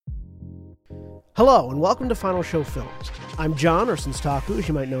Hello, and welcome to Final Show Films. I'm John, or Senstaku, as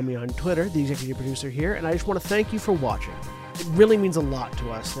you might know me on Twitter, the executive producer here, and I just want to thank you for watching. It really means a lot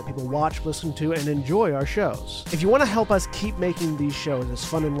to us that people watch, listen to, and enjoy our shows. If you want to help us keep making these shows as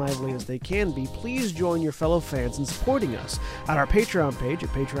fun and lively as they can be, please join your fellow fans in supporting us at our Patreon page at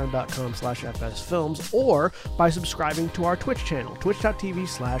patreon.com/fsfilms or by subscribing to our Twitch channel,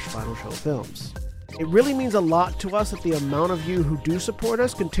 twitch.tv/finalshowfilms. It really means a lot to us that the amount of you who do support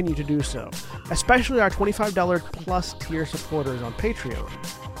us continue to do so, especially our $25 plus tier supporters on Patreon.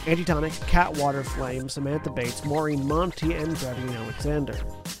 Antitonic, Cat Waterflame, Samantha Bates, Maureen Monty, and Gravine Alexander.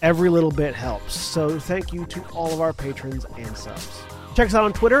 Every little bit helps, so thank you to all of our patrons and subs. Check us out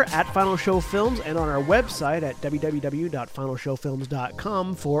on Twitter at Final Show Films and on our website at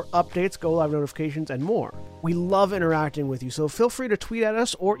www.finalshowfilms.com for updates, go-live notifications, and more. We love interacting with you, so feel free to tweet at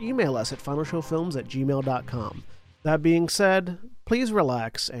us or email us at finalshowfilms@gmail.com. That being said, please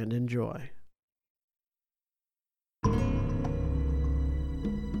relax and enjoy.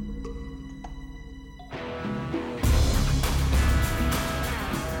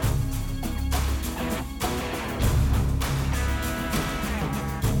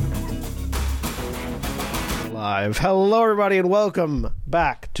 Live. Hello, everybody, and welcome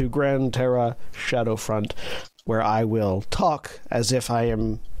back to Gran, Terra, Shadowfront, where I will talk as if I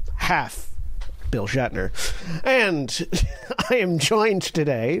am half Bill Shatner. And I am joined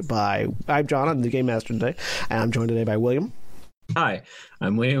today by... I'm John, I'm the Game Master today, and I'm joined today by William. Hi,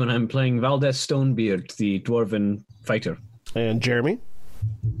 I'm William, and I'm playing Valdez Stonebeard, the Dwarven fighter. And Jeremy.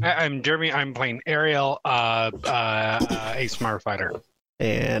 I'm Jeremy, I'm playing Ariel, a smart fighter.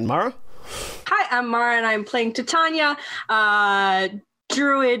 And Mara. Hi, I'm Mara, and I'm playing Titania,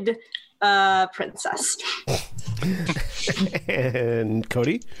 druid princess. And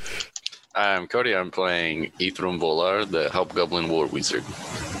Cody. I'm Cody. I'm playing Ithram Volar, the Hobgoblin War Wizard.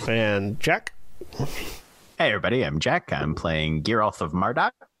 And Jack. Hey, everybody. I'm Jack. I'm playing Geralth of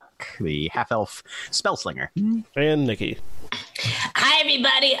Marduk, the half-elf spellslinger. And Nikki. Hi,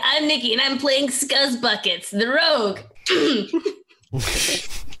 everybody. I'm Nikki, and I'm playing Scuzzbuckets, the rogue.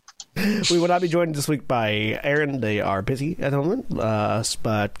 We will not be joined this week by Aaron. They are busy at the moment,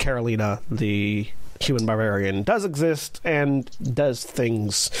 but Carolina, the human barbarian, does exist and does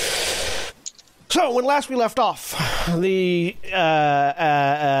things. So, when last we left off, the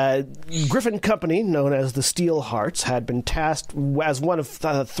Griffin Company, known as the Steel Hearts, had been tasked as one of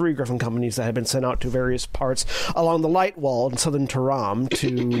three Griffin companies that had been sent out to various parts along the Lightwall in southern Taram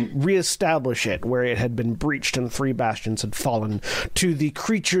to reestablish it, where it had been breached and three bastions had fallen to the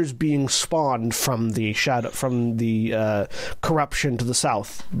creatures being spawned from the corruption to the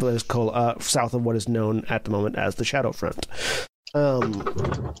south, what is called south of what is known at the moment as the Shadowfront.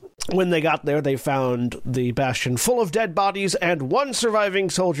 When they got there, they found the bastion full of dead bodies and one surviving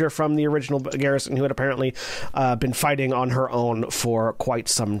soldier from the original garrison who had apparently been fighting on her own for quite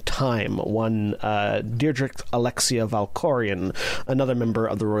some time. One, Deirdre Alexia Valkorian, another member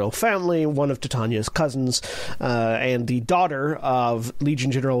of the royal family, one of Titania's cousins, and the daughter of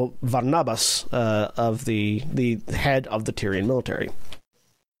Legion General Varnabas, of the head of the Tyrian military.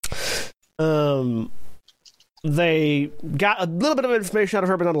 They got a little bit of information out of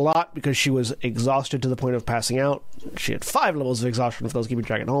her, but not a lot, because she was exhausted to the point of passing out. She had 5 levels of exhaustion, for those keeping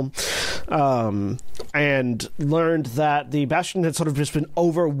track at home, and learned that the Bastion had sort of just been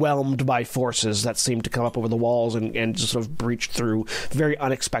overwhelmed by forces that seemed to come up over the walls and just sort of breached through very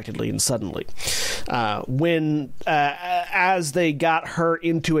unexpectedly and suddenly. As they got her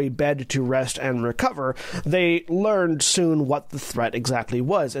into a bed to rest and recover, they learned soon what the threat exactly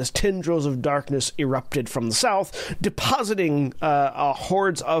was, as tendrils of darkness erupted from the south, depositing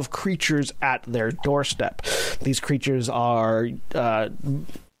hordes of creatures at their doorstep. These creatures are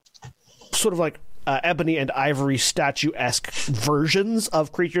sort of like ebony and ivory statue-esque versions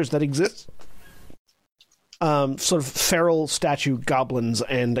of creatures that exist. Sort of feral statue goblins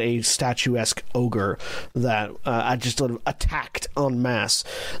and a statuesque ogre that just sort of attacked en masse,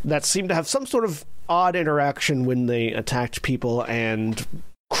 that seemed to have some sort of odd interaction when they attacked people and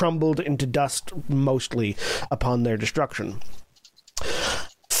crumbled into dust mostly upon their destruction.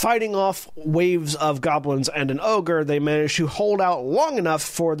 Fighting off waves of goblins and an ogre, they managed to hold out long enough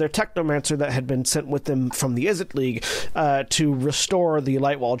for their technomancer that had been sent with them from the Izzet League to restore the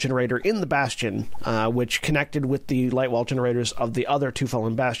Lightwall generator in the Bastion, which connected with the Lightwall generators of the other 2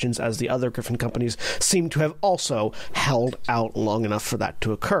 fallen Bastions, as the other Griffin companies seem to have also held out long enough for that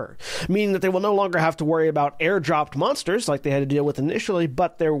to occur. Meaning that they will no longer have to worry about airdropped monsters like they had to deal with initially,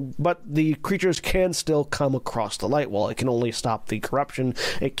 but the creatures can still come across the Lightwall. It can only stop the corruption.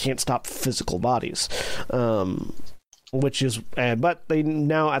 It can't stop physical bodies. which is, but they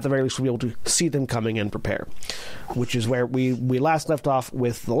now at the very least will be able to see them coming and prepare, which is where we last left off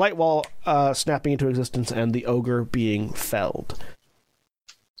with the Lightwall snapping into existence and the ogre being felled.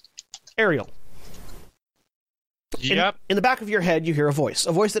 Ariel. Yep. In the back of your head, you hear a voice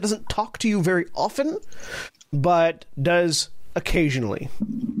that doesn't talk to you very often, but does occasionally.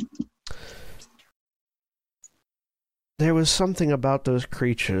 There was something about those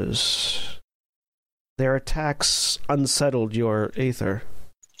creatures. Their attacks unsettled your aether.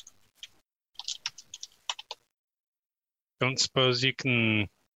 Don't suppose you can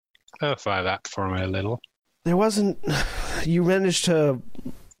clarify that for me a little? There wasn't... You managed to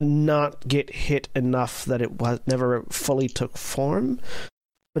not get hit enough that it never fully took form,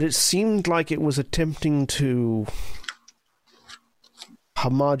 but it seemed like it was attempting to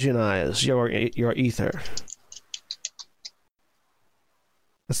homogenize your ether.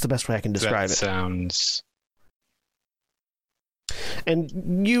 That's the best way I can describe it. Sounds...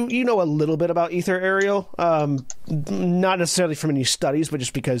 And you know a little bit about ether, Ariel. Not necessarily from any studies, but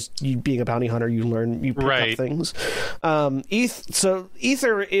just because you being a bounty hunter, you pick up things. So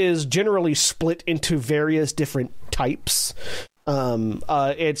ether is generally split into various different types.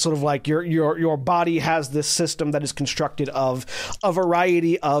 It's sort of like your body has this system that is constructed of a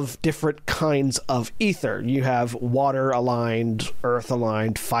variety of different kinds of ether. You have water aligned, earth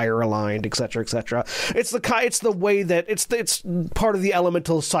aligned, fire aligned, etc., etc. It's the way that it's part of the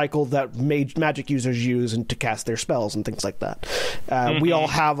elemental cycle that magic users use to cast their spells and things like that. We all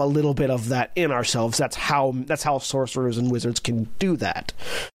have a little bit of that in ourselves. That's how sorcerers and wizards can do that.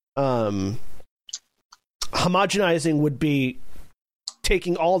 Homogenizing would be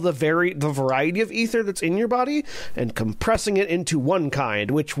taking all the variety of ether that's in your body and compressing it into one kind,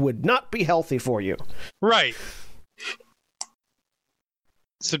 which would not be healthy for you. Right.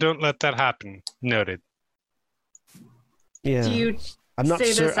 So don't let that happen. Noted. Yeah. Do you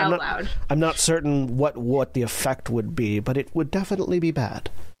say this out loud? I'm not certain what the effect would be, but it would definitely be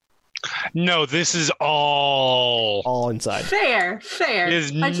bad. No, this is all inside. Fair.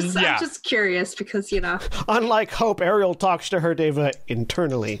 I'm just curious because, Unlike Hope, Ariel talks to her Deva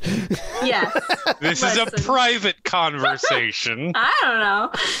internally. Yes. This is a private conversation. I don't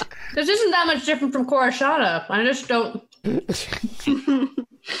know. This isn't that much different from Korashana. I just don't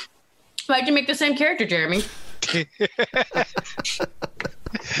like to make the same character, Jeremy.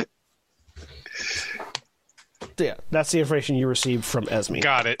 Yeah, that's the information you received from Esme.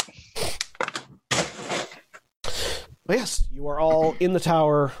 Got it. But yes, you are all in the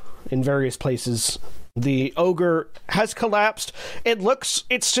tower in various places. The ogre has collapsed.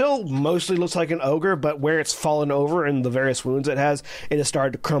 It still mostly looks like an ogre, but where it's fallen over and the various wounds it has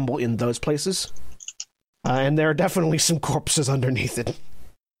started to crumble in those places. And there are definitely some corpses underneath it.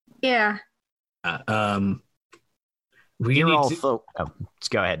 Yeah. Go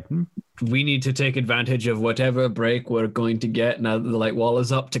ahead. We need to take advantage of whatever break we're going to get now that the light wall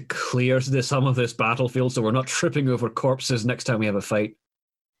is up to clear some of this battlefield so we're not tripping over corpses next time we have a fight.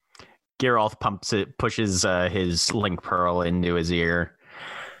 Geralt pushes his link pearl into his ear.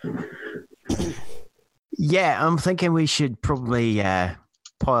 Yeah, I'm thinking we should probably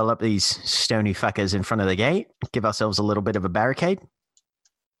pile up these stony fuckers in front of the gate, give ourselves a little bit of a barricade.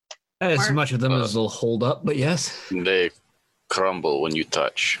 As much of them as will hold up, but yes. They crumble when you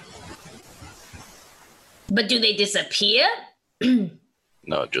touch. But do they disappear?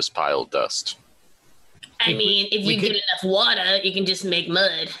 No, just pile dust. I mean, if you get enough water, you can just make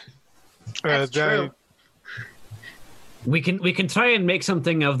mud. That's true. We can try and make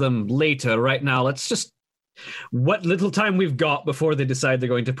something of them later. Right now, let's just... What little time we've got before they decide they're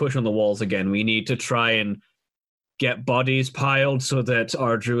going to push on the walls again, we need to try and get bodies piled so that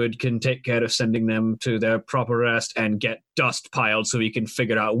our druid can take care of sending them to their proper rest and get dust piled so we can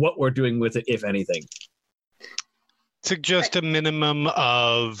figure out what we're doing with it, if anything. Suggest a minimum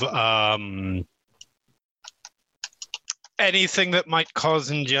of anything that might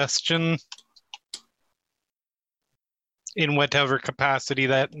cause ingestion in whatever capacity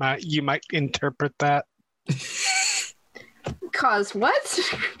that you might interpret that. Cause what?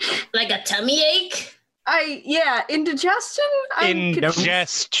 Like a tummy ache? Indigestion?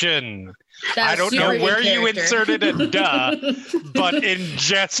 Ingestion. I don't know where you inserted a duh, but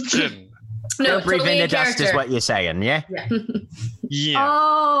ingestion. No, don't breathe in the dust is what you're saying, yeah? Yeah.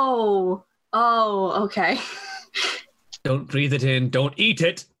 Oh, okay. Don't breathe it in. Don't eat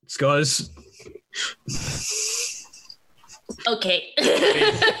it, Scuzz. Okay.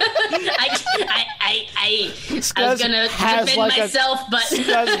 I was gonna defend myself, but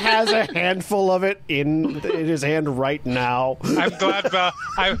Scuzz has a handful of it in his hand right now. I'm glad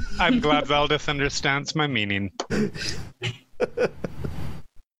Valdis understands my meaning.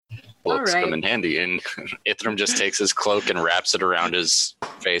 Books right. come in handy, and Ithram just takes his cloak and wraps it around his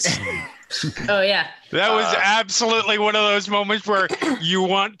face. Oh yeah. That was absolutely one of those moments where you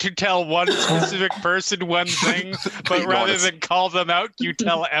want to tell one specific person one thing, but rather than call them out, you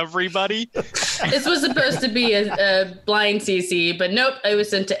tell everybody. This was supposed to be a blind CC, but nope, I was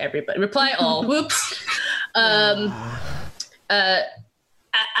sent to everybody. Reply all. Whoops. I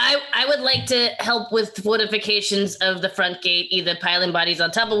would like to help with fortifications of the front gate, either piling bodies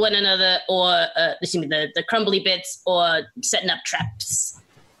on top of one another, or the crumbly bits, or setting up traps.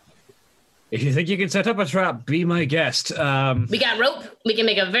 If you think you can set up a trap, be my guest. We got rope. We can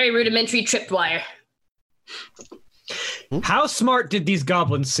make a very rudimentary tripwire. How smart did these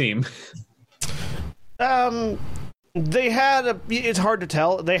goblins seem? They had it's hard to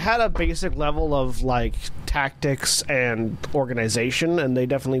tell. They had a basic level of like tactics and organization, and they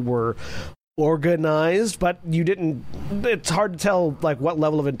definitely were organized, but it's hard to tell like what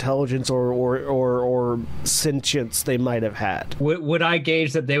level of intelligence or sentience they might have had. Would I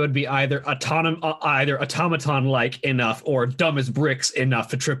gauge that they would be either automaton-like enough or dumb as bricks enough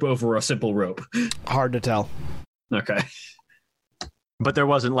to trip over a simple rope? Hard to tell. Okay. But there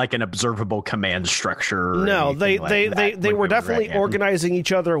wasn't like an observable command structure. No, they were definitely organizing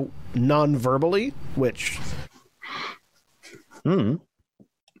each other non-verbally, which.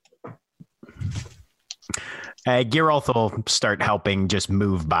 Geralt will start helping just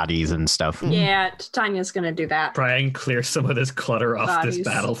move bodies and stuff. Yeah, Tanya's gonna do that. Try and clear some of this clutter off this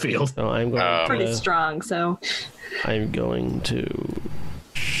battlefield. So I'm going Pretty strong, so. I'm going to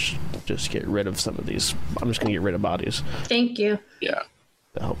just get rid of some of these. I'm just going to get rid of bodies. Thank you. Yeah.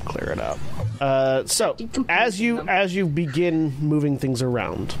 To help clear it out. So as you begin moving things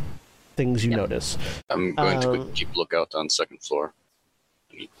around, things you notice. I'm going to keep lookout on second floor.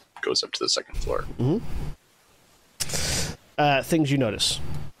 He goes up to the second floor. Things you notice.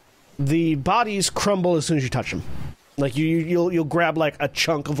 The bodies crumble as soon as you touch them. Like you'll grab like a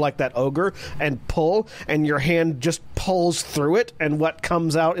chunk of like that ogre and pull, and your hand just pulls through it, and what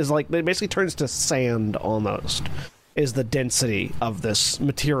comes out is like it basically turns to sand almost. Is the density of this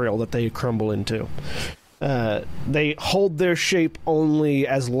material that they crumble into. They hold their shape only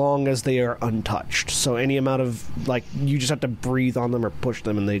as long as they are untouched. So any amount of like you just have to breathe on them or push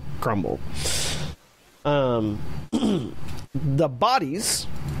them, and they crumble. The bodies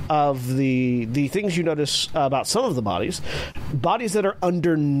of the things you notice about some of the bodies that are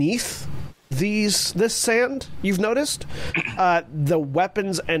underneath this sand, you've noticed, the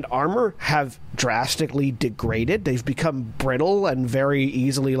weapons and armor have drastically degraded. They've become brittle and very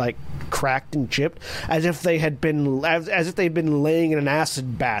easily like cracked and chipped, as if they've been laying in an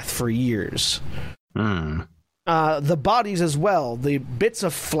acid bath for years. The bodies as well, the bits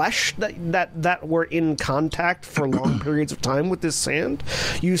of flesh that were in contact for long periods of time with this sand,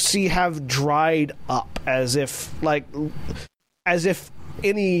 you see have dried up as if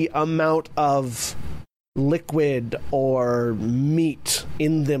any amount of liquid or meat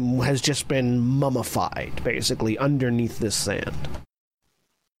in them has just been mummified, basically, underneath this sand.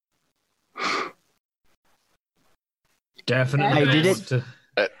 Definitely.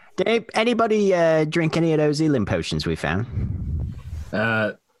 Did anybody drink any of those healing potions we found?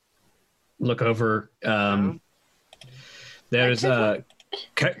 Look over. There's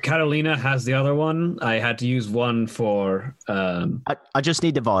Catalina has the other one. I had to use one for. I just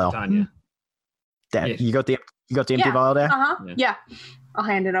need the vial. Tanya. There, you got the empty vial there. Yeah, I'll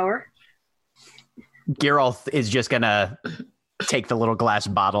hand it over. Geralt is just gonna take the little glass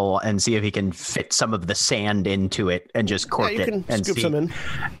bottle and see if he can fit some of the sand into it and just cork it and scoop see. some in.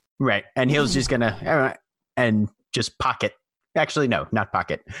 Right, and he's just gonna all right, and just pocket. Actually, no, not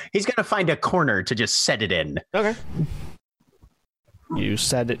pocket. He's gonna find a corner to just set it in. Okay. You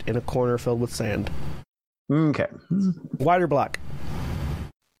set it in a corner filled with sand. Okay. White or black?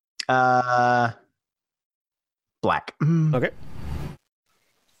 Black. Okay.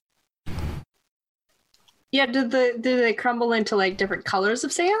 Yeah, do they crumble into like different colors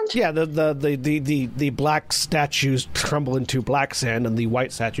of sand? Yeah, the black statues crumble into black sand, and the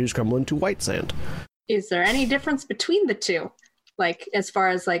white statues crumble into white sand. Is there any difference between the two, like as far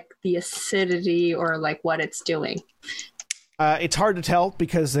as like the acidity or like what it's doing? It's hard to tell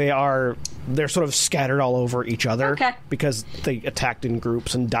because they're sort of scattered all over each other. Okay. Because they attacked in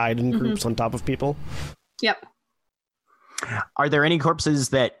groups and died in groups on top of people. Yep. Are there any corpses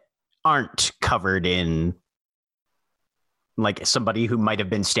that aren't covered in Like somebody who might have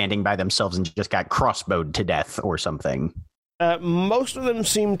been standing by themselves and just got crossbowed to death or something. Most of them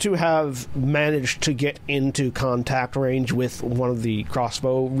seem to have managed to get into contact range with one of the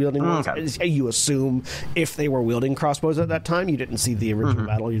crossbow wielding ones. Okay. You assume if they were wielding crossbows at that time, you didn't see the original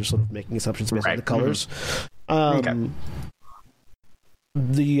battle. You're sort of making assumptions based on the colors. But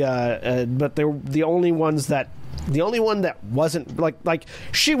they're the only ones that. The only one that wasn't like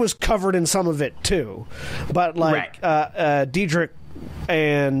she was covered in some of it too, but Diedrich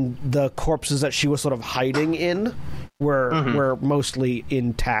and the corpses that she was sort of hiding in were mostly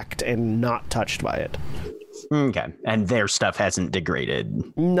intact and not touched by it. Okay, and their stuff hasn't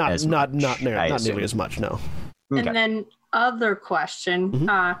degraded. Not nearly as much. No. Okay. And then other question,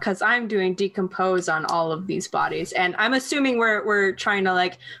 because I'm doing decompose on all of these bodies, and I'm assuming we're trying to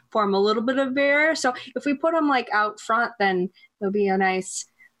like form a little bit of barrier. So if we put them like out front, then it'll be a nice.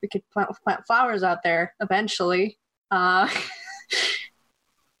 We could plant flowers out there eventually,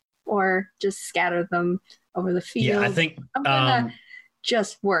 or just scatter them over the field. Yeah, I think I'm gonna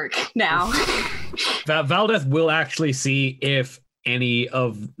just work now. Valdeth will actually see if any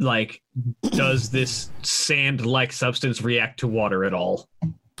of does this sand-like substance react to water at all.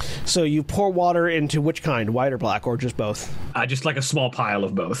 So you pour water into which kind, white or black, or just both? Just like a small pile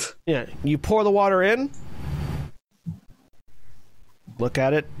of both. Yeah, you pour the water in, look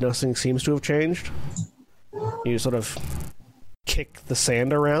at it, nothing seems to have changed. You sort of kick the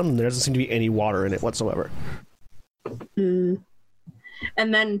sand around, and there doesn't seem to be any water in it whatsoever. And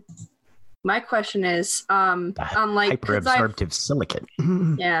then my question is, hyper-absorptive silicate.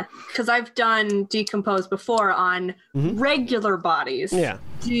 Yeah, because I've done decompose before on regular bodies. Yeah,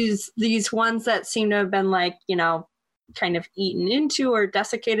 these ones that seem to have been kind of eaten into or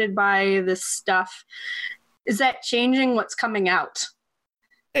desiccated by this stuff. Is that changing what's coming out?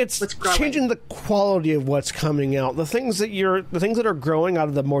 It's changing the quality of what's coming out. The things that are growing out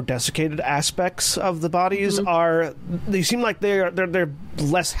of the more desiccated aspects of the bodies they seem like they're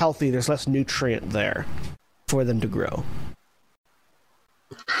less healthy. There's less nutrient there for them to grow.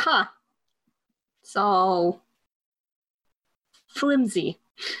 Huh. It's all flimsy.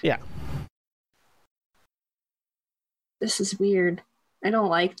 Yeah. This is weird. I don't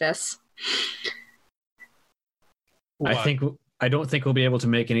like this. I don't think we'll be able to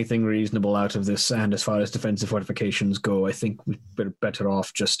make anything reasonable out of this, and as far as defensive fortifications go, I think we're better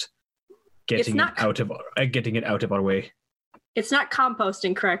off just getting it out of our way. It's not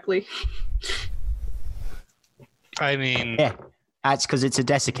composting correctly. I mean... Yeah, that's because it's a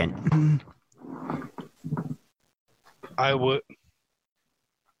desiccant. I would...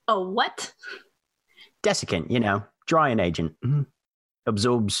 Oh, what? Desiccant, drying agent.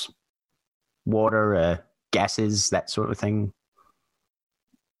 Absorbs water, gases, that sort of thing.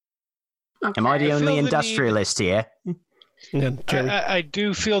 Okay. Am I the only industrialist here? Yeah, I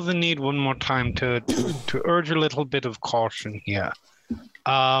do feel the need one more time to urge a little bit of caution here.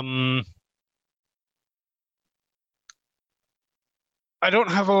 I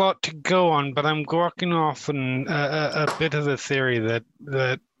don't have a lot to go on, but I'm working off a bit of the theory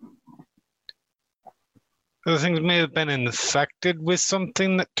that those things may have been infected with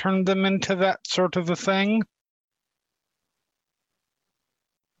something that turned them into that sort of a thing.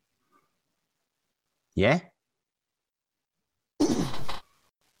 Yeah.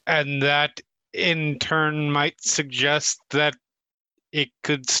 And that in turn might suggest that it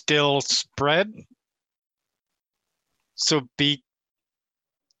could still spread.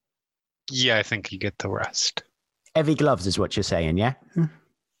 Yeah, I think you get the rest. Heavy gloves is what you're saying, yeah?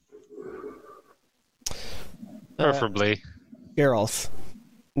 Preferably. Geralt,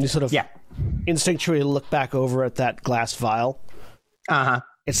 you sort of instinctually look back over at that glass vial. Uh-huh.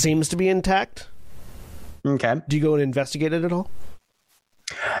 It seems to be intact. Okay. Do you go and investigate it at all?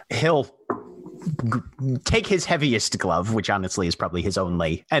 He'll take his heaviest glove, which honestly is probably his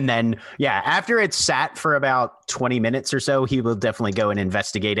only, and then, after it's sat for about 20 minutes or so, he will definitely go and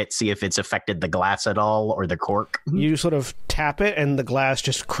investigate it, see if it's affected the glass at all or the cork. You sort of tap it, and the glass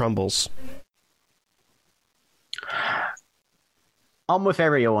just crumbles. I'm with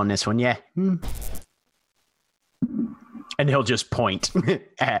Ariel on this one, yeah. And he'll just point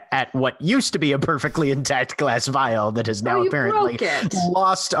at what used to be a perfectly intact glass vial that has now apparently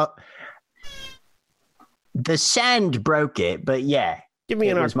lost. The sand broke it, but give me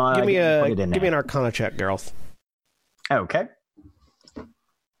an Arcana check, Geralt. Okay.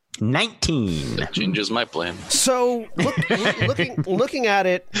 19. That changes my plan. So looking at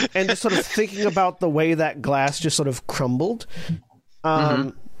it and just sort of thinking about the way that glass just sort of crumbled.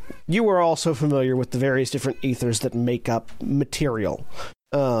 You were also familiar with the various different ethers that make up material.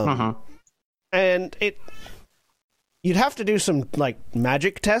 And You'd have to do some like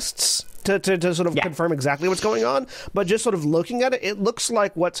magic tests to sort of confirm exactly what's going on, but just sort of looking at it, it looks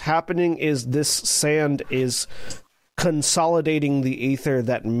like what's happening is this sand is consolidating the ether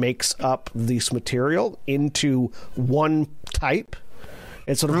that makes up this material into one type.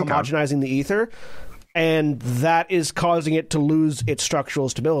 It's sort of homogenizing the ether, and that is causing it to lose its structural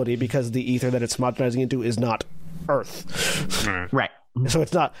stability because the ether that it's homogenizing into is not Earth. Right. So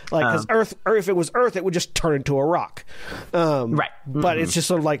it's not like, because Earth, or if it was Earth, it would just turn into a rock. Right. But it's just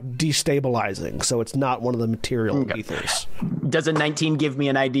sort of like destabilizing. So it's not one of the material ethers. Does a 19 give me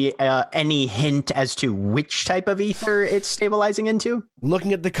an idea, any hint as to which type of ether it's stabilizing into?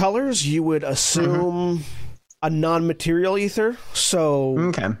 Looking at the colors, you would assume a non-material ether.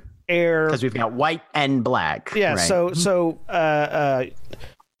 So air, because we've got white and black. Yeah. Right? So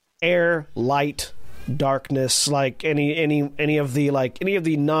air, light, darkness, like any of the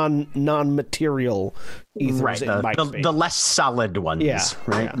non-material ethers, right? The less solid ones. Yeah.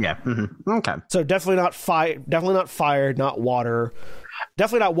 Right. Yeah. Okay. So definitely not fire, not water.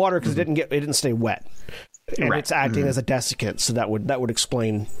 Definitely not water because it didn't stay wet, and it's acting as a desiccant. So that would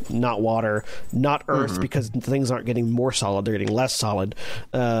explain not water, not earth because things aren't getting more solid; they're getting less solid.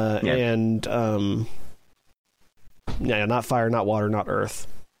 And not fire, not water, not earth.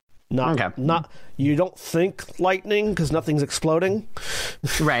 Not you don't think lightning because nothing's exploding.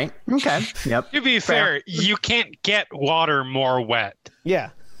 Right. Okay. Yep. To be fair, you can't get water more wet.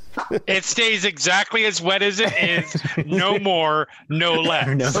 Yeah. It stays exactly as wet as it is, no more, no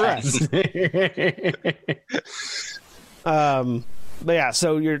less. But yeah,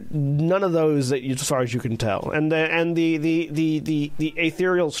 so you're none of those that you, as far as you can tell, and the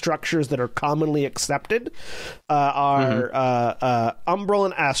ethereal structures that are commonly accepted are umbral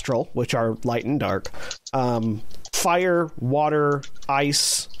and astral, which are light and dark, fire, water,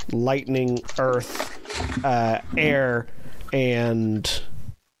 ice, lightning, earth, air, and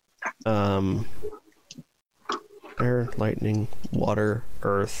air, lightning, water,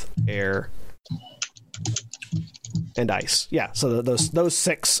 earth, air, and ice. Yeah, so those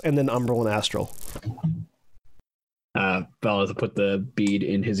six, and then umbral and astral. Bella put the bead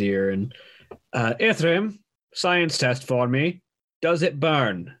in his ear and Ithrim, science test for me. Does it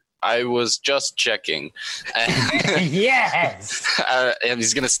burn? I was just checking. Yes. And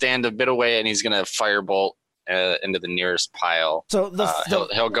he's going to stand a bit away and he's going to firebolt into the nearest pile. So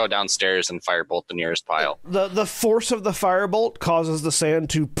he'll go downstairs and firebolt the nearest pile. The force of the firebolt causes the sand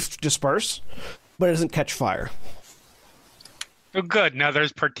to disperse, but it doesn't catch fire. Oh, good. Now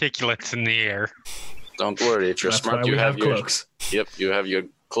there's particulates in the air. Don't worry, if you're smart, you have your cloaks. Yep, you have your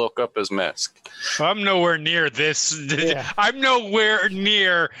cloak up as mask. I'm nowhere near this. Yeah. I'm nowhere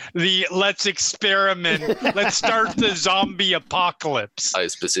near the let's experiment. Let's start the zombie apocalypse. I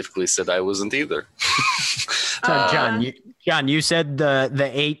specifically said I wasn't either. So John, you said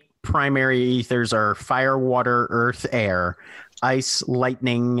the 8 primary ethers are fire, water, earth, air, ice,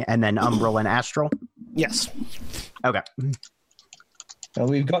 lightning, and then umbral and astral? Yes. Okay. Well,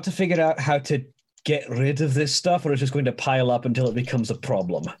 we've got to figure out how to get rid of this stuff, or it's just going to pile up until it becomes a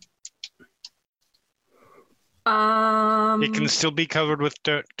problem. It can still be covered with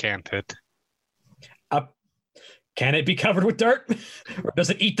dirt, can't it? Can it be covered with dirt? Or does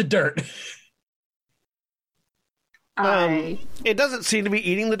it eat the dirt? It doesn't seem to be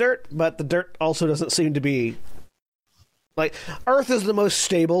eating the dirt, but the dirt also doesn't seem to be... Like, Earth is the most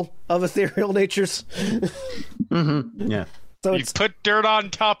stable of ethereal natures. Yeah. So You put dirt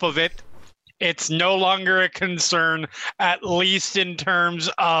on top of it, it's no longer a concern, at least in terms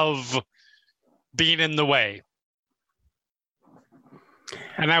of being in the way.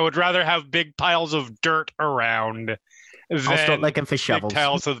 And I would rather have big piles of dirt around I'll start than looking for big shovels.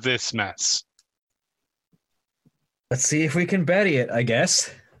 piles of this mess. Let's see if we can bury it, I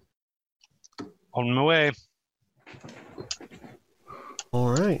guess. On my way. all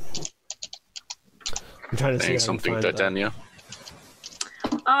right. I'm trying to see Saying if I can something, find that. Titania.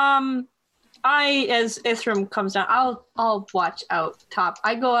 As Ithrim comes down, I'll watch out top.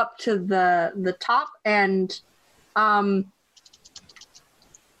 I go up to the top, and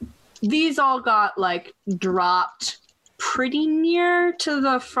these all got like dropped pretty near to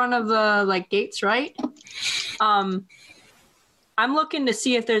the front of the like gates, right? I'm looking to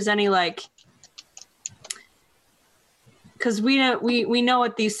see if there's any like, because we know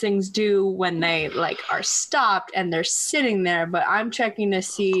what these things do when they like are stopped and they're sitting there, but I'm checking to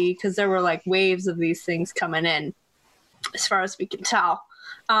see, because there were like waves of these things coming in, as far as we can tell,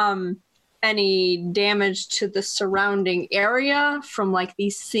 any damage to the surrounding area from like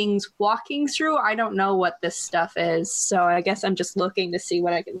these things walking through. I don't know what this stuff is, so I guess I'm just looking to see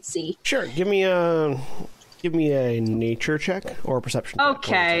what I can see. Sure, give me a Give me a nature check or a perception check.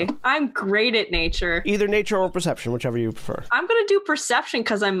 Okay, I'm great at nature. Either nature or perception, whichever you prefer. I'm gonna do perception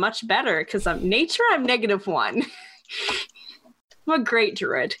because I'm much better. Because I'm nature, I'm -1. I'm a great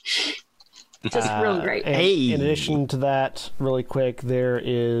druid. Just real great. Hey. In addition to that, really quick, there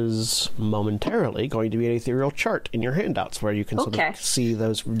is momentarily going to be an ethereal chart in your handouts where you can sort of see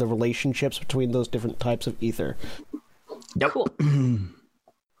the relationships between those different types of ether. Yep. Cool.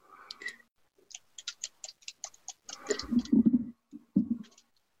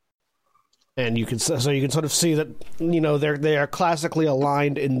 And you can sort of see that they are classically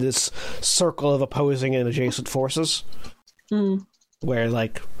aligned in this circle of opposing and adjacent forces. Where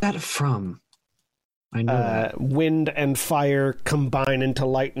that from? I know that. Wind and fire combine into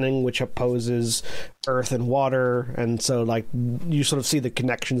lightning, which opposes earth and water, and so you sort of see the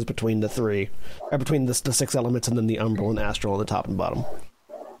connections between the three, or between the 6 elements, and then the umbral and astral on the top and bottom.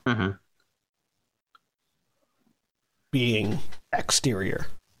 Being exterior.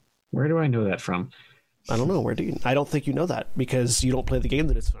 Where do I know that from? I don't know. I don't think you know that because you don't play the game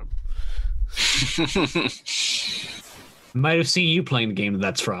that it's from. Might have seen you playing the game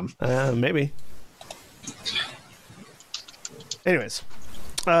that's from. Maybe. Anyways,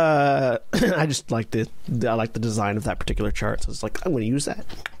 I just like the design of that particular chart. So it's like I'm going to use that.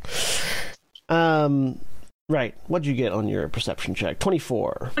 Right. What'd you get on your perception check?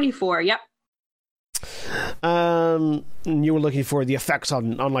 24. 24. Yep. You were looking for the effects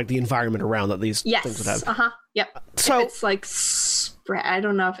on the environment around that these things would have. Yep. So if it's I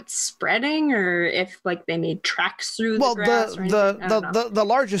don't know if it's spreading or if they made tracks through the grass. The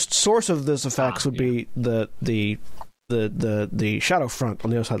largest source of this effects would be the Shadowfront on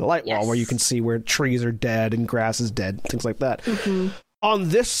the other side of the Lightwall, where you can see where trees are dead and grass is dead, things like that. On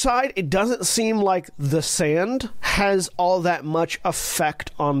this side, it doesn't seem like the sand has all that much effect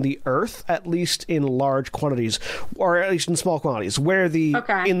on the earth, at least in large quantities, or at least in small quantities. Where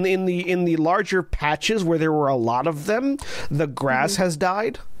in the larger patches where there were a lot of them, the grass has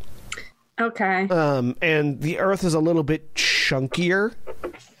died. Okay. And the earth is a little bit chunkier,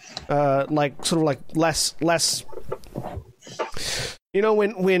 less.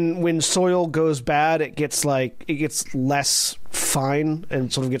 When soil goes bad, it gets less fine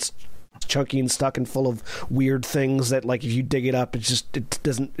and sort of gets chunky and stuck and full of weird things that if you dig it up,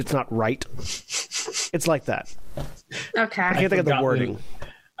 it's not right. It's like that. Okay. I can't think of the wording.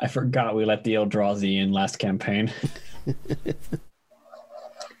 I forgot we let the Eldrazi in last campaign.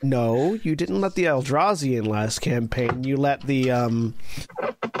 No, you didn't let the Eldrazi in last campaign. You let the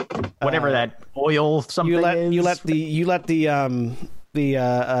whatever that oil something is. You let the the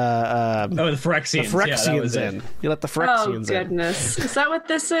Phyrexians. The Phyrexians in. You let the Phyrexians in. Oh, goodness. Is that what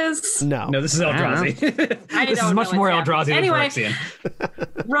this is? No. No, this is Eldrazi. This is much more Eldrazi than Phyrexian.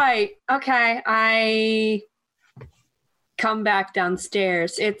 Right. Okay. I come back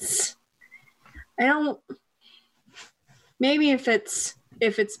downstairs. Maybe if it's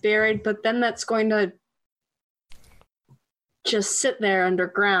buried, but then that's going to just sit there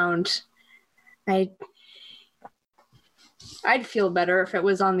underground. I'd feel better if it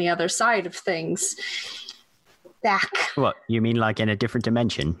was on the other side of things. Back. What, you mean in a different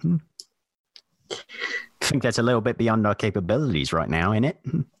dimension? I think that's a little bit beyond our capabilities right now, isn't it?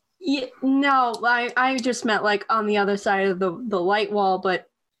 Yeah, no, I just meant on the other side of the light wall, but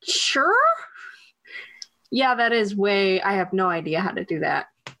sure? Yeah, that is I have no idea how to do that.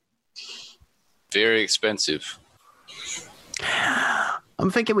 Very expensive. I'm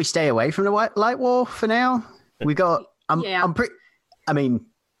thinking we stay away from the light wall for now. We got... Ifram,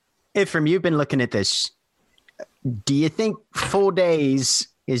 you've been looking at this. Do you think 4 days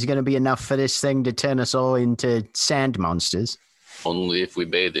is going to be enough for this thing to turn us all into sand monsters? Only if we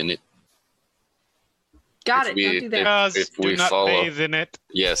bathe in it. Don't do that. If we do not follow, bathe in it.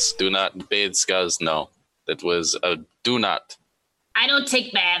 Yes, do not bathe, Skuz. No. That was a do not. I don't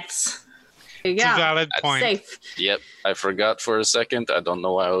take baths. There you It's a go. valid point. Safe. Yep, I forgot for a second. I don't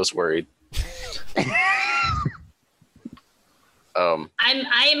know why I was worried. I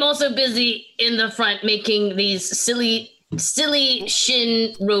am also busy in the front making these silly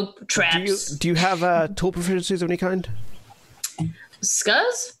shin rope traps. Do you have tool proficiencies of any kind?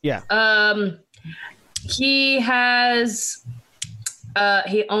 Skuz? Yeah. He has.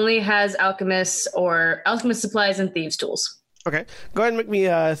 He only has alchemist supplies and thieves tools. Okay. Go ahead and make me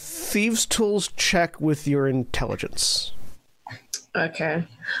a thieves tools check with your intelligence. Okay.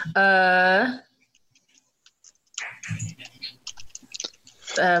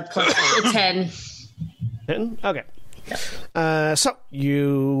 Plus 10. 10? Okay. So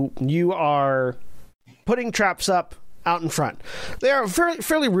you are putting traps up out in front. They are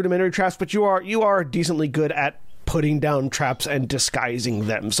fairly rudimentary traps, but you are decently good at putting down traps and disguising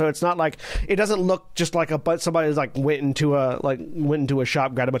them. So it's not like, it doesn't look just like somebody's like went into a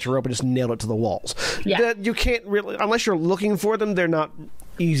shop, grabbed a bunch of rope and just nailed it to the walls. Yeah. You can't really, unless you're looking for them, they're not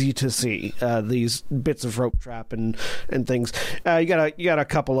easy to see, these bits of rope trap and things. You got a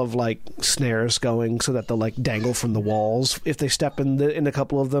couple of like snares going so that they'll like dangle from the walls if they step in a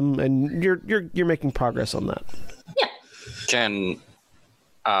couple of them, and you're making progress on that. Yeah. Can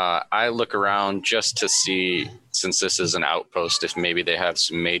I look around just to see, since this is an outpost, if maybe they have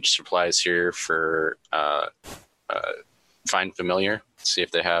some mage supplies here for find familiar? See if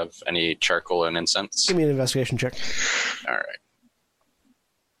they have any charcoal and incense. Give me an investigation check. All right.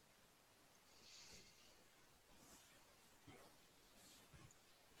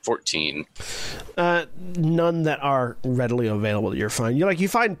 14. None that are readily available. You're fine. You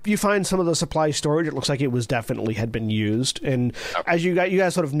find some of the supply storage. It looks like it was definitely had been used, and as you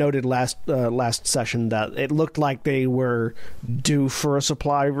guys sort of noted last session, that it looked like they were due for a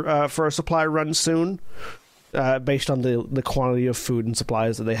supply run soon, based on the quantity of food and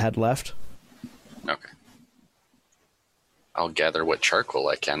supplies that they had left. Okay. I'll gather what charcoal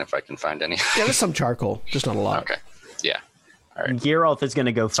I can if I can find any. Yeah, there's some charcoal, just not a lot. Okay. Yeah. All right. Geralt is going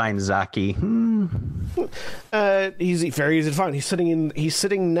to go find Zaki. He's very easy to find. He's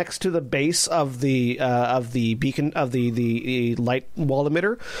sitting next to the base of the beacon of the light wall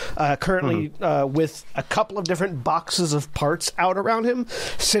emitter, currently with a couple of different boxes of parts out around him,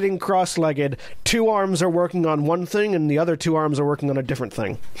 sitting cross-legged. Two arms are working on one thing, and the other two arms are working on a different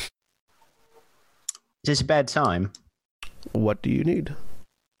thing. Is this a bad time? What do you need?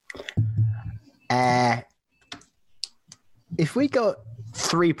 If we got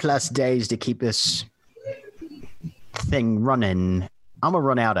 3+ days to keep this thing running, I'm gonna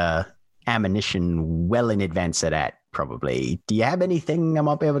run out of ammunition well in advance of that, probably. Do you have anything I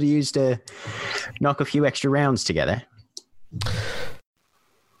might be able to use to knock a few extra rounds together?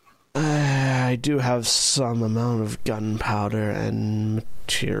 I do have some amount of gunpowder and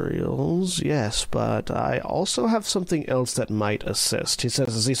materials, yes, but I also have something else that might assist. He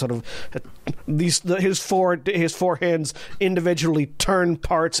says as he sort of his four hands individually turn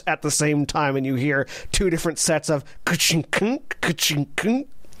parts at the same time, and you hear two different sets of ka-chink, ka-chink.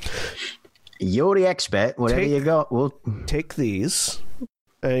 You're the expert. Whatever you got, we'll take these.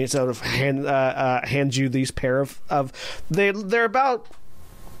 And he sort of hands you these pair of they're about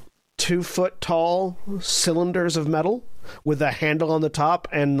 2-foot tall cylinders of metal with a handle on the top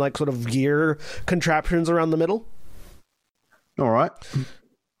and like sort of gear contraptions around the middle. All right.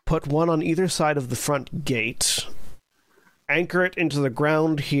 Put one on either side of the front gate. Anchor it into the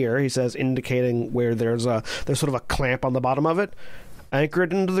ground here, he says, indicating where there's sort of a clamp on the bottom of it. Anchor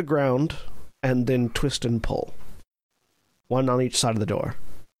it into the ground and then twist and pull. One on each side of the door.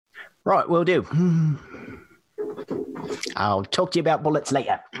 Right, will do. I'll talk to you about bullets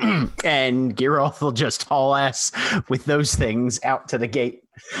later. And Geralt will just haul ass with those things out to the gate,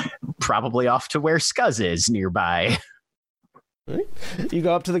 probably off to where Scuzz is nearby. Right. You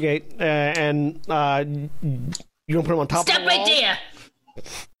go up to the gate, and you don't put them on top of the wall? Step right there!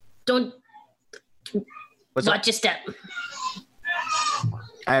 Don't... Watch your step.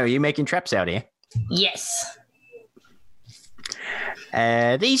 Oh, are you making traps out here? Yes.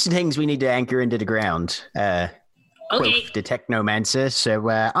 These are things we need to anchor into the ground. Okay. The technomancer. So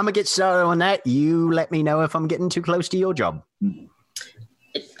I'm going to get started on that. You let me know if I'm getting too close to your job.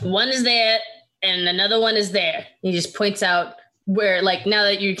 One is there, and another one is there. He just points out where, like, now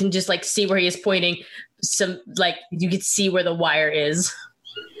that you can just, like, see where he is pointing, some, like, you can see where the wire is.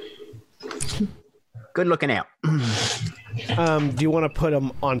 Good looking out. Do you want to put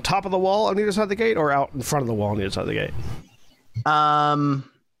them on top of the wall on either side of the gate or out in front of the wall on either side of the gate?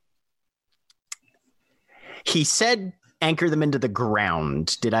 He said anchor them into the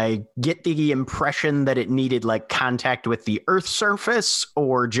ground. Did I get the impression that it needed like contact with the earth surface,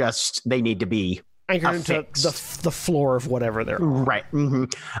 or just they need to be anchored into the floor of whatever they're on? Right.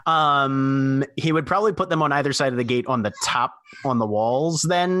 Mm-hmm. He would probably put them on either side of the gate on the top, on the walls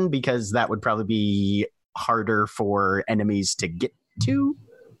then, because that would probably be harder for enemies to get to.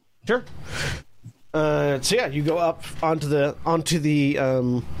 Sure. So yeah, you go up onto the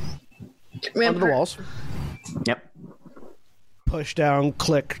walls. Yep. Push down,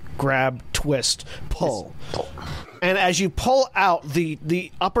 click, grab, twist, pull. And as you pull out,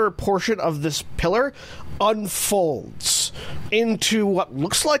 the upper portion of this pillar unfolds into what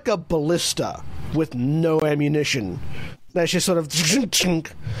looks like a ballista with no ammunition. That's just sort of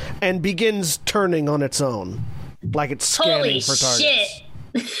and begins turning on its own, like it's scanning for targets.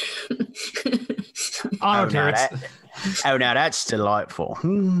 Holy shit! Auto turrets. Oh, now that's delightful.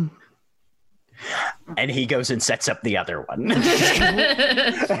 And he goes and sets up the other one.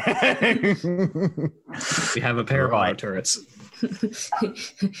 We have a pair of auto turrets.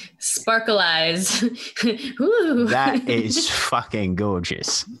 Sparkle eyes. Ooh. That is fucking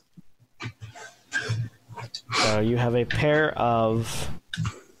gorgeous. So you have a pair of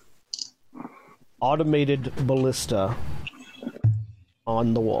automated ballista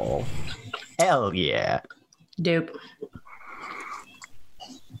on the wall. Hell yeah. Dope.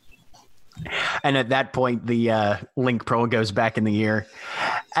 And at that point, the Link Pro goes back in the ear.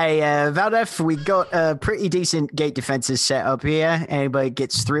 Hey, Valdef, we got pretty decent gate defenses set up here. Anybody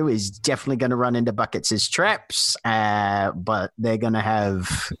gets through is definitely going to run into buckets as traps, but they're going to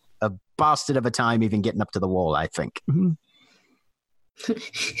have a bastard of a time even getting up to the wall, I think.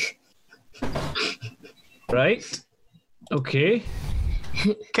 Right? Okay.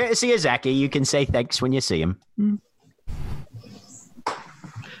 Courtesy of Zaki, you can say thanks when you see him.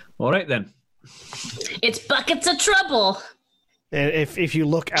 All right, then. It's buckets of trouble. And if you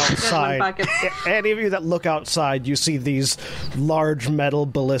look outside, any of you that look outside, you see these large metal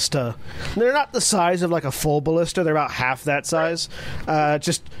ballista. They're not the size of like a full ballista. They're about half that size,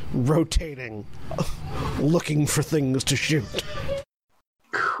 just rotating, looking for things to shoot.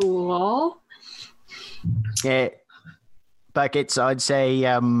 Cool. Yeah, buckets, I'd say.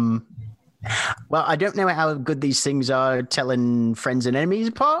 Well, I don't know how good these things are telling friends and enemies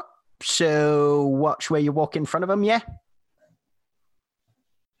apart. So watch where you walk in front of them, yeah?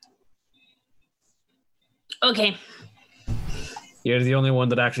 Okay. You're the only one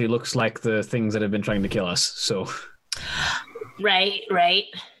that actually looks like the things that have been trying to kill us, so... Right.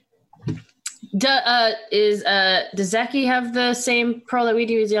 Does Zaki have the same pearl that we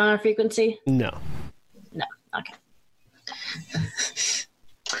do? Is he on our frequency? No. Okay.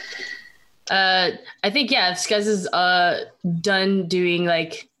 I think, yeah, if Skuz is done doing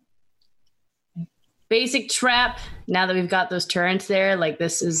like basic trap, now that we've got those turrets there, like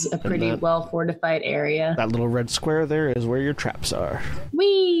this is a pretty well fortified area. That little red square there is where your traps are.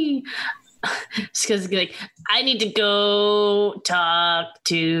 Whee! Skuz is like, I need to go talk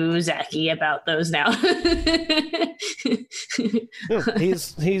to Zaki about those now.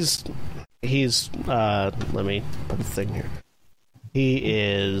 He's let me put the thing here. He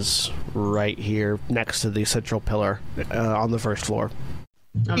is right here next to the central pillar on the first floor.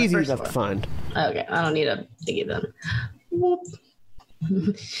 Easy enough to find. Okay, I don't need a thingy then. Whoop.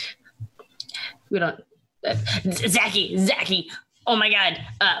 We don't. Zaki. Oh my god.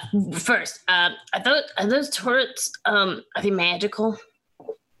 First, are those turrets are they magical?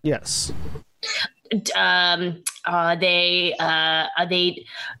 Yes. Are they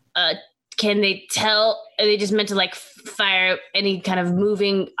can they tell, are they just meant to like fire any kind of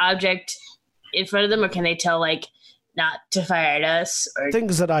moving object in front of them, or can they tell like not to fire at us? Or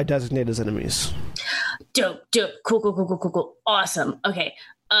Things that I designate as enemies. Dope. Cool. Awesome. Okay.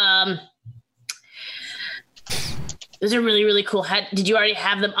 Those are really, really cool. Did you already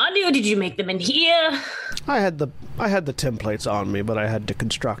have them on you, or did you make them in here? I had the templates on me, but I had to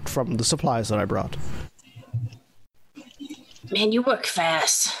construct from the supplies that I brought. Man, you work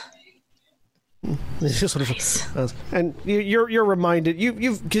fast. It's just sort of, and you're reminded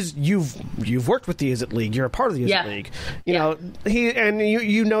you've worked with the Izzet League. You're a part of the Izzet League. You know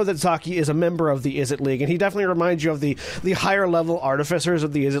you know that Zaki is a member of the Izzet League, and he definitely reminds you of the higher level artificers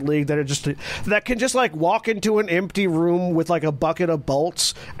of the Izzet League that can just like walk into an empty room with like a bucket of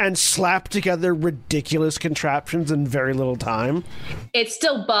bolts and slap together ridiculous contraptions in very little time. It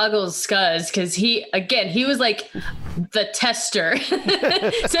still boggles Skuz because he was like the tester,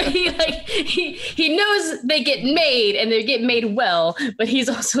 so he knows they get made and they get made well, but he's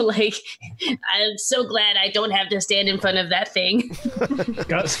also like, I'm so glad I don't have to stand in front of that thing.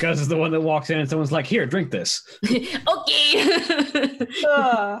 Skuz is the one that walks in and someone's like, here, drink this. Okay.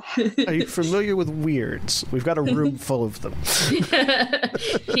 Are you familiar with weirds? We've got a room full of them.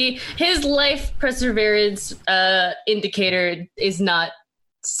 His life perseverance indicator is not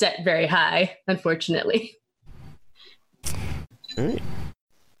set very high, unfortunately. All right.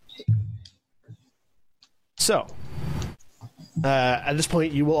 So, at this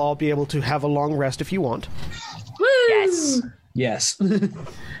point, you will all be able to have a long rest if you want. Woo! Yes.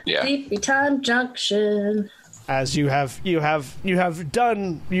 Yeah. Sleepy time junction. As you've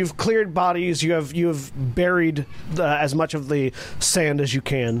cleared bodies, you have buried as much of the sand as you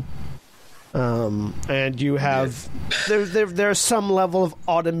can, and you have there's some level of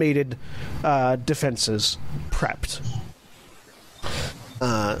automated defenses prepped.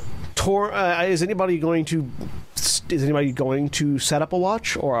 Is anybody going to is anybody going to set up a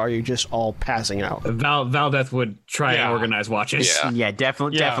watch, or are you just all passing out? Valdeth would try and organize watches. Yeah,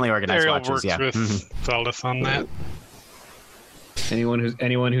 definitely organize Ariel watches. works Yeah. with Valdeth on that.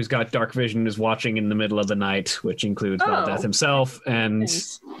 Anyone who's got dark vision is watching in the middle of the night, which includes Valdeth himself and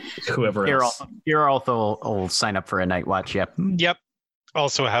whoever else. You're also will sign up for a night watch. Yep. Yep.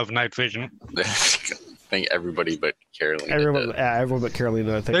 Also have night vision. I think everybody but Carolina. Everyone but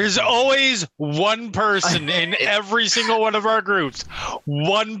Carolina. I think. There's always one person in every single one of our groups.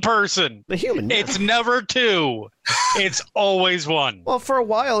 One person. The human. Yeah. It's never two. It's always one. Well, for a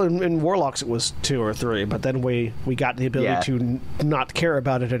while in Warlocks it was 2 or 3, but then we got the ability to not care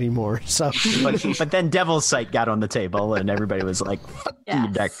about it anymore. So, but then Devil's Sight got on the table, and everybody was like, "You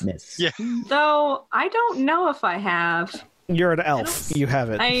darkness." Yeah. Though I don't know if I have. You're an elf. You have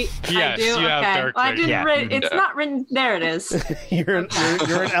it. I do. You have dark I didn't vision. write. It's not written. There it is. you're an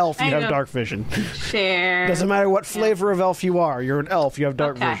elf. You have dark vision. Fair. Doesn't matter what flavor of elf you are. You're an elf. You have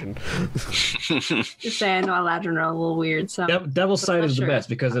dark vision. Just saying, Eladrin are a little weird. So Devil's Sight is the best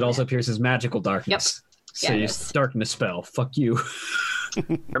because it also pierces magical darkness. Yep. So you darkness spell. Fuck you.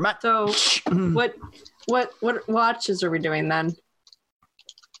 So, what watches are we doing then?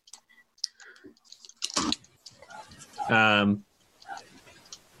 How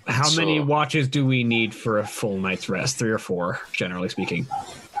many watches do we need for a full night's rest? 3 or 4, generally speaking.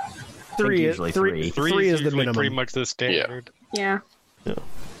 3 usually three. Three Three is the usually minimum. pretty much the standard. Yeah.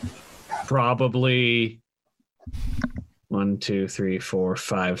 Probably 1, 2, 3, 4,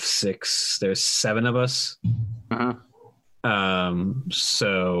 5, 6. There's 7 of us.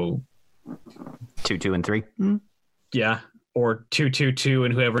 So 2, 2, and 3. yeah, or 2, 2, 2,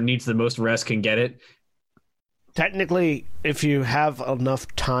 and whoever needs the most rest can get it. Technically, if you have enough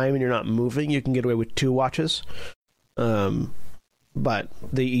time and you're not moving, you can get away with 2 watches. But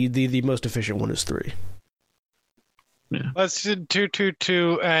the most efficient one is 3. Yeah. Let's do 2, 2,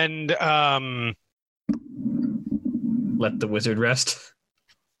 2, and Let the wizard rest.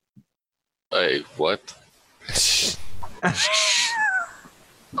 What?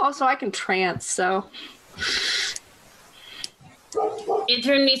 Also, I can trance, so.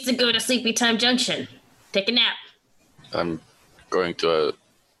 Intern needs to go to Sleepy Time Junction. Take a nap. I'm going to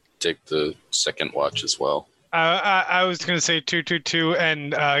take the second watch as well. I was going to say 2, 2, 2,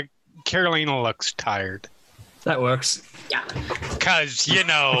 and Carolina looks tired. That works. Yeah. Because, you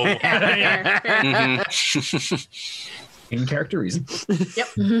know. In character reasons.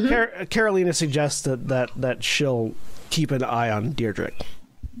 Yep. Carolina suggests that she'll keep an eye on Deirdre,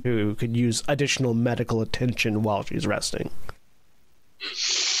 who could use additional medical attention while she's resting.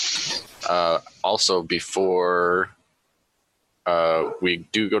 Also, before we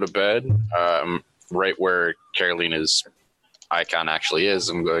do go to bed, right where Carolina's icon actually is,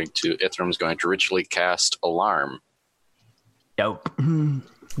 Ithram's going to ritually cast Alarm. Dope. Do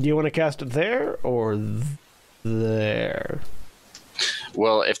you want to cast it there or there?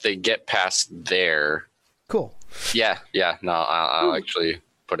 Well, if they get past there... Cool. Yeah, no, I'll actually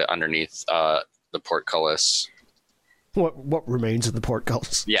put it underneath the portcullis. What remains of the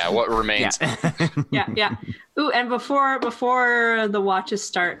portcullis? Yeah, what remains. Yeah. Ooh, and before the watches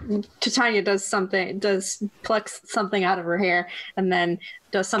start, Titania plucks something out of her hair and then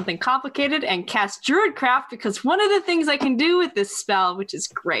does something complicated and casts Druidcraft, because one of the things I can do with this spell, which is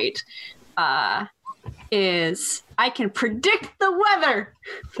great, is I can predict the weather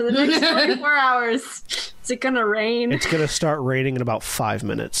for the next 24 hours. Is it gonna rain? It's gonna start raining in about 5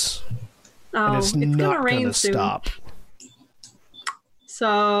 minutes. Oh, and it's gonna not rain gonna soon. stop.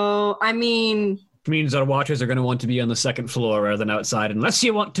 So, I mean... Which means our watchers are going to want to be on the second floor rather than outside, unless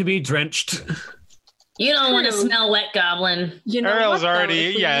you want to be drenched. You don't want to smell wet, Goblin. You know Ariel's what, though? already-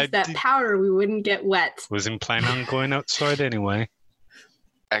 If we yeah, used that powder, we wouldn't get wet. Wasn't planning on going outside anyway.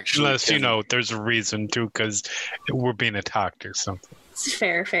 Actually, Unless, there's a reason to, because we're being attacked or something. It's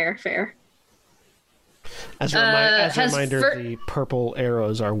fair. As a has reminder, the purple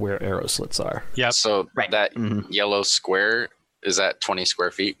arrows are where arrow slits are. Yep. So Right. that yellow square, is that 20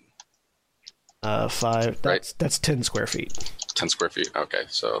 square feet? 5. That's 10 square feet. 10 square feet. Okay,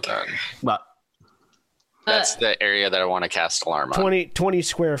 so then Well, that's the area that I want to cast Alarm on. 20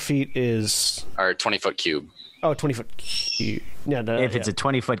 square feet is... Or 20-foot cube. Oh, 20 foot cube. Yeah, no, if it's a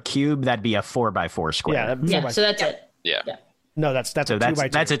 20-foot cube, that'd be a 4x4 square. Yeah, Yeah, so that's it. Yeah. no, that's So a 2 by 2.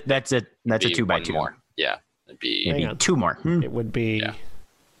 that's a Be 2x2. one more. Yeah. It'd be Hang Maybe on. 2 more. It would be... Yeah.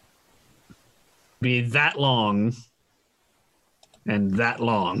 Be that long. And that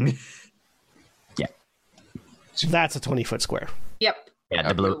long. That's a 20-foot square. Yep. Yeah,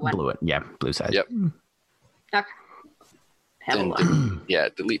 the blue one. Yeah, blue size. Yep. Okay.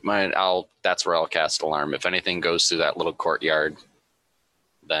 delete mine. That's where I'll cast alarm. If anything goes through that little courtyard,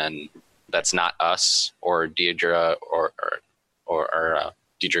 then that's not us or Deidre or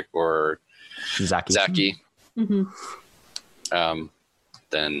Diedrich or Zaki. Mm-hmm.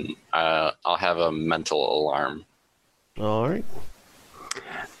 Then I'll have a mental alarm. All right.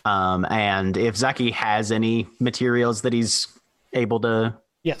 And if Zaki has any materials that he's able to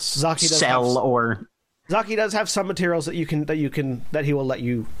Zaki does sell Zaki does have some materials that he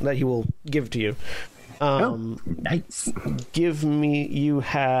will give to you. Nice. You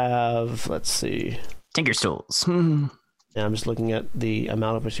have, let's see, Tinker's tools. Yeah, I'm just looking at the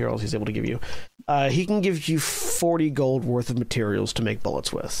amount of materials he's able to give you. He can give you 40 gold worth of materials to make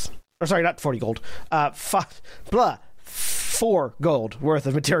bullets with. Or sorry, not 40 gold. 4 gold worth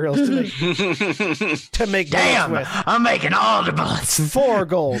of materials to make bullets with. I'm making all the bullets. 4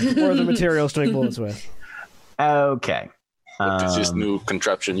 gold worth of materials to make bullets with. Okay. What is this new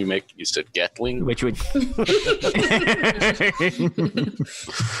contraption you make? You said Gatling? Which would... Fires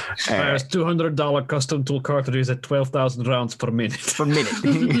 $200 custom tool cartridges at 12,000 rounds per minute.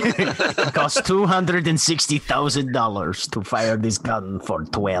 It costs $260,000 to fire this gun for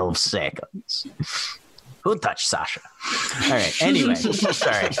 12 seconds. Who touched Sasha? All right. Anyway,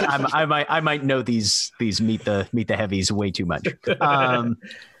 sorry. I might know these meet the heavies way too much.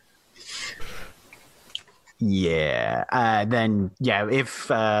 If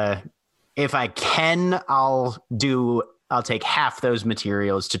I can, I'll take half those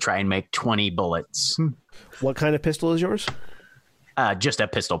materials to try and make 20 bullets. What kind of pistol is yours? Just a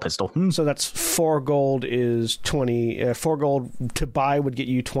pistol. So that's 4 gold is 20. 4 gold to buy would get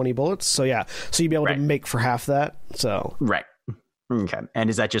you 20 bullets. So yeah, so you'd be able to make for half that. So right. Okay. And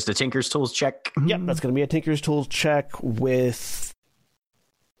is that just a Tinker's Tools check? Yep, that's going to be a Tinker's Tools check with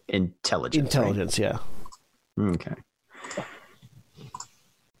intelligence. Right? Yeah. Okay.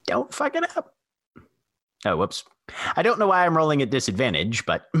 Don't fuck it up. Oh, whoops. I don't know why I'm rolling at disadvantage,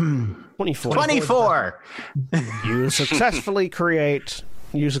 but 24. 24. You successfully create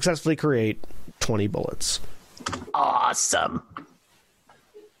 20 bullets. Awesome.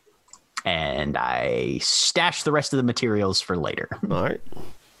 And I stash the rest of the materials for later. All right.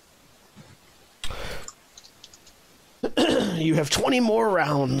 You have 20 more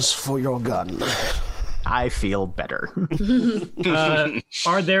rounds for your gun. I feel better.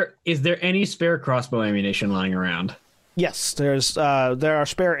 Is there any spare crossbow ammunition lying around? Yes, there are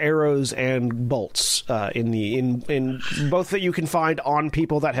spare arrows and bolts in both that you can find on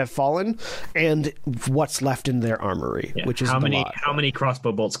people that have fallen and what's left in their armory, which is how many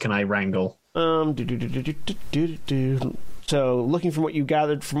crossbow bolts can I wrangle? So looking from what you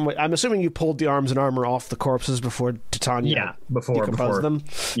gathered I'm assuming you pulled the arms and armor off the corpses before Titania decomposed them.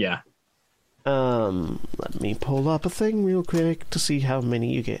 Yeah. Let me pull up a thing real quick to see how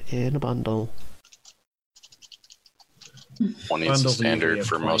many you get in a bundle. 20 is the standard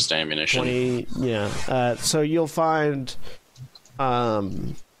for most ammunition. 20, yeah. So you'll find a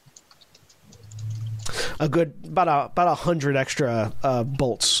good about 100 extra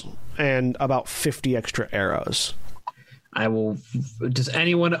bolts and about 50 extra arrows. Does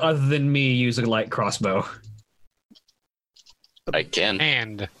anyone other than me use a light crossbow? I can.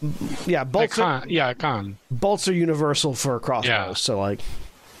 And yeah, bolts. I can. Bolts are universal for crossbows. Yeah. So like,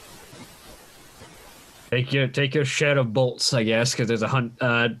 take your share of bolts, I guess, because there's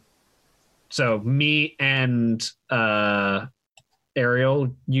so me and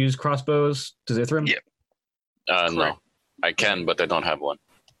Ariel use crossbows. Does Ithram? Yep. No, I can, but I don't have one.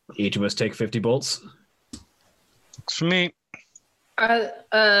 Each of us take 50 bolts. Works for me. Are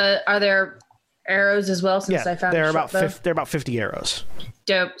there arrows as well? Since I found they're about 50 arrows.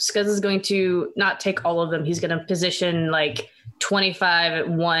 Dope. Scuzz is going to not take all of them. He's going to position like 25 at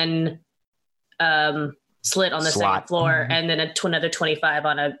one slit on the second floor, and then another 25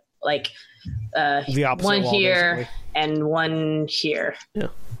 on a the opposite one wall, here basically. and one here. Yeah.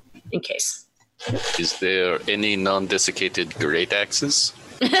 In case. Is there any non-desiccated great axes?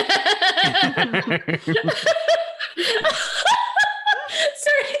 Sorry,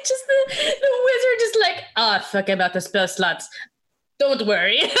 just the wizard just like, fuck about the spell slots. Don't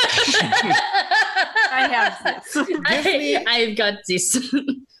worry. I have this. I've got this.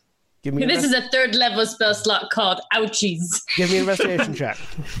 Give me This is a 3rd level spell slot called Ouchies. Give me an investigation check.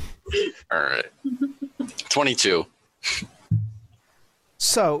 All right. 22.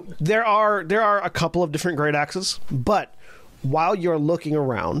 So there are a couple of different great axes, but while you're looking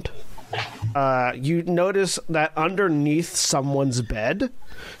around, you notice that underneath someone's bed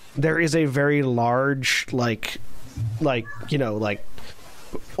there is a very large,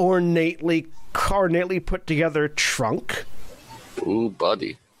 ornately put together trunk Ooh,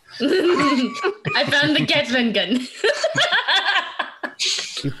 buddy. I found the Gatling gun.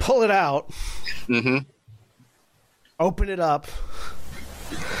 You pull it out. Mm-hmm. Open it up.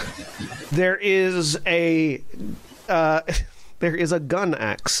 There is a gun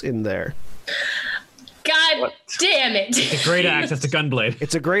axe in there. God damn it! A great axe. That's a gunblade.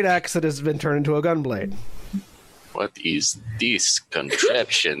 It's a great axe that has been turned into a gunblade. What is this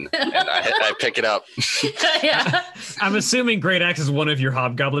contraption? And I pick it up. Yeah. I'm assuming great axe is one of your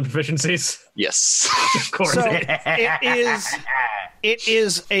hobgoblin proficiencies. Yes. Of course. So it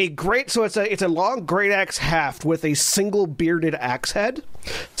is a great. So it's a long great axe haft with a single bearded axe head.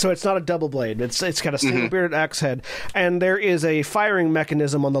 So it's not a double blade. It's got a single bearded axe head, and there is a firing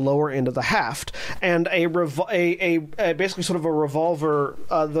mechanism on the lower end of the haft, and a basically sort of a revolver,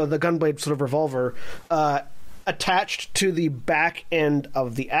 the gunblade sort of revolver. Attached to the back end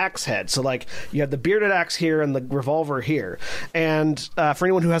of the axe head. So, like, you have the bearded axe here and the revolver here. And for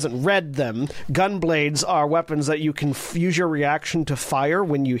anyone who hasn't read them, gunblades are weapons that you can use your reaction to fire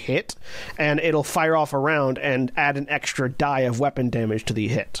when you hit, and it'll fire off a round and add an extra die of weapon damage to the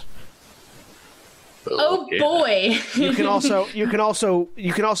hit. Oh boy! You can also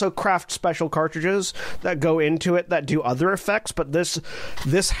craft special cartridges that go into it that do other effects, but this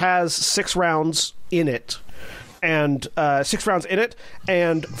has 6 rounds in it. And 6 rounds in it,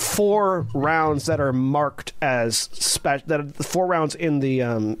 and 4 rounds that are marked as 4 rounds in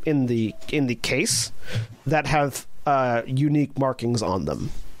the case that have unique markings on them.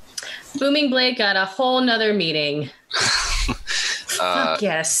 Booming Blade got a whole nother meeting. Fuck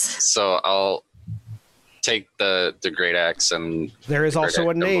yes. So I'll take the great axe and there is also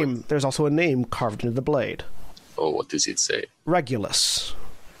a name. There's also a name carved into the blade. Oh, what does it say? Regulus.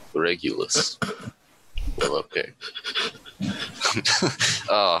 Regulus. Well, okay.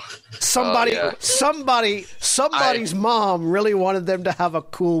 Somebody's mom really wanted them to have a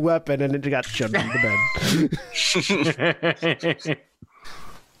cool weapon, and it got shoved into bed.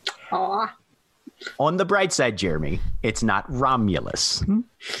 Aw. On the bright side, Jeremy, it's not Romulus.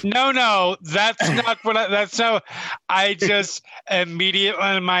 No, that's not what that's so. I just immediately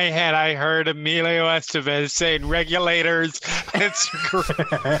in my head, I heard Emilio Estevez saying regulators. It's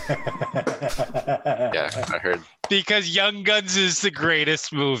Yeah, I heard. because Young Guns is the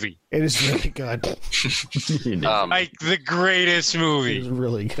greatest movie. It is really good. Like the greatest It movie. is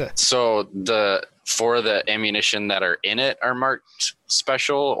really good. So for the ammunition that are in it are marked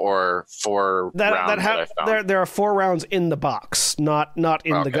special, or 4 rounds that I found? There are 4 rounds in the box, not in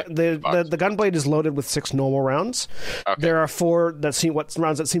the gunblade is loaded with 6 normal rounds. Okay. There are 4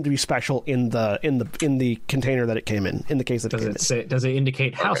 rounds that seem to be special in the container that it came in the case that it came in. Does it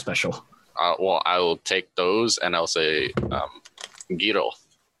indicate how special? Well, I will take those and I'll say, Giro,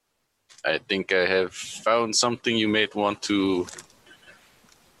 I think I have found something you may want to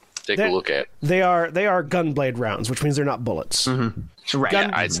take a look at. They are gunblade rounds, which means they're not bullets. Mm-hmm. Right.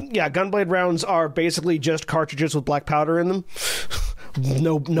 Gunblade rounds are basically just cartridges with black powder in them.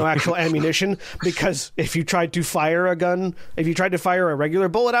 No actual ammunition, because if you tried to fire a regular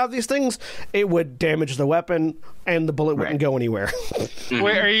bullet out of these things, it would damage the weapon and the bullet wouldn't go anywhere.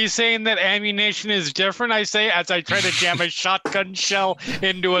 Wait, are you saying that ammunition is different? I say as I try to jam a shotgun shell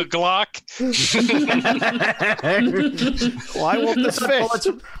into a Glock. Why won't this fit?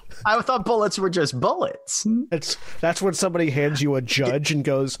 I thought bullets were just bullets. That's when somebody hands you a judge and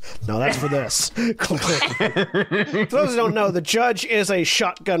goes, "No, that's for this." For those who don't know, the judge is a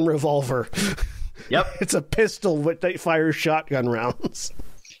shotgun revolver. Yep, it's a pistol that fires shotgun rounds.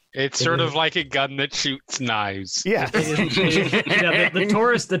 It's sort of like a gun that shoots knives. Yeah. The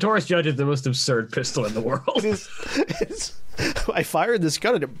Taurus judge is the most absurd pistol in the world. I fired this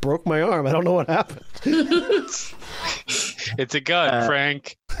gun and it broke my arm. I don't know what happened. It's a gun,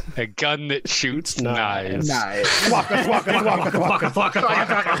 Frank. A gun that shoots knives. But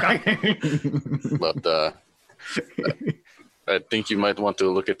I think you might want to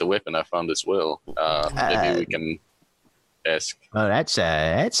look at the weapon I found as well. Maybe we can ask. Oh, that's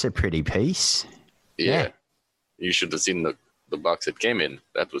a pretty piece. Yeah. You should have seen the box it came in.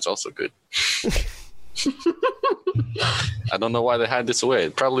 That was also good. I don't know why they hid this away.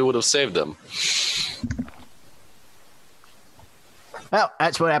 It probably would have saved them. Well,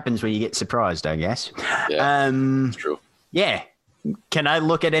 that's what happens when you get surprised, I guess. Yeah, it's true. Yeah. Can I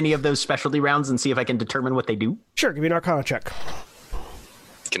look at any of those specialty rounds and see if I can determine what they do? Sure, give me an Arcana check.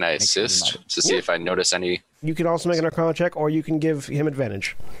 Can I assist to see if I notice any? You can also make an Arcana check, or you can give him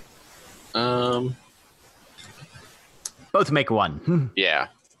advantage. Both make 1. Yeah.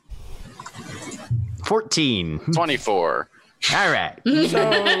 14. 24. All right.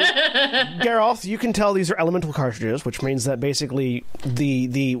 So, Geralth, you can tell these are elemental cartridges, which means that basically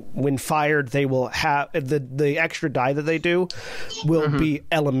the when fired, they will have the extra die that they do will be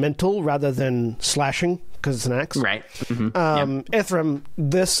elemental rather than slashing because it's an axe. Right. Ithram,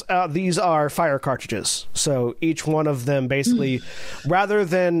 these are fire cartridges. So each one of them basically, rather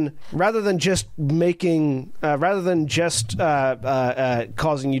than just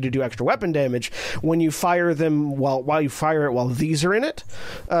causing you to do extra weapon damage, when you fire them while you fire it while these are in it,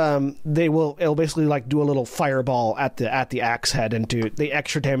 it'll basically like do a little fireball at the axe head, and the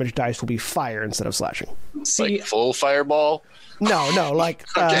extra damage dice will be fire instead of slashing. See, Like full fireball? No, like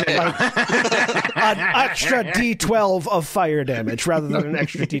an extra D12 of fire damage rather than an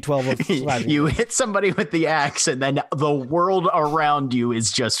extra D12 of slashing. You hit somebody with the axe, and then the world around you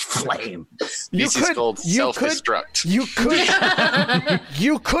is just flame. This is called self-destruct.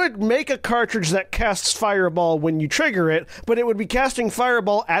 You could make a cartridge that casts fireball when you trigger it, but it would be casting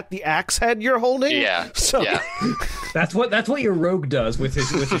fireball at the axe head you're holding. Yeah. So yeah. that's what your rogue does with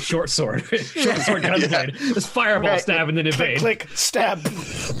his short sword, short sword gunblade. Just fireball, stab, and then evade. Click, stab.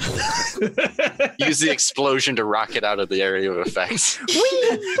 Use the explosion to rocket out of the area of effects.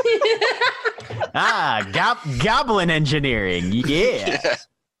 Goblin engineering. Yeah.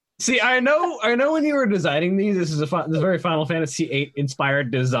 See, I know. When you were designing these, this is a very Final Fantasy VIII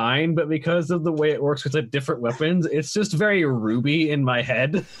inspired design, but because of the way it works with the different weapons, it's just very Ruby in my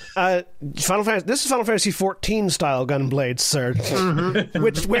head. This is Final Fantasy 14 style gunblades, sir.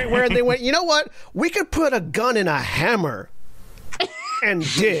 Where they went, you know what? We could put a gun in a hammer. And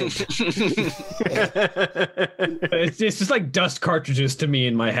did. It's just like dust cartridges to me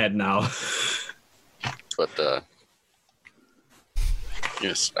in my head now. But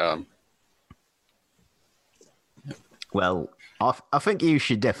yes. Well, I think you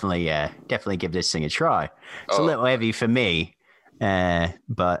should definitely give this thing a try. It's a little heavy for me,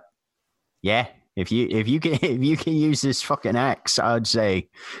 but yeah, if you can use this fucking axe, I'd say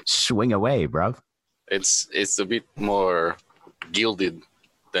swing away, bruv. It's a bit more gilded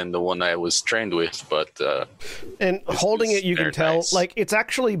than the one I was trained with, but and holding it, you can tell nice. like it's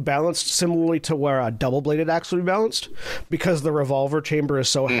actually balanced similarly to where a double-bladed axe would be balanced, because the revolver chamber is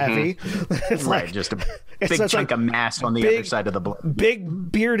so heavy. It's Right, like just a big chunk of mass on the other side of the blade.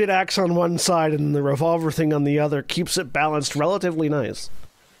 big bearded axe on one side and the revolver thing on the other keeps it balanced relatively nice.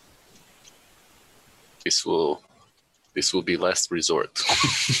 This will be last resort.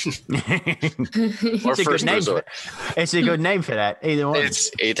 Or first resort. It's a good name for that. Either one.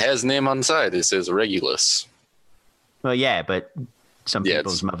 It has name on side. It says Regulus. Well, yeah, but some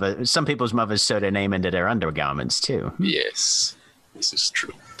people's mothers sew their name into their undergarments too. Yes, this is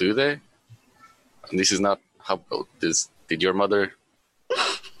true. Do they? And this is not how. Did your mother?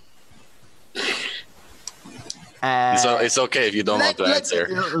 So it's okay if you don't want to answer.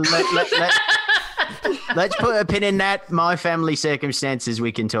 Let's put a pin in that. My family circumstances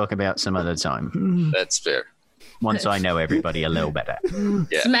we can talk about some other time. That's fair. Once I know everybody a little better.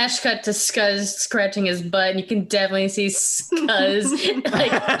 Yeah. Smash cut to Scuzz scratching his butt, and you can definitely see Scuzz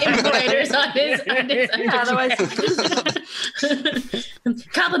like embroiders on his Otherwise,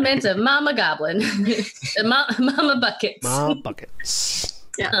 compliment of Mama Goblin, Mama Buckets. Mama buckets.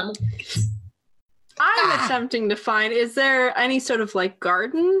 yeah. I'm attempting to find. Is there any sort of like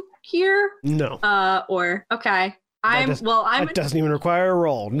garden here? No. Or okay. It doesn't even require a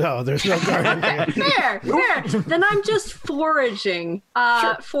roll. No, there's no garden here. Fair. Then I'm just foraging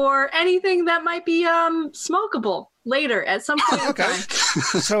for anything that might be smokable later at some point in time.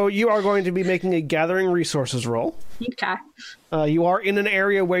 So you are going to be making a gathering resources roll. Okay. You are in an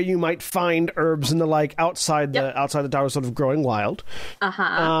area where you might find herbs and the like outside the tower, sort of growing wild.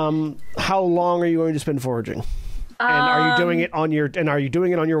 How long are you going to spend foraging? And are you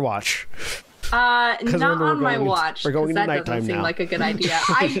doing it on your watch? Not on my watch. We're going into that nighttime doesn't seem now. like a good idea.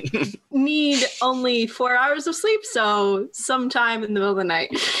 I need only 4 hours of sleep, so sometime in the middle of the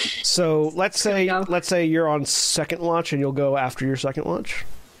night. So let's say you're on second watch, and you'll go after your second watch.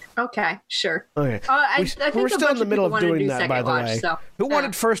 Okay, sure. Okay. I think we're a still bunch in the of middle people of wanna doing do that, by second the watch, way. so, Who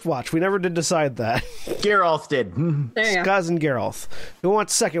wanted first watch? We never did decide that. Geralth did. There you go. Skaz and Geralth. Who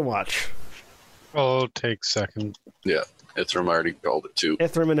wants second watch? I'll take second. Yeah, Ithram already called it too.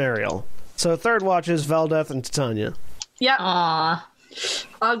 Ithram and Ariel. So third watch is Valdeth and Titania. Yep. Aw.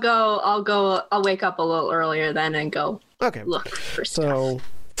 I'll wake up a little earlier then and go Okay. look for stuff.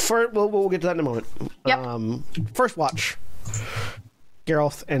 So we'll get to that in a moment. Yep. First watch.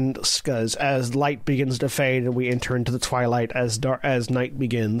 Geralth and Skuz, as light begins to fade and we enter into the twilight as night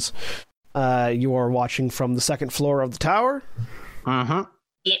begins. You are watching from the second floor of the tower.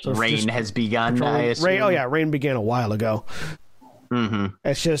 Yep. Rain has begun, I assume. Rain began a while ago. Mm-hmm.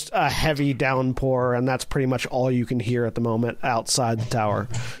 It's just a heavy downpour, and that's pretty much all you can hear at the moment outside the tower.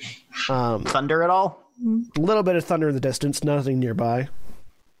 Thunder at all? A little bit of thunder in the distance, nothing nearby.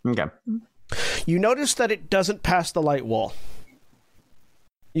 Okay. You notice that it doesn't pass the light wall.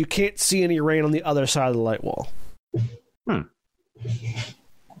 You can't see any rain on the other side of the light wall. Well,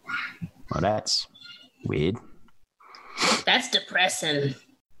 that's weird. That's depressing.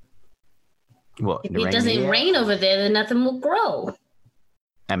 What? If it doesn't rain over there, then nothing will grow.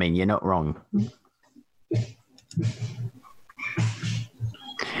 I mean, you're not wrong.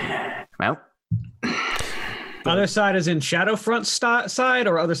 Well, Other side is in Shadowfront side,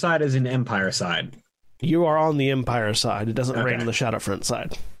 or other side is in Empire side? You are on the Empire side. It doesn't rain Okay. on the Shadowfront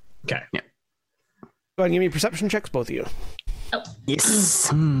side. Okay. Yeah. Go ahead and give me perception checks, both of you. yes.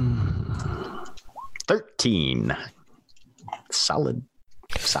 13. Solid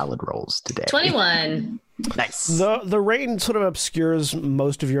rolls today. 21. Nice. The rain sort of obscures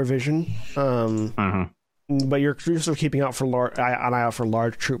most of your vision, but you're sort of keeping out for an eye out for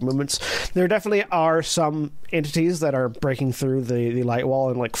large troop movements. There definitely are some entities that are breaking through the light wall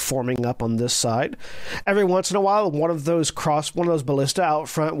and like forming up on this side. Every once in a while, one of those ballista out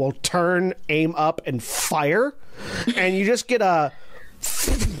front will turn, aim up, and fire, and you just get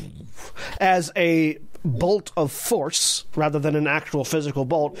as a bolt of force rather than an actual physical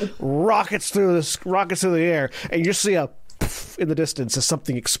bolt rockets through the air, and you just see a in the distance as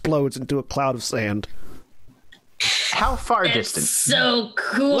something explodes into a cloud of sand. How far It's distant? so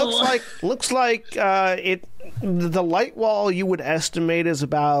cool. Looks like the light wall you would estimate is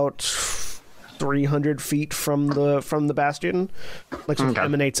about 300 feet from the bastion, like sort of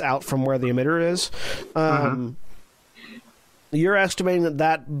emanates out from where the emitter is. You're estimating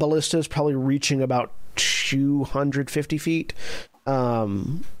that ballista is probably reaching about 250 feet.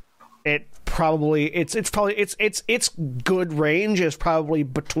 Its good range is probably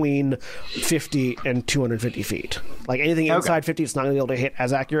between 50 and 250 feet. Like anything inside 50, it's not going to be able to hit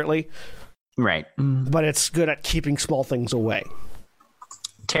as accurately. Right. But it's good at keeping small things away.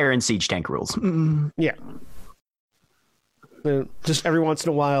 Terra and siege tank rules. Yeah. Just every once in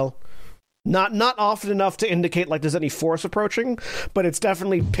a while. Not often enough to indicate like there's any force approaching, but it's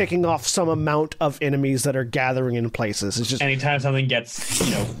definitely picking off some amount of enemies that are gathering in places. It's just Anytime something gets,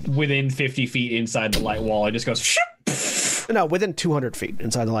 within 50 feet inside the light wall, it just goes shoop. no, within 200 feet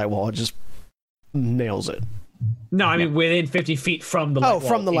inside the light wall, it just nails it. No, I mean within 50 feet from the light wall. Oh,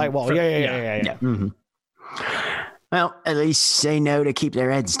 from the light wall. Yeah. Well, at least they know to keep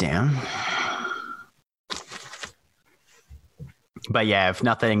their heads down. But yeah, if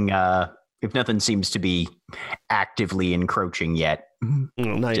nothing seems to be actively encroaching yet,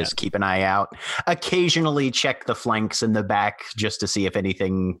 Not just yet. keep an eye out. Occasionally check the flanks and the back just to see if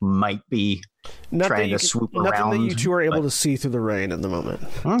anything might be trying to swoop around. Nothing that you two are able to see through the rain at the moment.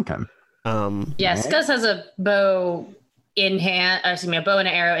 Okay. Yeah, Scuzz has a bow in hand. A bow and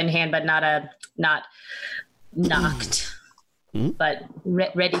an arrow in hand, but not knocked, but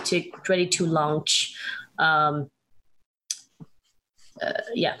ready to launch.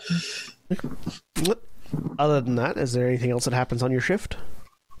 Yeah. Other than that, is there anything else that happens on your shift?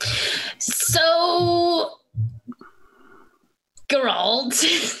 So, Geralt.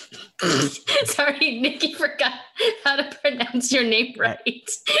 Sorry, Nikki forgot how to pronounce your name right.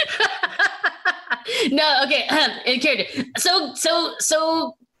 No, okay. In character.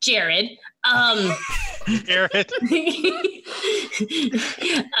 So, Jared. Jared.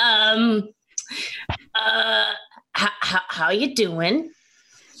 How you doing?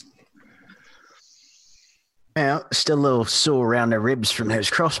 Well, still a little sore around the ribs from those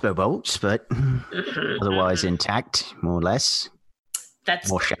crossbow bolts, but otherwise intact, more or less. That's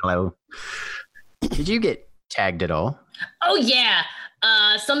More shallow. Did you get tagged at all? Oh yeah.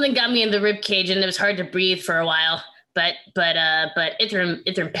 Something got me in the rib cage and it was hard to breathe for a while. But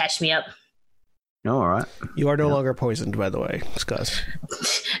Ithram patched me up. All right. You are no longer poisoned, by the way, Scuzz.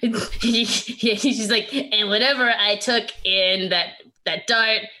 He's just like, and whatever I took in that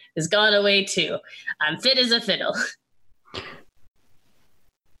dart is gone away too. I'm fit as a fiddle.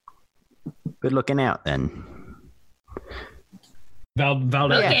 Good looking out then.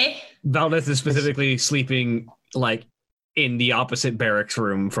 Valdez, Okay. Valdez is specifically sleeping like in the opposite barracks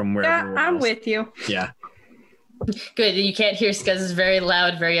room from where Yeah, everyone I'm else. with you. Yeah. Good. You can't hear Scuzz's very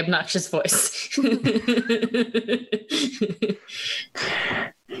loud, very obnoxious voice.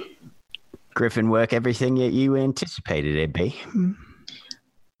 Griffin work everything that you anticipated it'd be.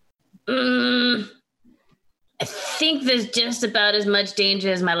 I think there's just about as much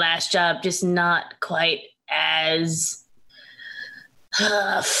danger as my last job, just not quite as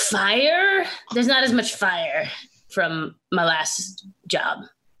Fire? There's not as much fire from my last job.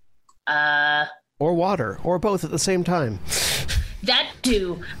 Or water, or both at the same time. That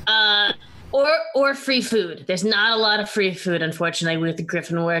too. Or free food. There's not a lot of free food, unfortunately, with the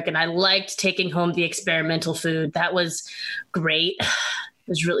Griffin work, and I liked taking home the experimental food. That was great. It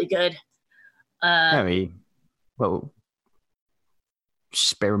was really good.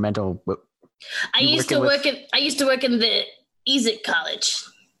 Experimental. I used to work in the ESIC college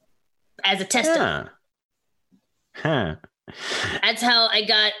as a tester. Huh. That's how I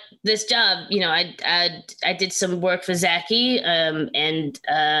got this job. You know, I did some work for Zachy, and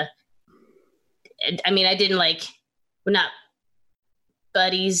I mean, I didn't we're not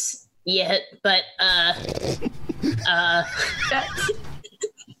buddies yet, but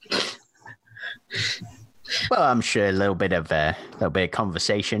well, I'm sure a little bit of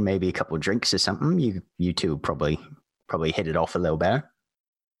conversation, maybe a couple of drinks or something. You two probably hit it off a little better.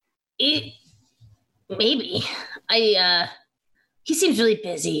 Maybe he seems really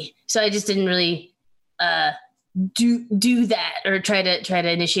busy, so I just didn't really do that or try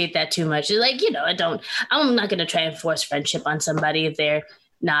to initiate that too much. Like, you know, I'm not going to try and force friendship on somebody if they're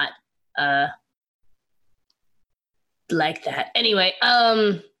not like that. Anyway,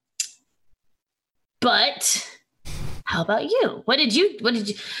 but how about you? What did you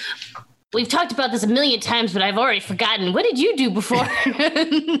We've talked about this a million times, but I've already forgotten. What did you do before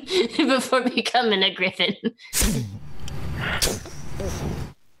becoming a griffin?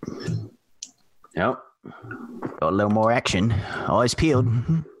 Nope. Got a little more action. Eyes peeled.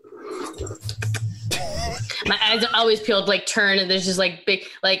 My eyes are always peeled, turn, and there's just big,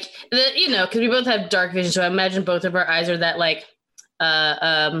 because we both have dark vision, so I imagine both of our eyes are that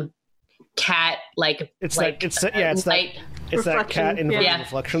cat, it's that cat inverted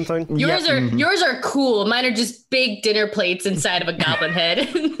reflection thing. Yours are cool. Mine are just big dinner plates inside of a goblin head.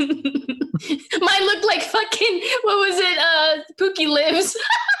 Mine looked like fucking, what was it? Pookie Lives.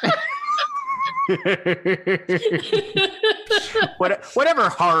 Whatever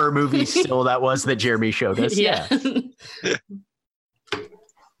horror movie still that was that Jeremy showed us. Yeah.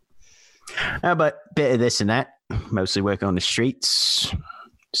 But bit of this and that. Mostly work on the streets,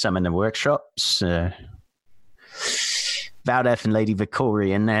 some in the workshops. Valdef and Lady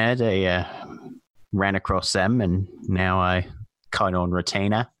Victorian there, they ran across them, and now I kind of on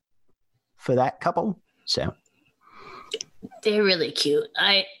retainer for that couple. So they're really cute.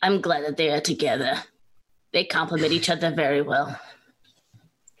 I'm glad that they are together. They complement each other very well.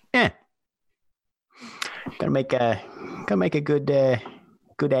 Yeah, gonna make a good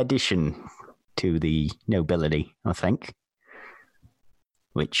addition to the nobility, I think,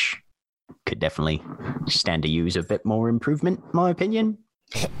 which could definitely stand to use a bit more improvement, in my opinion.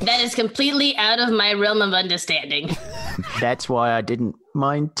 That is completely out of my realm of understanding. That's why I didn't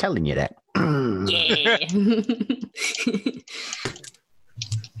mind telling you that. Yeah.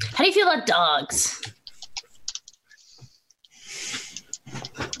 How do you feel about dogs?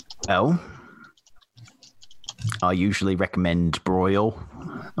 Well, I usually recommend broil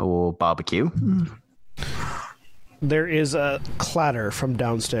or barbecue. There is a clatter from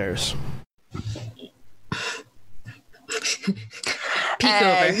downstairs. Peek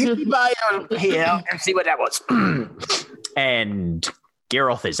over. You buy on here and see what that was. And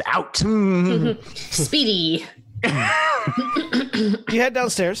Geralt is out. Speedy. You head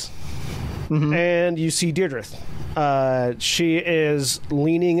downstairs, and you see Deirdre. She is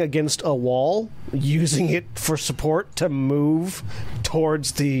leaning against a wall, using it for support to move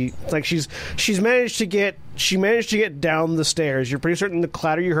towards the she's managed to get down the stairs. You're pretty certain the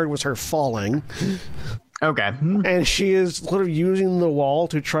clatter you heard was her falling. Okay. And she is sort of using the wall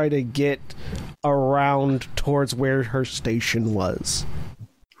to try to get around towards where her station was.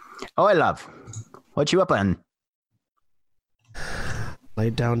 Oh, I love. What you up on?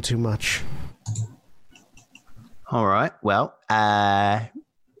 Laid down too much. All right. Well,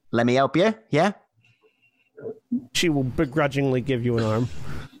 let me help you. Yeah. She will begrudgingly give you an arm.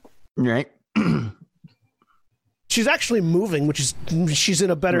 Right. She's actually moving, which is she's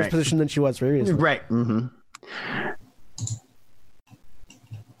in a better position than she was previously. Right. Mm-hmm.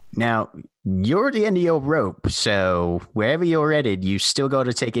 Now, you're at the end of your rope, so wherever you're headed, you still got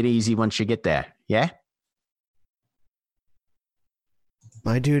to take it easy once you get there. Yeah?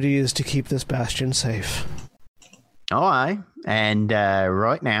 My duty is to keep this bastion safe. All right. And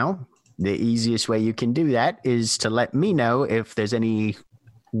right now, the easiest way you can do that is to let me know if there's any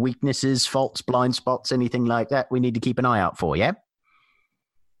weaknesses, faults, blind spots, anything like that we need to keep an eye out for, yeah?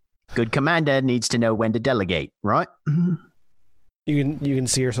 Good commander needs to know when to delegate, right? You can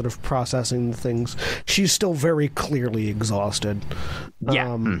see her sort of processing the things. She's still very clearly exhausted.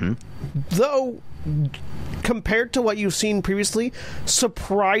 Yeah. Though, compared to what you've seen previously,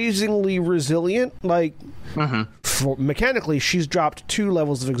 surprisingly resilient. Like, mechanically, she's dropped 2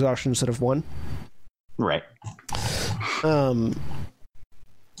 levels of exhaustion instead of 1. Right.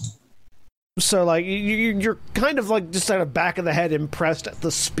 So, like, you're kind of, like, just at the back of the head impressed at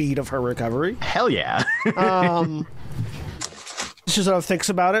the speed of her recovery. Hell yeah. She sort of thinks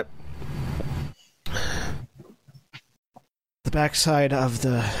about it. The backside of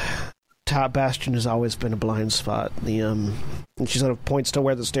the top bastion has always been a blind spot. And she sort of points to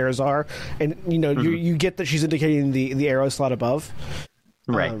where the stairs are, and you get that she's indicating the arrow slot above.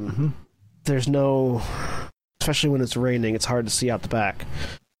 Right. There's no, especially when it's raining, it's hard to see out the back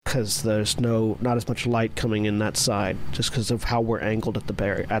because there's not as much light coming in that side, just because of how we're angled at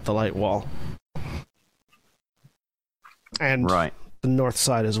the light wall. And the north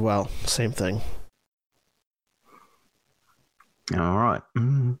side as well, same thing. All right.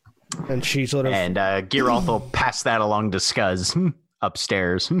 And she sort of... And Geralt will pass that along to Scuzz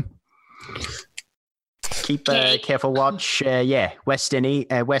upstairs. Keep careful watch. West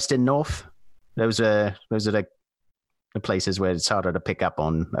and north. Those are the places where it's harder to pick up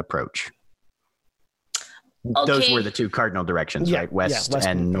on approach. Okay. Those were the 2 cardinal directions, right? West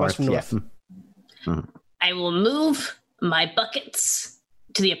and north. West and north. I will move my buckets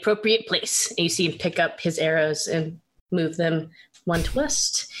to the appropriate place. And you see him pick up his arrows and move them, one to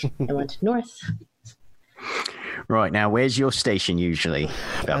west and one to north. Right, now where's your station usually,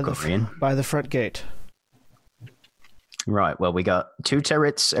 Valkyrian? By the front gate. Right, well, we got 2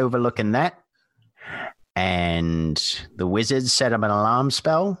 turrets overlooking that, and the wizard set up an alarm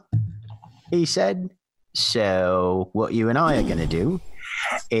spell, he said. So what you and I are going to do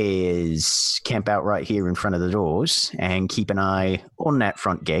is camp out right here in front of the doors and keep an eye on that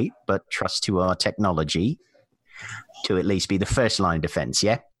front gate, but trust to our technology to at least be the first line of defense,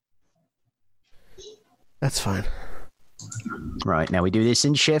 yeah? That's fine. Right, now we do this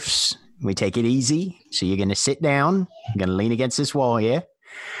in shifts. We take it easy. So you're going to sit down. You're going to lean against this wall here.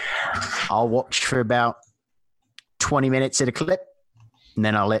 I'll watch for about 20 minutes at a clip, and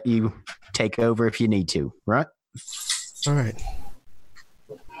then I'll let you take over if you need to, right? All right.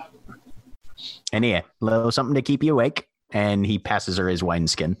 And here, a little something to keep you awake. And he passes her his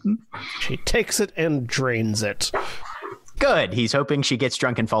wineskin. She takes it and drains it. Good. He's hoping she gets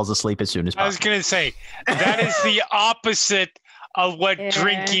drunk and falls asleep as soon as possible. I was going to say, that is the opposite of what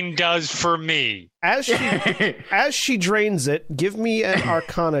drinking does for me. As she drains it, give me an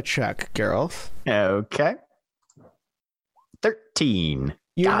Arcana check, Geralt. Okay. 13.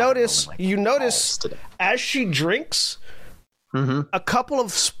 You notice as she drinks, a couple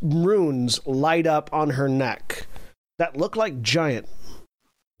of runes light up on her neck that look like giant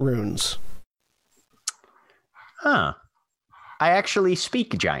runes. Huh. I actually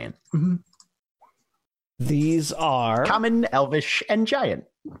speak giant. These are common, elvish, and giant.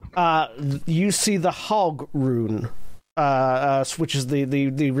 You see the Hog rune, which is the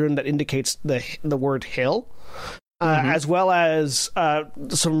rune that indicates the word hill, as well as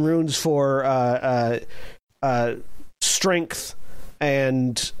some runes for strength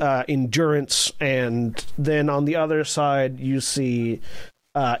and endurance, and then on the other side you see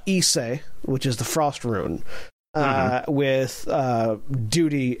Ise, which is the frost rune, with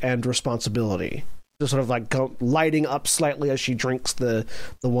duty and responsibility. Just sort of like lighting up slightly as she drinks the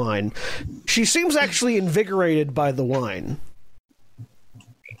wine. She seems actually invigorated by the wine.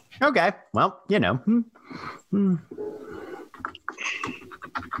 Okay, well, you know.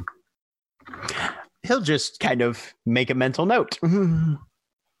 He'll just kind of make a mental note.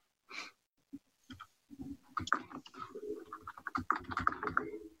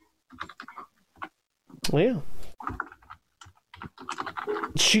 Yeah.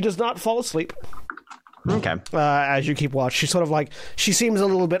 She does not fall asleep. Okay. As you keep watch, she's sort of like, she seems a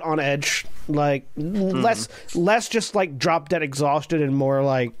little bit on edge, like less just like drop dead exhausted and more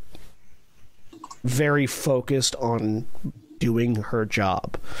like very focused on doing her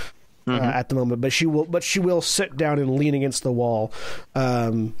job at the moment. But she will sit down and lean against the wall.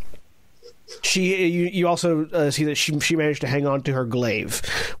 You also see that she managed to hang on to her glaive,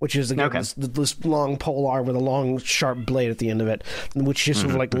 which is again this long pole arm with a long sharp blade at the end of it, which she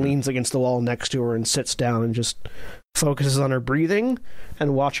sort of like leans against the wall next to her and sits down and just focuses on her breathing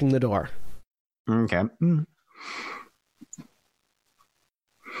and watching the door. Okay.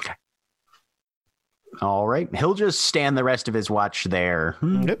 All right. He'll just stand the rest of his watch there.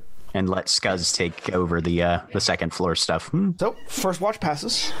 Yep. and let Scuzz take over the second floor stuff. So, first watch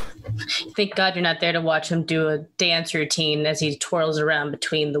passes. Thank God you're not there to watch him do a dance routine as he twirls around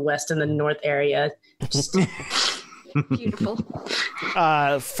between the west and the north area. Just Beautiful.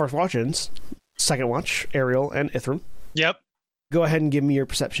 First watch ends. Second watch, Ariel and Ithram. Yep. Go ahead and give me your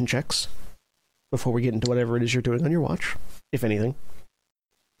perception checks before we get into whatever it is you're doing on your watch, if anything.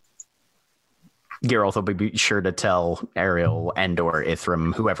 Geralt will be sure to tell Ariel and or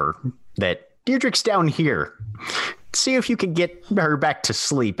Ithram, whoever, that Deirdre's down here. See if you can get her back to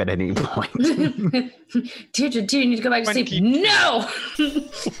sleep at any point. Deirdre, do you need to go back to sleep? No!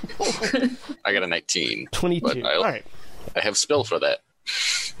 I got a 19. 22. All right. I have spell for that.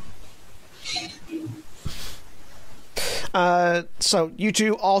 So you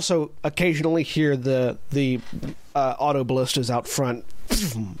two also occasionally hear the auto ballistas out front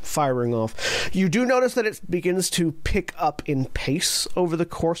firing off. You do notice that it begins to pick up in pace over the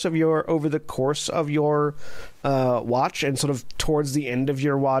course of your watch, and sort of towards the end of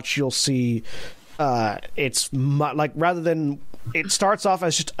your watch, you'll see it's like rather than it starts off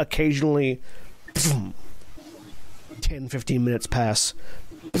as just occasionally 10-15 minutes pass.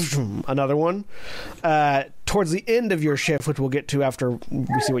 Another one. Towards the end of your shift, which we'll get to after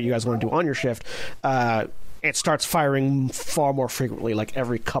we see what you guys want to do on your shift, it starts firing far more frequently, like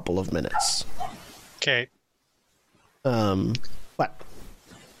every couple of minutes. Okay. But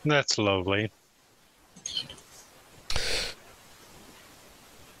that's lovely.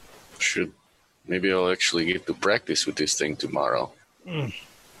 Maybe I'll actually get to practice with this thing tomorrow.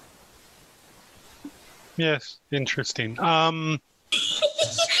 Yes, interesting.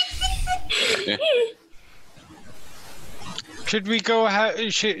 Should we go?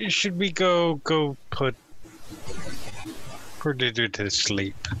 Should we go put Perdido to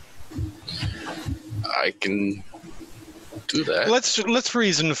sleep? I can do that. Let's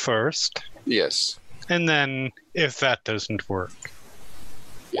reason first. Yes. And then, if that doesn't work,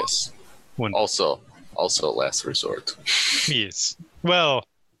 yes. Also last resort. Yes. Well.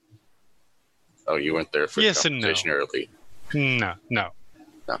 Oh, you weren't there for yes the competition and no. early. No.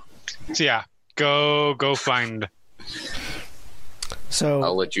 So yeah, go find. So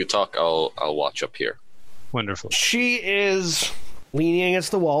I'll let you talk. I'll watch up here. Wonderful. She is leaning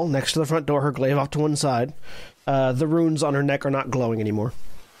against the wall next to the front door, her glaive off to one side. The runes on her neck are not glowing anymore.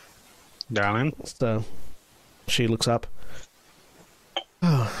 Darling. So she looks up.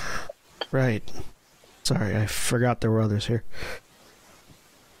 Oh, right. Sorry, I forgot there were others here.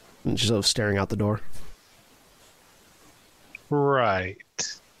 And she's sort of staring out the door. Right.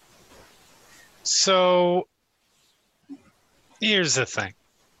 So here's the thing.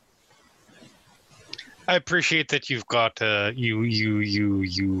 I appreciate that you've got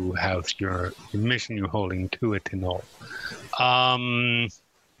you have your mission, you're holding to it and all.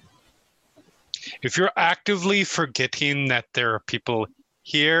 If you're actively forgetting that there are people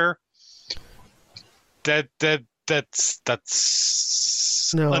here, that's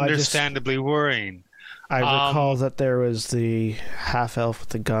no, understandably worrying. I recall that there was the half-elf with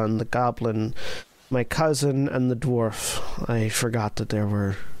the gun, the goblin, my cousin, and the dwarf. I forgot that there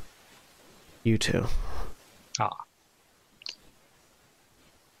were you two.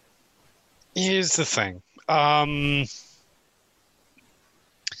 Here's the thing. The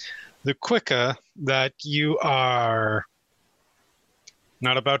quicker that you are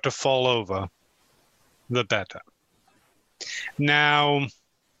not about to fall over, the better. Now,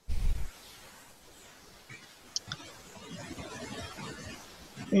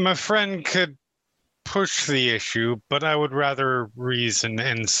 my friend could push the issue, but I would rather reason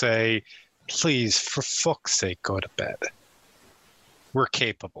and say, please, for fuck's sake, go to bed. We're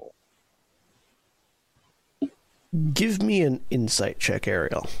capable. Give me an insight check,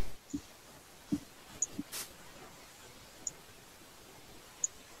 Ariel.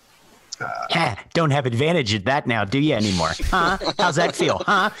 Don't have advantage at that now, do you anymore? Huh? How's that feel?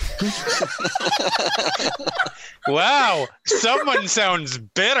 Huh? Wow, someone sounds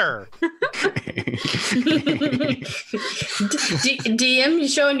bitter. DM, you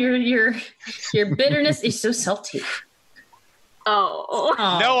showing your bitterness is so salty. Oh.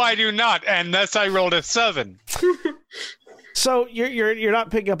 No, I do not, and thus I rolled a 7. So you're not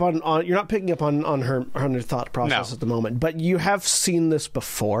picking up on her thought process at the moment, but you have seen this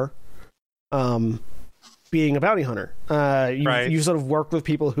before. Being a bounty hunter, you sort of work with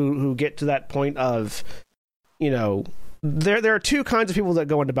people who get to that point of, there are two kinds of people that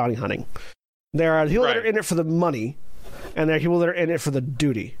go into bounty hunting. There are people that are in it for the money, and there are people that are in it for the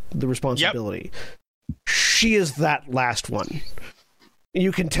duty, the responsibility. Yep. She is that last one.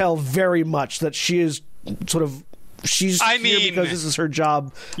 You can tell very much that she is sort of she's here because this is her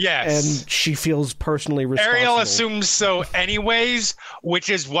job. Yes. And she feels personally responsible. Ariel assumes so anyways, which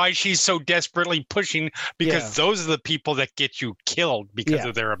is why she's so desperately pushing, because those are the people that get you killed because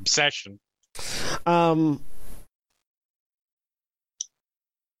of their obsession.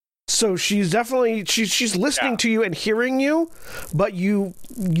 So she's definitely she's listening to you and hearing you, but you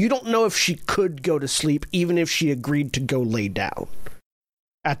don't know if she could go to sleep even if she agreed to go lay down.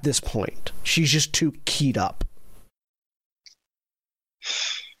 At this point, she's just too keyed up.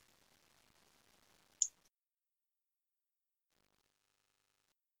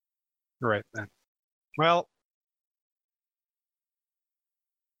 Right then. Well,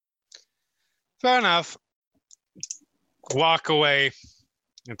 fair enough. Walk away.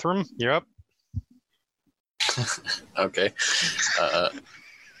 Ithram, you're up. Okay.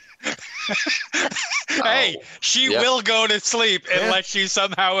 Hey, she will go to sleep unless she's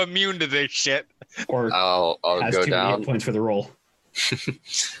somehow immune to this shit. Or I'll has go too many down. hit points for the roll.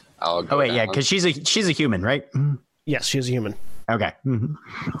 I'll go yeah, down. because she's a human, right? Yes, she is a human. Okay.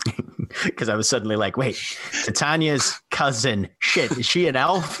 Because I was suddenly like, wait, Titania's cousin. Shit, is she an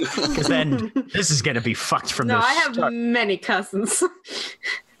elf? Because then this is going to be fucked from No, the I have start. many cousins.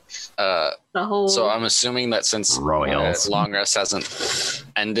 The whole. So I'm assuming that since Royals. long rest hasn't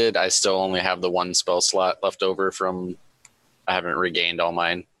ended, I still only have the one spell slot left over from. I haven't regained all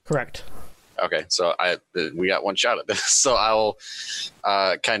mine. Correct. Okay, so we got one shot at this. So I'll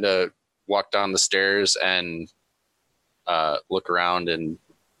kind of walk down the stairs and look around and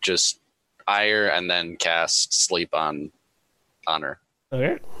just eye her, and then cast sleep on her.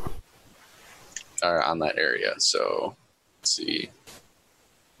 Okay. On that area. So let's see.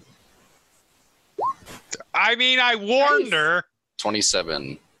 I mean, I warned her.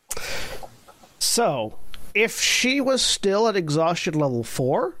 27. So, if she was still at exhaustion level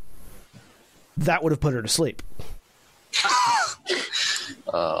 4, that would have put her to sleep.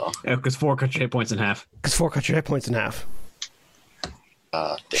 Oh. Because 4 cut your hit points in half. Because 4 cut your hit points in half.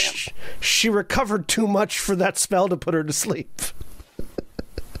 Damn. She recovered too much for that spell to put her to sleep.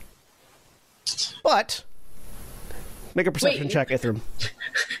 But, make a perception check, Ithram.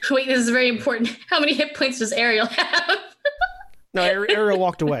 Wait, this is very important. How many hit points does Ariel have? No, Ariel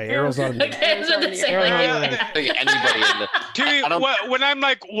walked away. Ariel's not in there. Okay, I was about to say, I think anybody in the. To me, when I'm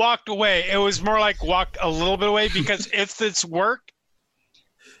like walked away, it was more like walked a little bit away, because if this worked,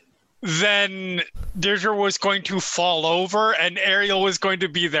 then Deirdre was going to fall over and Ariel was going to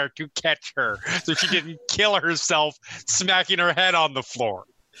be there to catch her, so she didn't kill herself smacking her head on the floor.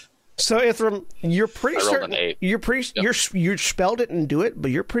 So, Ithram, you're pretty I rolled certain an 8. you spelled it and do it,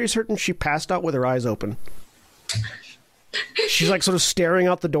 but you're pretty certain she passed out with her eyes open. She's like sort of staring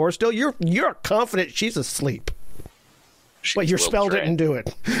out the door still. You're confident she's asleep, but you spelled it and do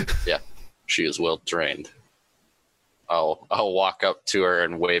it. Yeah, she is well trained. I'll walk up to her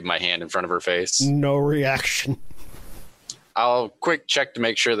and wave my hand in front of her face. No reaction. I'll quick check to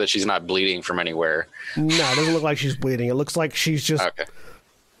make sure that she's not bleeding from anywhere. No, it doesn't look like she's bleeding. It looks like she's just. Okay.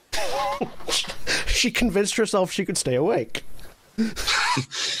 She convinced herself she could stay awake.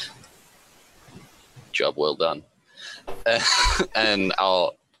 Job well done. And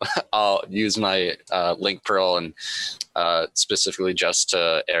I'll use my link pearl and specifically just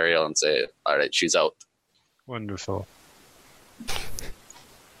to Ariel and say, all right, she's out. Wonderful.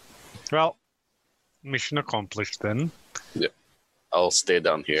 Well, mission accomplished then. Yeah. I'll stay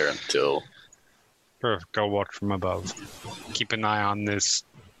down here until. Perfect. I'll watch from above. Keep an eye on this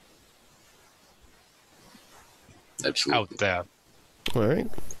Absolutely. out there. All right.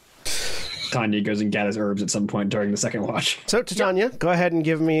 Tanya goes and gathers herbs at some point during the second watch. So, Titania, go ahead and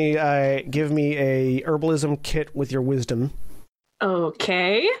give me a herbalism kit with your wisdom.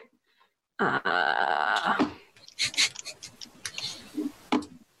 Okay.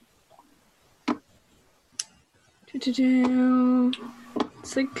 It's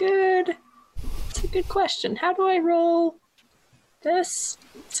a good question. How do I roll this?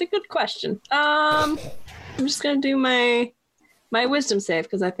 It's a good question. I'm just gonna do my wisdom save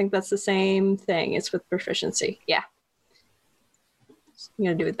because I think that's the same thing. It's with proficiency. Yeah. I'm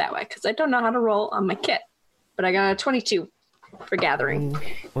gonna do it that way because I don't know how to roll on my kit. But I got a 22 for gathering.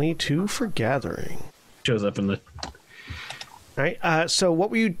 22 for gathering. Shows up in the. All right. So, what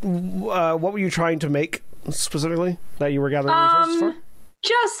were you trying to make specifically that you were gathering resources for?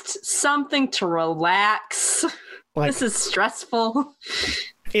 Just something to relax. Like this is stressful.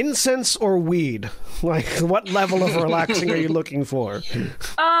 incense or weed? Like, what level of relaxing are you looking for?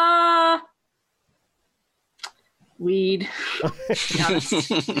 Weed.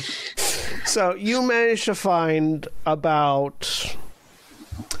 So you managed to find about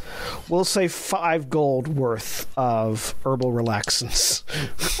We'll say 5 gold worth of herbal relaxants.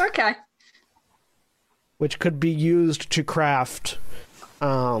 Okay. Which could be used to craft.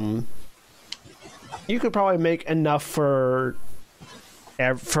 You could probably make enough for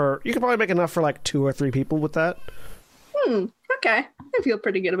like 2 or 3 people with that. Okay. I feel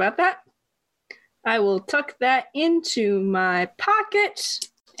pretty good about that. I will tuck that into my pocket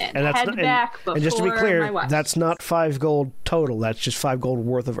and head back before and just to be clear, my watch. that's not 5 gold total. That's just 5 gold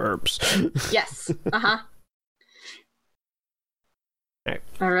worth of herbs. Yes. Uh-huh. Okay.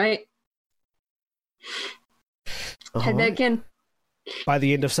 All right. Head back in. By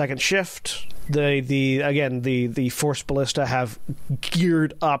the end of second shift, the force ballista have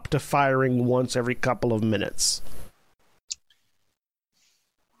geared up to firing once every couple of minutes.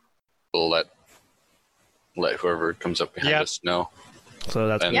 We'll let whoever comes up behind us know. So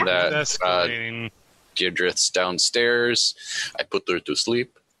that's escalating. Deirdre's downstairs. I put her to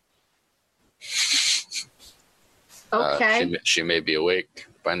sleep. Okay. She may be awake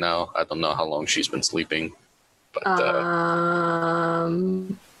by now. I don't know how long she's been sleeping, but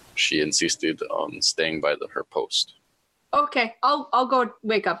she insisted on staying by her post. Okay, I'll go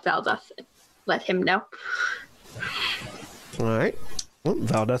wake up Valdeth and let him know. All right. Well,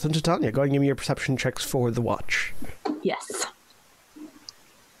 Valdeth and Titania, go ahead and give me your perception checks for the watch. Yes.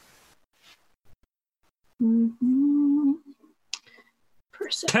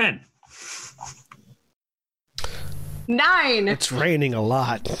 10. 9. It's raining a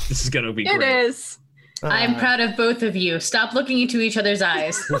lot. This is gonna be It great. is. I'm proud of both of you. Stop looking into each other's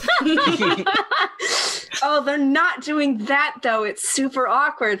eyes. Oh, they're not doing that though. It's super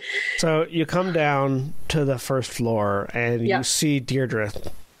awkward. So you come down to the first floor and you see Deirdre,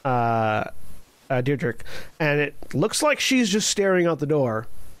 and it looks like she's just staring out the door.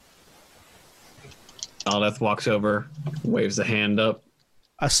 Aldeth walks over, waves a hand up.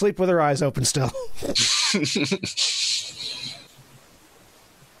 Asleep with her eyes open still.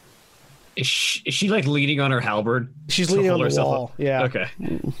 Is she like leaning on her halberd? She's to leaning on hold the herself wall. up? Yeah. Okay.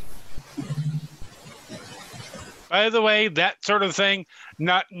 By the way, that sort of thing,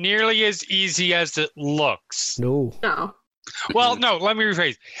 not nearly as easy as it looks. No. No. Well, no, let me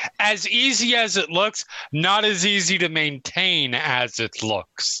rephrase. As easy as it looks, not as easy to maintain as it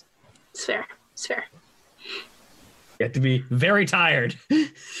looks. It's fair. It's fair. You have to be very tired.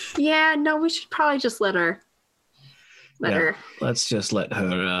 Yeah, no, we should probably just let her. Let's just let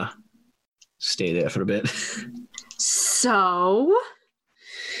her stay there for a bit. So,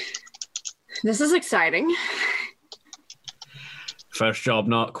 this is exciting. First job,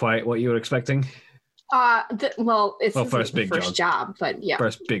 not quite what you were expecting. It's first the big first job, but yeah.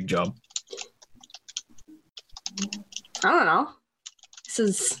 First big job. I don't know. This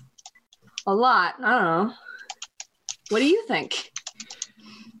is a lot. I don't know. What do you think?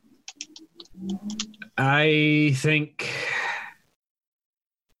 I think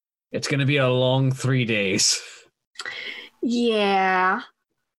it's going to be a long 3 days. Yeah.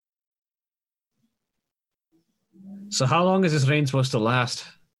 So how long is this rain supposed to last?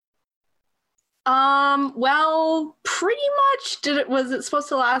 Well, pretty much. Was it supposed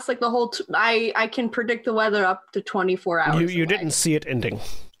to last like the whole? I can predict the weather up to 24 hours. You didn't see it ending.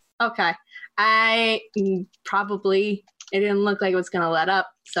 Okay. It didn't look like it was gonna let up.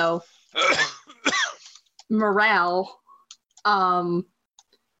 So morale. We're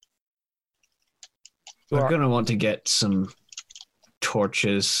going to want to get some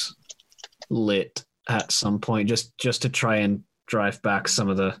torches lit at some point, just to try and drive back some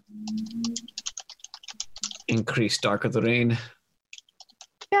of the increased dark of the rain.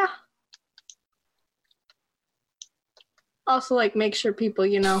 Yeah. Also, make sure people,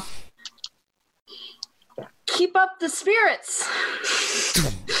 keep up the spirits.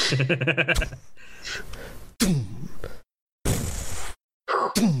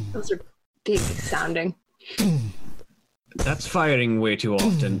 Those are big sounding. That's firing way too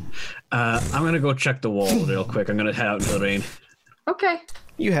often. I'm going to go check the wall real quick. I'm going to head out into the rain. Okay.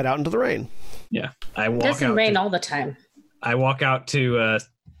 You head out into the rain. Yeah. It doesn't rain all the time. I walk out to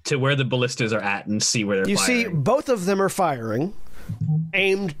where the ballistas are at and see where they're firing. You see both of them are firing.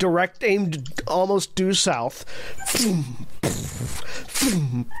 Aimed almost due south.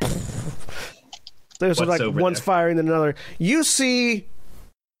 There's What's over one's there? firing than another. You see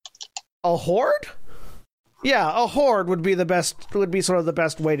a horde? Yeah, a horde would be sort of the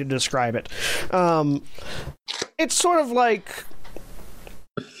best way to describe it. It's sort of like,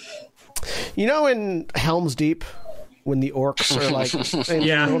 in Helm's Deep, when the orcs are in Lord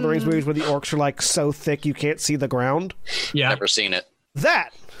of the Rings movies, where the orcs are so thick you can't see the ground. Yeah. Never seen it.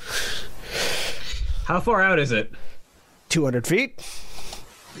 That. How far out is it? 200 feet.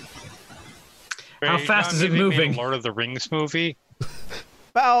 How fast John, is it they made moving? a Lord of the Rings movie.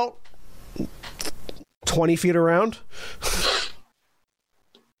 About 20 feet around.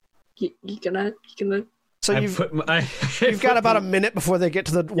 You gonna? So you've got about a minute before they get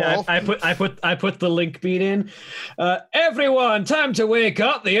to the wall. I put the link beat in. Everyone, time to wake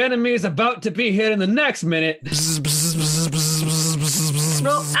up. The enemy is about to be here in the next minute.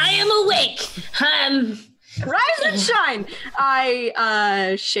 Well, I am awake. Rise and shine!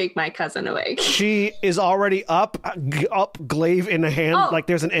 I shake my cousin awake. She is already up, glaive in hand, like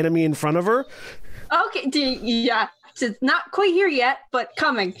there's an enemy in front of her. Okay, yeah. It's not quite here yet, but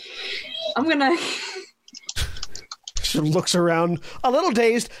coming. I'm gonna... She looks around, a little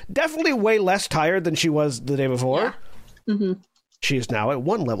dazed, definitely way less tired than she was the day before. Yeah. Mm-hmm. She is now at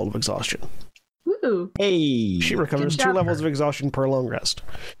 1 level of exhaustion. Woo. Hey. She recovers 2 levels of exhaustion per long rest.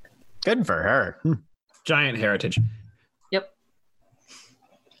 Good for her. Giant heritage. Yep.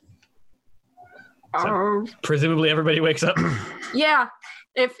 So, presumably everybody wakes up. Yeah.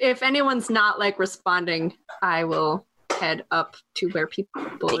 If anyone's not like responding, I will head up to where people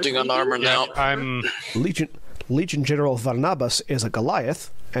Putting on armor now. I'm Legion General Varnabas is a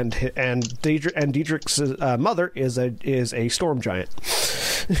Goliath, and Diedrich's mother is a storm giant.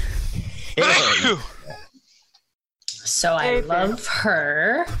 So I love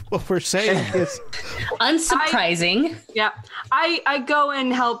her. What we're saying is Unsurprising. Yeah. I go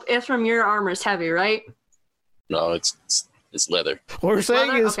and help Ithram. Your armor's heavy, right? No, it's leather. what we're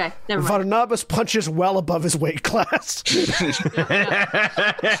saying Leather? is Okay, never mind. Varnabas punches well above his weight class.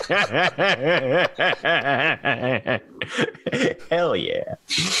 Hell yeah.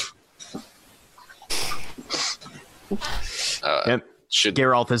 Yep.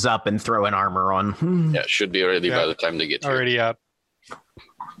 Geralt is up and throwing armor on. Yeah, should be ready by the time they get here. already up.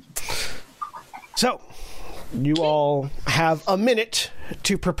 So, you all have a minute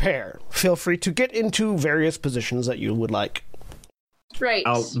to prepare. Feel free to get into various positions that you would like. Right.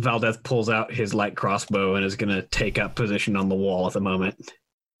 Valdez pulls out his light crossbow and is going to take up position on the wall at the moment.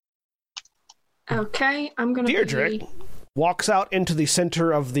 Okay, I'm gonna. Deirdre walks out into the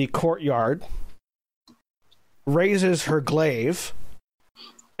center of the courtyard, raises her glaive.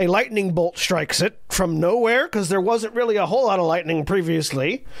 A lightning bolt strikes it from nowhere, because there wasn't really a whole lot of lightning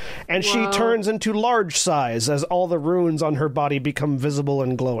previously, and she turns into large size as all the runes on her body become visible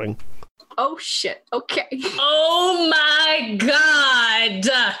and glowing. Oh shit! Okay. Oh my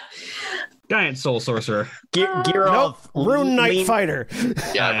god! Giant soul sorcerer. Geralt Rune Knight Fighter.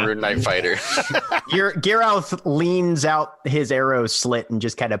 Yeah, Rune Knight Fighter. Geralt leans out his arrow slit and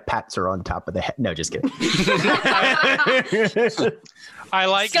just kind of pats her on top of the head. No, just kidding. I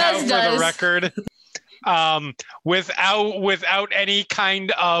like Scuzz how, for does. the record, without any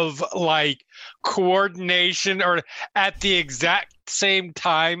kind of like coordination or at the exact same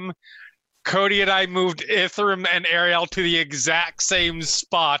time, Cody and I moved Ithram and Ariel to the exact same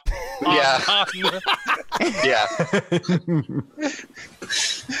spot. Yeah. Yeah.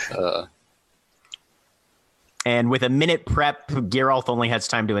 And with a minute prep, Geralt only has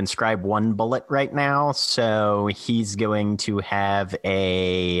time to inscribe 1 bullet right now, so he's going to have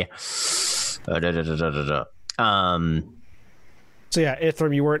a. So yeah,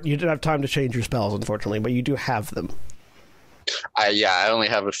 Ithram, you didn't have time to change your spells, unfortunately, but you do have them. I only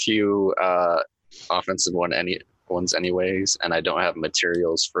have a few offensive ones anyways, and I don't have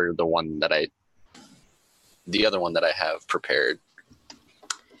materials for the other one that I have prepared.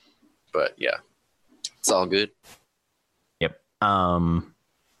 But yeah, it's all good. Yep.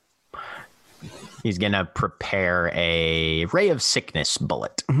 He's gonna prepare a ray of sickness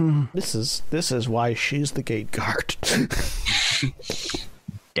bullet. This is why she's the gate guard.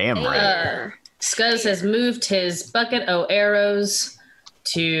 Damn right. Scuzz has moved his bucket of arrows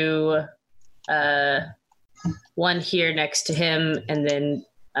to one here next to him, and then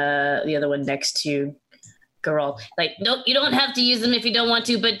the other one next to Geralt. Like, nope, you don't have to use them if you don't want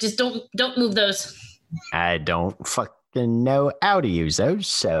to, but just don't move those. I don't fucking know how to use those,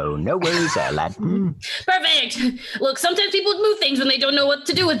 so no worries, lad. Perfect. Look, sometimes people move things when they don't know what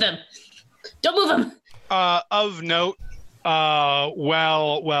to do with them. Don't move them. Of note,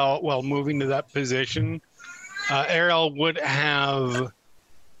 while moving to that position, Ariel would have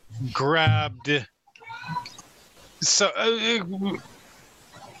grabbed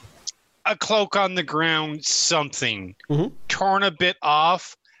a cloak on the ground, something torn a bit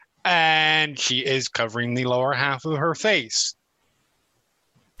off, and she is covering the lower half of her face.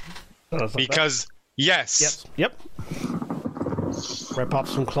 Because yes, Yep. Right, pop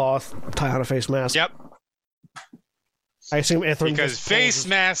some cloth, tie on a face mask. Yep. I assume Ithram Because face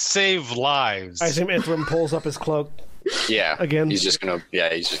masks save lives. I assume Ithram pulls up his cloak, Yeah. Again? He's just gonna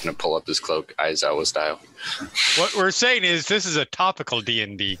pull up his cloak, Aizawa style. What we're saying is this is a topical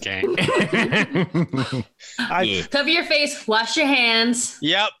D&D game. Cover your face, wash your hands.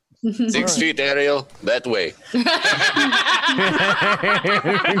 Yep. 6 feet, Ariel, that way.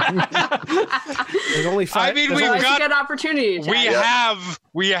 There's only 5. I mean, there's we've only- got- a good opportunity. To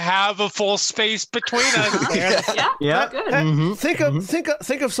We have a full space between us. Yeah. Good.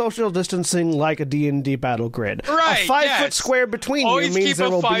 Think of social distancing like a D&D battle grid. Right, A 5-foot yes. square between Always you means keep there a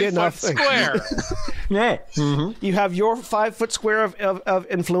will be 5-foot enough. square. Yeah. You have your 5-foot square of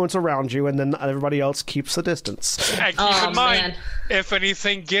influence around you, and then everybody else keeps the distance. And keep in mind, if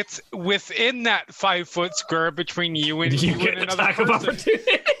anything gets within that 5-foot square between you and You you get and an another attack of person, opportunity.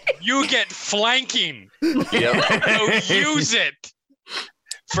 you get flanking. Yep. So use it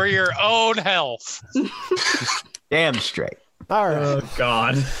for your own health. Damn straight. All right, Oh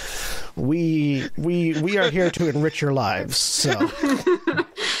God. we are here to enrich your lives. So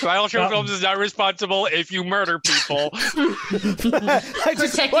Final Show Films is not responsible if you murder people. I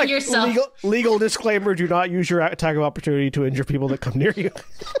just, Protecting yourself. Legal disclaimer: do not use your attack of opportunity to injure people that come near you.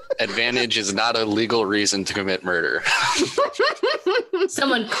 Advantage is not a legal reason to commit murder.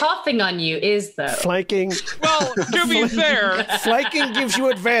 Someone coughing on you is, though. Flanking Well, to be fair, gives you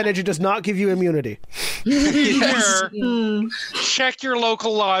advantage. It does not give you immunity. check your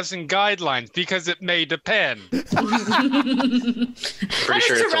local laws and guidelines because it may depend. How Pretty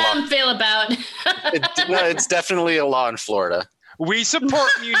sure does it's a law. Taram feel about? No, it's definitely a law in Florida. We support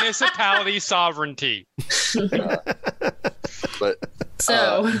municipality sovereignty. But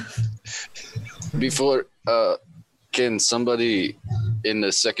So, before, can somebody in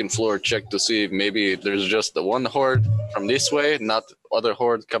the second floor check to see if maybe there's just the one horde from this way, not the other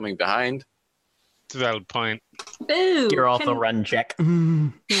horde coming behind? It's a valid point. Boo. You're off the run check.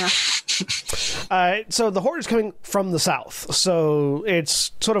 Yeah. So the horde is coming from the south. So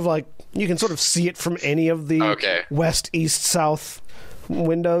it's sort of like you can sort of see it from any of the Okay. west, east, south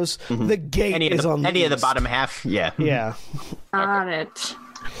windows. The gate is on any of the east. bottom half. Yeah. Yeah. Got it.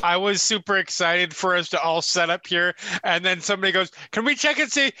 I was super excited for us to all set up here, and then somebody goes, "Can we check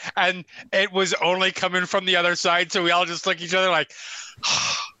and see?" And it was only coming from the other side, so we all just look at each other like,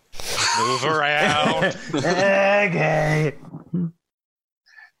 "Move around." Okay.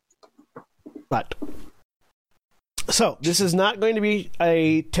 But so this is not going to be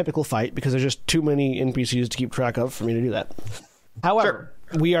a typical fight because there's just too many NPCs to keep track of for me to do that. However,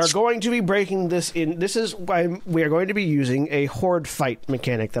 we are going to be breaking this in. This is why we are going to be using a horde fight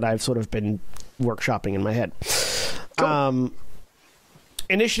mechanic that I've sort of been workshopping in my head.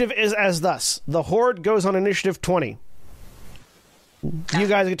 Initiative is as thus: the horde goes on initiative 20. You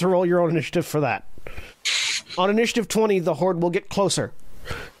guys get to roll your own initiative for that. On initiative 20, the horde will get closer,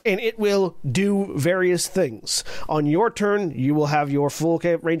 and it will do various things. On your turn, you will have your full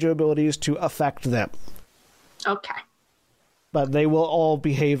range of abilities to affect them. Okay. But they will all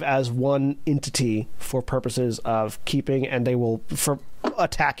behave as one entity for purposes of keeping, and they will for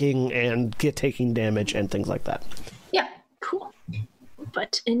attacking and taking damage and things like that. yeah. Cool.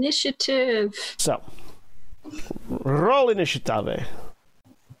 But initiative. So, roll initiative.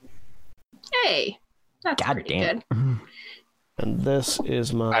 Hey. That's God pretty damn. good. And this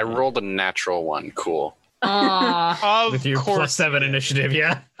is my... I rolled a natural one. Cool. Aw. Of With your course. +7 initiative,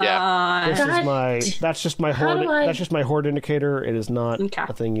 yeah. Yeah. This is my... That's just my How horde... do I- That's just my horde indicator. It is not Okay.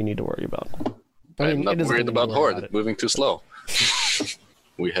 a thing you need to worry about. I'm not it is a worried thing you about need to worry horde. it. Moving too slow.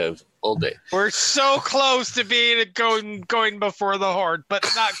 We have all day. We're so close to being going before the horde, but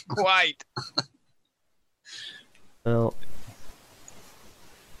not quite. Well,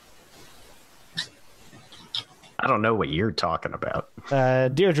 I don't know what you're talking about.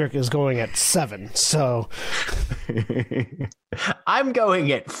 Deirdre is going at 7, so... I'm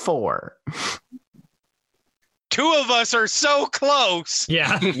going at 4. Two of us are so close.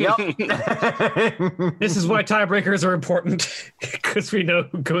 Yeah. Yep. This is why tiebreakers are important, because we know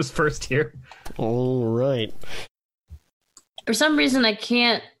who goes first here. All right. For some reason, I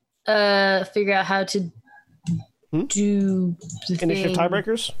can't figure out how to do the Initiative thing.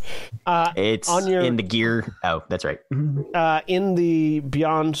 tiebreakers? It's On your- in the gear. Oh, that's right. In the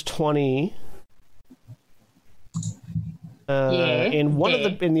Beyond 20... in one of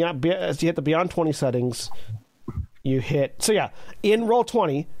the as you hit the Beyond 20 settings, you hit in roll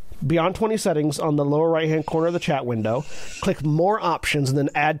 20 Beyond 20 settings on the lower right hand corner of the chat window, click more options and then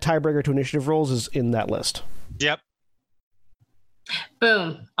add tiebreaker to initiative rolls is in that list. Yep.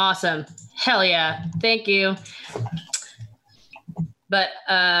 Boom. Awesome. Hell yeah. Thank you. But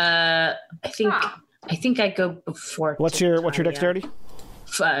I think I go before. What's your dexterity?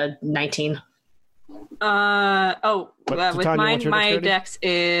 19. With Tanya, mine, what's your my dexterity? dex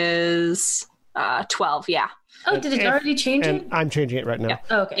is 12. Yeah. Oh, did it already change it? And I'm changing it right now. Yeah.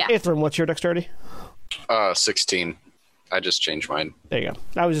 Oh, okay. Yeah. Ithram, what's your dexterity? 16. I just changed mine. There you go.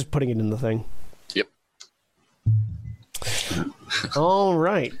 I was just putting it in the thing. Yep. All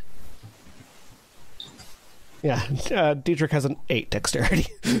right. Yeah, Dietrich has an 8 dexterity.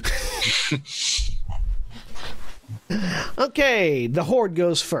 Okay, the Horde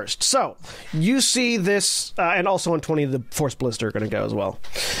goes first. So, you see this, and also on 20, the Force Blister are going to go as well.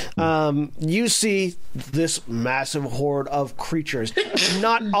 You see this massive horde of creatures.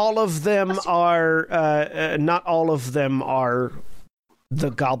 Not all of them are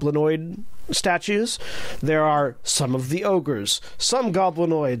the goblinoid statues. There are some of the ogres, some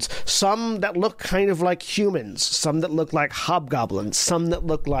goblinoids, some that look kind of like humans, some that look like hobgoblins, some that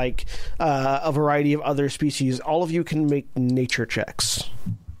look like a variety of other species. All of you can make nature checks.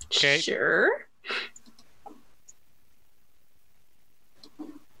 Okay. Sure.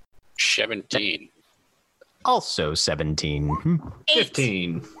 17. Also 17.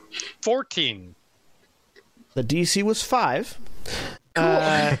 15. 14. The DC was 5.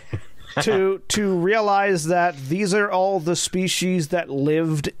 To realize that these are all the species that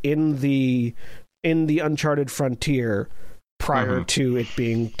lived in the uncharted frontier prior to it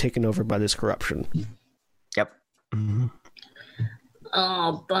being taken over by this corruption. Yep.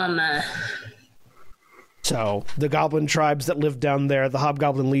 Oh, bummer. So the goblin tribes that lived down there, the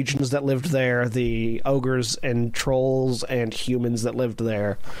hobgoblin legions that lived there, the ogres and trolls and humans that lived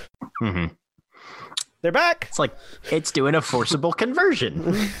there. Mm-hmm. They're back. It's like it's doing a forcible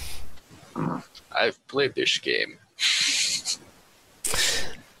conversion. I've played this game.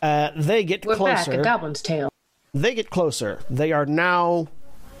 They get We're closer. back. A goblin's tail. They get closer. They are now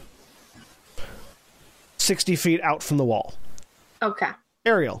 60 feet out from the wall. Okay.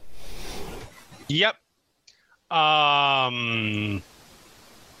 Ariel. Yep.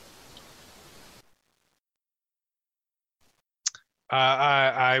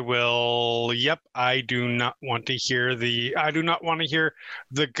 I will. Yep. I do not want to hear the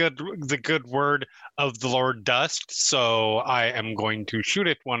good word of the Lord Dust. So I am going to shoot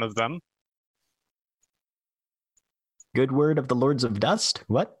at one of them. Good word of the Lords of Dust?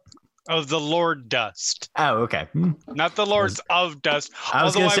 What? Of the Lord Dust, Oh, okay. not the Lords of Dust. I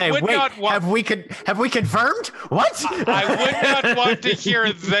was going to say, would wait, not want, have we confirmed? What? I would not want to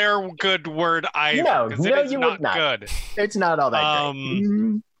hear their good word either. No, 'cause no, it is you not would not. good. It's not all that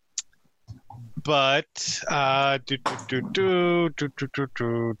great. But I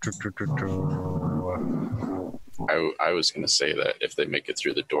was going to say that if they make it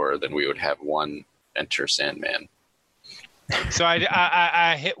through the door, then we would have one enter Sandman. so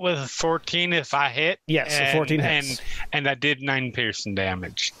I hit with a 14 if I hit. Yes, a 14 hits. And I did 9 piercing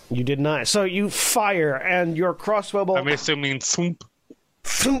damage. You did not. So you fire, and your crossbow bolt I'm assuming thump.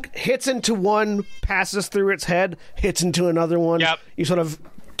 hits into one, passes through its head, hits into another one. Yep. You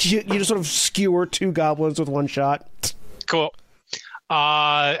just sort of skewer 2 goblins with one shot. Cool.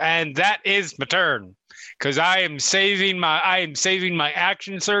 And that is my turn. Because I am saving my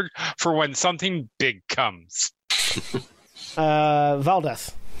action surge for when something big comes.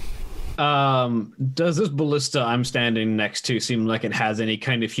 Valdeth. Does this ballista I'm standing next to seem like it has any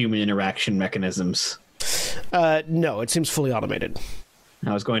kind of human interaction mechanisms? No, it seems fully automated.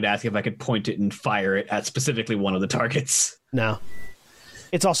 I was going to ask if I could point it and fire it at specifically one of the targets. No.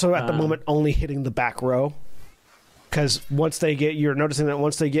 It's also at the moment only hitting the back row. Because you're noticing that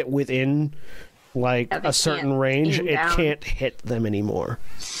once they get within like a certain range, it can't hit them anymore.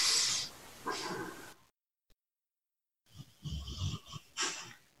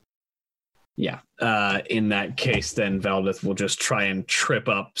 Yeah. In that case, then Valdeth will just try and trip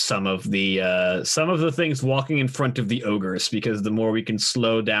up some of the things walking in front of the ogres, because the more we can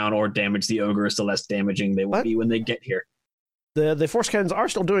slow down or damage the ogres, the less damaging they will be when they get here. The force cannons are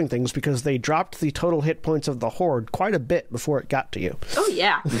still doing things because they dropped the total hit points of the horde quite a bit before it got to you. Oh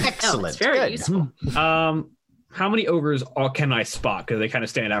yeah. Excellent. It's very Good. useful. How many ogres can I spot? Because they kind of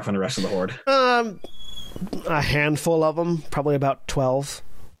stand out from the rest of the horde. A handful of them, probably about 12.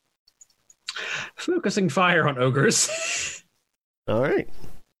 Focusing fire on ogres. All right.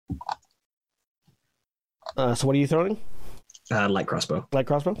 So what are you throwing? Light crossbow. Light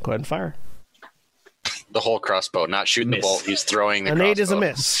crossbow? Go ahead and fire. The whole crossbow, not shooting Miss. the bolt. He's throwing the An crossbow. 8 is a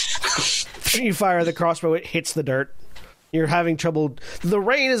miss. You fire the crossbow, it hits the dirt. You're having trouble. The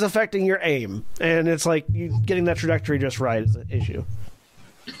rain is affecting your aim, and it's like you getting that trajectory just right is an issue.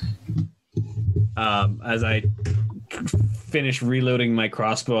 As I finish reloading my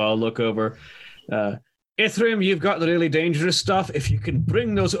crossbow, I'll look over. Ithrim, you've got the really dangerous stuff. If you can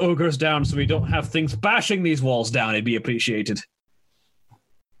bring those ogres down so we don't have things bashing these walls down, it'd be appreciated.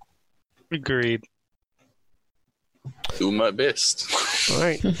 Agreed. Do my best. All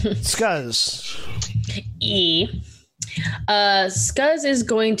right. Scuzz. Scuzz is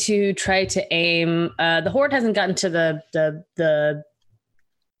going to try to aim. The horde hasn't gotten to the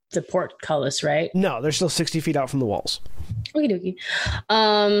portcullis, right? No, they're still 60 feet out from the walls. Okie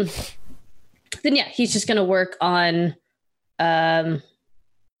dokie. Then yeah, he's just gonna work on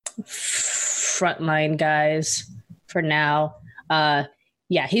frontline guys for now.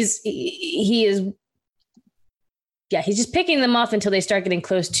 He's just picking them off until they start getting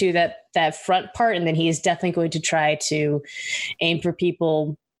close to that front part, and then he is definitely going to try to aim for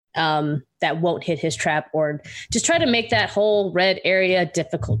people that won't hit his trap, or just try to make that whole red area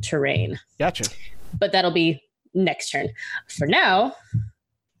difficult terrain. Gotcha. But that'll be next turn. For now,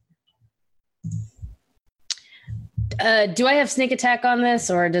 do I have sneak attack on this,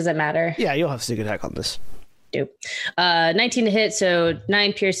 or does it matter? Yeah, you'll have sneak attack on this. 19 to hit, so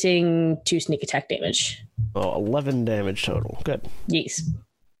 9 piercing, 2 sneak attack damage. Oh, 11 damage total. Good. Yes.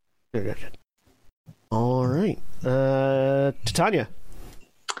 Good. All right. Titania.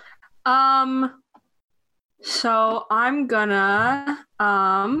 So I'm gonna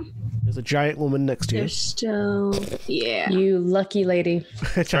There's a giant woman next to you. There's still You lucky lady.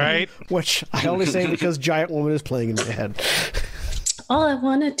 Right? Which I only say because giant woman is playing in my head. All I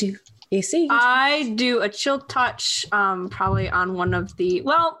wanna do is see. I do a chill touch, probably on one of the.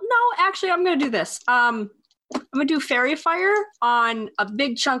 Well, no, actually, I'm gonna do this. I'm gonna do fairy fire on a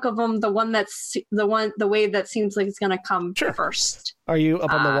big chunk of them. The way that seems like it's gonna come first. Are you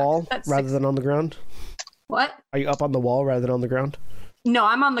up on the wall rather 6. than on the ground? What? Are you up on the wall rather than on the ground? No,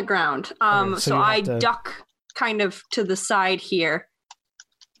 I'm on the ground. Okay, so you I have to- duck kind of to the side here.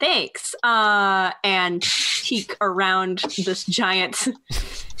 Thanks. And peek around this giant,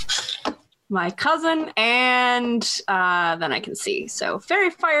 my cousin, and then I can see. So fairy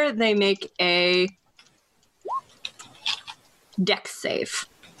fire, they make a dex save.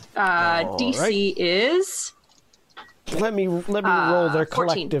 DC is. Let me roll their 14.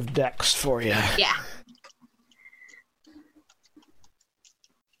 collective decks for you. Yeah.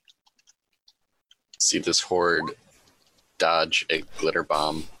 See this horde dodge a glitter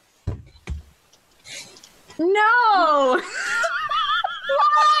bomb. No.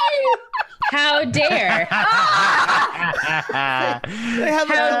 Why? How dare? They have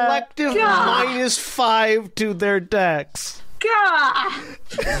a collective -5 to their decks. God.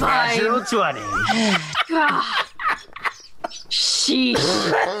 Fine. Natural 20. God.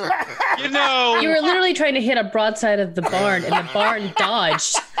 Sheesh. You know, You were literally trying to hit a broadside of the barn, and the barn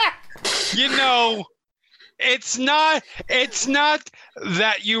dodged. it's not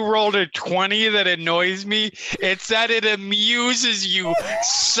that you rolled a 20 that annoys me. It's that it amuses you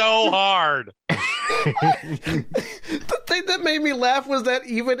so hard. The thing that made me laugh was that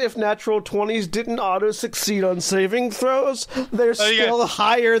even if natural 20s didn't auto succeed on saving throws, they're still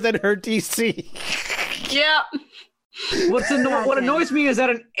higher than her DC. Yep. What annoys me is that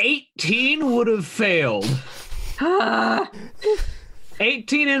an 18 would have failed.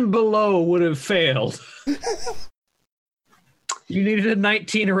 18 and below would have failed. You needed a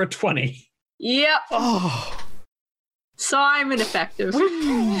 19 or a 20. Yep. Oh, So I'm ineffective.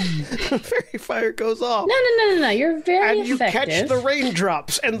 fairy fire goes off. No. You're very And you effective. catch the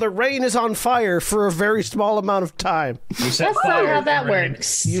raindrops, and the rain is on fire for a very small amount of time. You set That's fire not how to that the rain.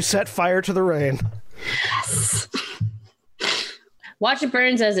 works. You set fire to the rain. Yes. Watch it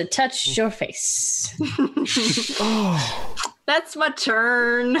burns as it touched your face. Oh, That's my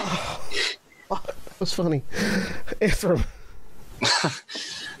turn. that was funny. Ithram.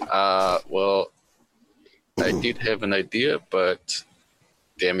 Well, I did have an idea, but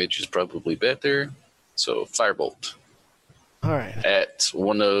damage is probably better. So firebolt All right. at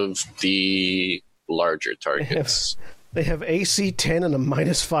one of the larger targets. They have AC 10 and a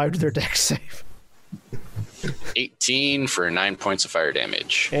 -5 to their dex save. 18 for 9 points of fire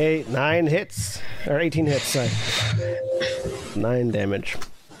damage. 9 hits. Or 18 hits, sorry. 9 damage.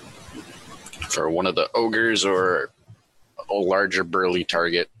 For one of the ogres or a larger burly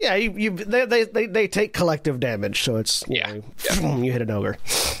target. Yeah, they take collective damage, so it's you hit an ogre.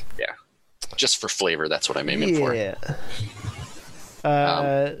 Yeah. Just for flavor, that's what I'm aiming for. Yeah.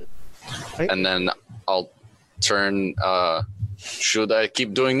 And then I'll turn. Should I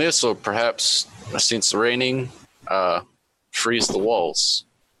keep doing this, or perhaps, since it's raining, freeze the walls,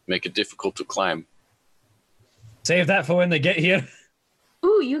 make it difficult to climb? Save that for when they get here.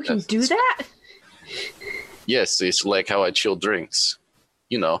 Ooh, you can do that? Yes, it's like how I chill drinks.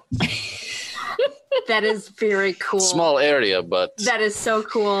 You know. That is very cool. Small area, but That is so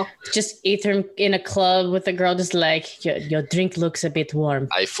cool. Just Ethan in a club with a girl, just like, your drink looks a bit warm.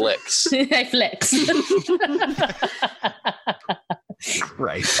 I flex. I flex.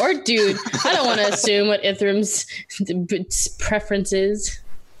 Right. Or dude. I don't want to assume what Ithram's preference is.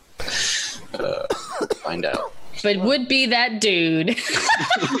 Find out. But would be that dude.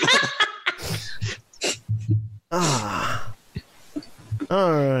 All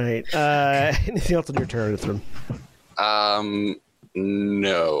right. Anything else on your turn, Ithram?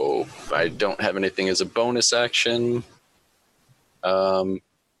 No. I don't have anything as a bonus action.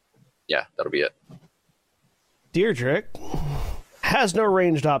 Yeah, that'll be it. Deirdre has no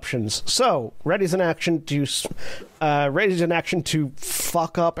ranged options, so ready's an action to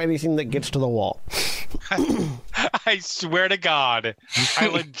fuck up anything that gets to the wall. I swear to God, I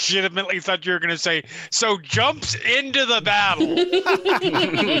legitimately thought you were going to say, so jumps into the battle.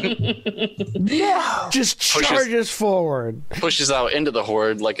 Just charges forward. Pushes out into the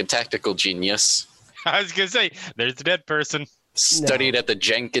horde like a tactical genius. I was going to say, there's a dead person. Studied at the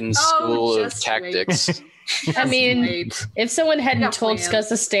Jenkins Oh, School of just Tactics. I mean, Wait. if someone hadn't got told plans. Scuzz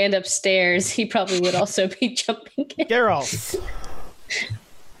to stand upstairs, he probably would also be jumping in. Geralt.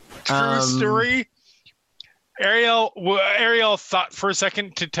 True story. Ariel thought for a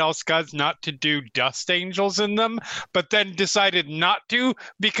second to tell Scuzz not to do dust angels in them, but then decided not to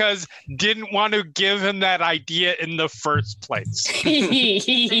because didn't want to give him that idea in the first place.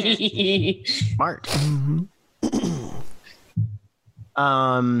 Smart.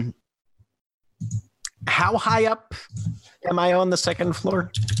 How high up am I on the second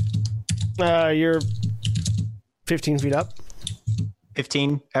floor? You're 15 feet up.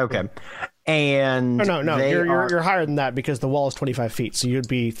 15? Okay. And Oh, no. they are You're higher than that because the wall is 25 feet, so you'd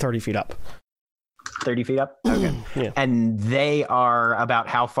be 30 feet up. 30 feet up? Okay. Yeah. And they are about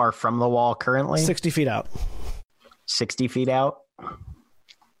how far from the wall currently? 60 feet out. 60 feet out.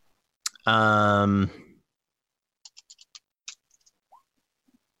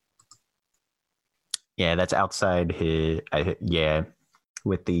 Yeah, that's outside his. Yeah,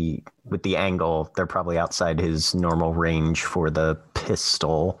 with the angle, they're probably outside his normal range for the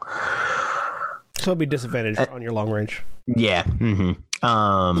pistol. So it'll be disadvantage on your long range. Yeah.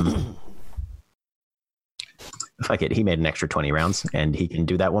 Fuck it. He made an extra 20 rounds, and he can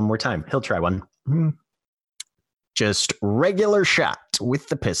do that one more time. He'll try one. Just regular shot with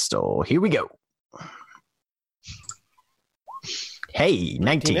the pistol. Here we go. Hey,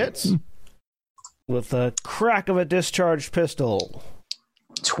 19 hits. With the crack of a discharged pistol.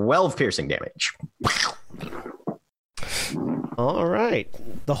 12 piercing damage. All right.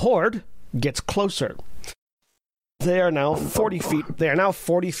 The horde gets closer. They are now 40 feet. They are now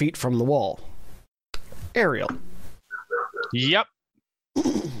 40 feet from the wall. Ariel. Yep.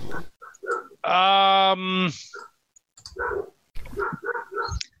 Other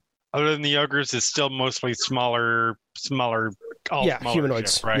than the ogres, it's still mostly smaller, smaller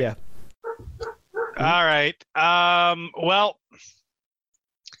humanoids. ship, right? Yeah. All right. Well,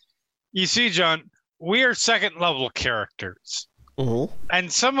 you see, John, we are second level characters. Mm-hmm.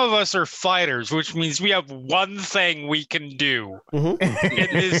 And some of us are fighters, which means we have one thing we can do Mm-hmm. in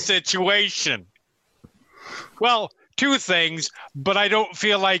this situation. Well, two things, but I don't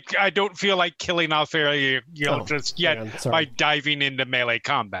feel like killing off Ariel just yet hang on, sorry. by diving into melee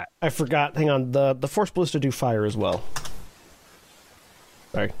combat. I forgot. Hang on. The Force Ballista do fire as well.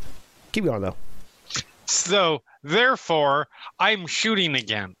 Sorry. Keep going, though. So, therefore, I'm shooting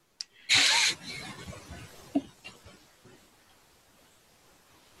again.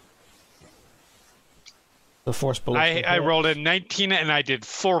 The Force Ballista. I rolled a 19 and I did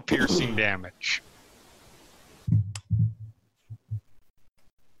 4 piercing damage.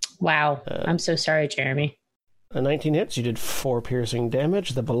 Wow. I'm so sorry, Jeremy. A 19 hits. You did 4 piercing damage.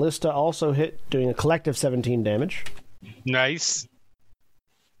 The Ballista also hit, doing a collective 17 damage. Nice.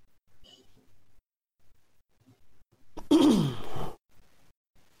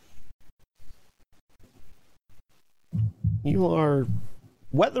 You are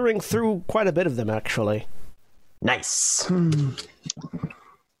weathering through quite a bit of them, actually. Nice. All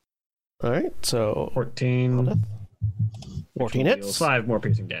right, so 14. 14 hits. 5 more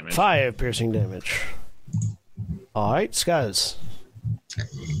piercing damage. 5 piercing damage. All right, Skuz.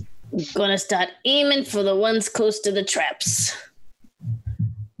 Gonna start aiming for the ones close to the traps.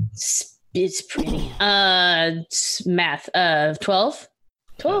 It's pretty. Math. 12?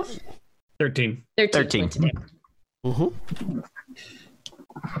 12? 13. 13. points of damage. Mm-hmm.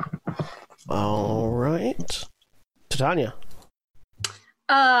 All right. Titania.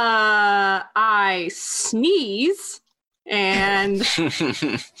 I sneeze and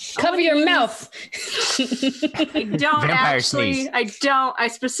Cover your mouth. I don't Vampire actually. sneeze. I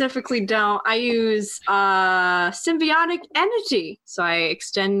specifically don't. I use symbiotic energy. So I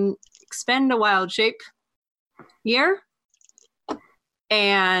expend a wild shape here,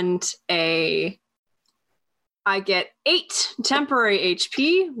 and I get 8 temporary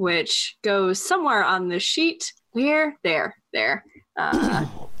HP, which goes somewhere on the sheet. Where? There.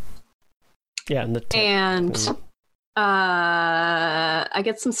 Yeah, in the And I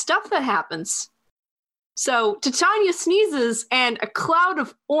get some stuff that happens. So Titania sneezes and a cloud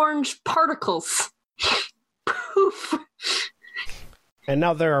of orange particles. Poof. And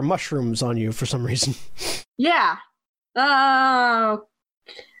now there are mushrooms on you for some reason. Yeah. Oh,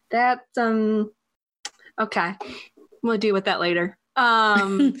 that okay. We'll deal with that later.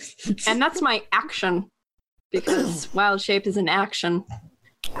 And that's my action because wild shape is an action.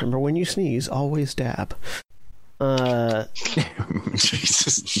 Remember, when you sneeze, always dab.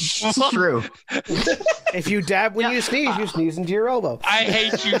 Jesus. It's true. If you dab when you sneeze into your elbow. I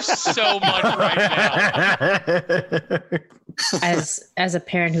hate you so much right now. As a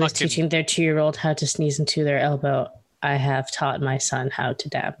parent who is Fucking- teaching their 2-year-old how to sneeze into their elbow, I have taught my son how to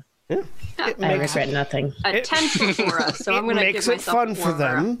dab. It I makes regret nothing. A 10 for Aura, so I'm going to makes give it myself fun a for Aura.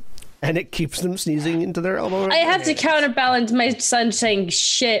 them, and it keeps them sneezing into their elbow. I have to counterbalance my son saying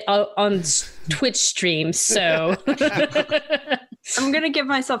shit on Twitch streams, so I'm going to give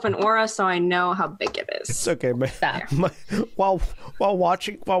myself an aura so I know how big it is. It's okay. Stop. While I'm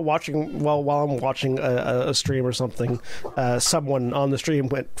watching a stream or something, someone on the stream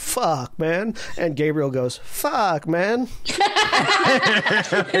went, "Fuck, man," and Gabriel goes, "Fuck, man."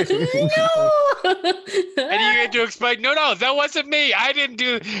 And you had to explain, no, that wasn't me. I didn't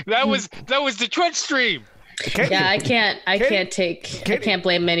do that. Was the Twitch stream. Katie, yeah, I can't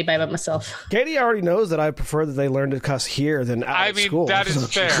blame anybody but myself. Katie already knows that I prefer that they learn to cuss here than out I at mean, school. that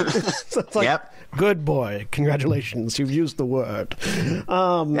is fair. So it's like, Yep. good boy, congratulations, you've used the word.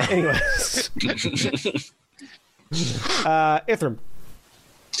 Anyways, Ithram.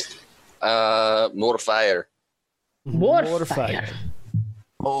 More fire. More fire.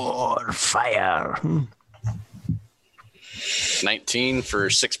 Or fire. 19 for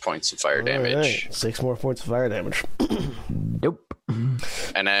 6 points of fire damage. All right, 6 more points of fire damage. Nope.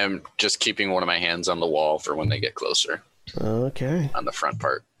 And I'm just keeping one of my hands on the wall for when they get closer Okay. on the front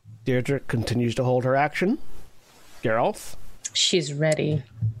part. Deirdre continues to hold her action. Geralf. She's ready.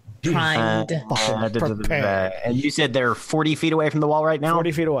 Primed. Prepare. And you said they're 40 feet away from the wall right now?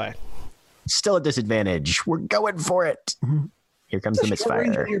 40 feet away. Still a disadvantage. We're going for it. Here comes the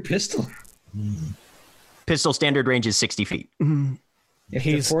misfire. Your pistol. Pistol standard range is 60 feet. If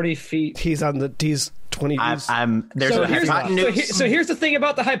He's- they're 40 feet. He's on he's 20. There's a hypotenuse. So here's the thing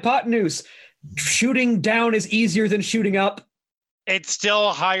about the hypotenuse. Shooting down is easier than shooting up. It's still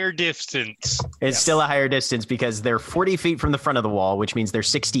a higher distance. It's still a higher distance because they're 40 feet from the front of the wall, which means they're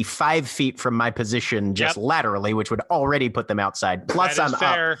 65 feet from my position just laterally, which would already put them outside. Plus That is I'm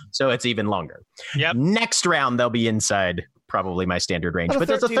fair. up, so it's even longer. Yep. Next round, they'll be inside probably my standard range. But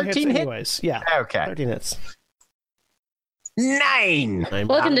there's a 13 hit. anyways. Yeah. Okay. 13 hits. 9.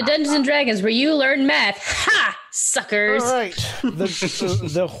 Welcome to Dungeons and Dragons, where you learn math. Ha! Suckers. All right.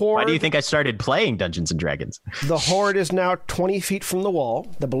 The horde. Why do you think I started playing Dungeons and Dragons? The horde is now 20 feet from the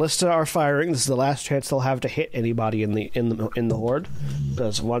wall. The ballista are firing. This is the last chance they'll have to hit anybody in the horde,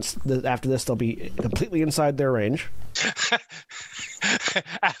 because after this they'll be completely inside their range.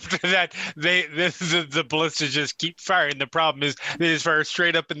 After that, the ballistas just keep firing. The problem is they just fire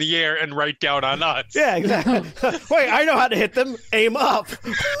straight up in the air and right down on us. Yeah, exactly. Wait, I know how to hit them. Aim up.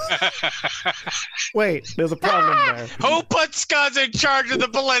 Wait, there's a problem there. Who put Scuzz in charge of the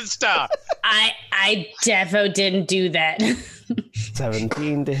ballista? I defo didn't do that.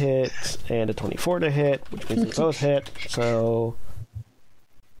 17 to hit and a 24 to hit, which means they both hit. So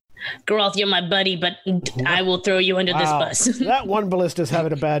Geralt, you're my buddy, but I will throw you under this bus. That one ballista's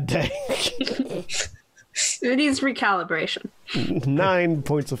having a bad day. It needs recalibration. 9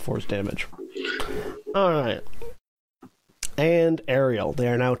 points of force damage. All right. And Ariel. They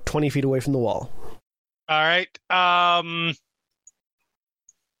are now 20 feet away from the wall. All right.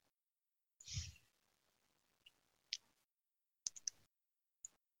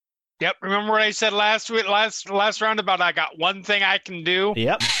 Yep. Remember what I said last round about I got one thing I can do?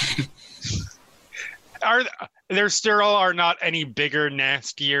 Yep. There still are not any bigger,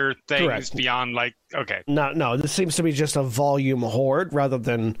 nastier things Correct. beyond okay. No, this seems to be just a volume horde rather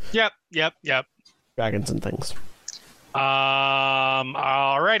than Yep. dragons and things.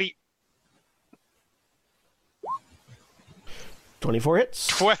 Alrighty. 24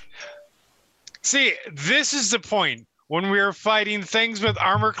 hits. See, this is the point when we were fighting things with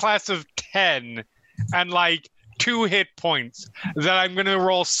armor class of 10 and like 2 hit points that I'm going to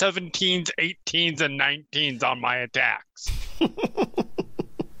roll 17s, 18s, and 19s on my attacks.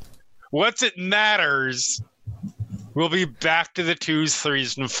 Once it matters, we'll be back to the 2s,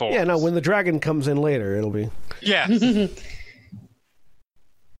 3s, and 4s. Yeah, no, when the dragon comes in later, it'll be... Yeah.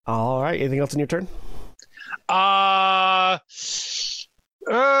 All right, anything else in your turn?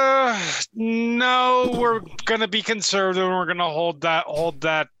 No, we're gonna be conservative and we're gonna hold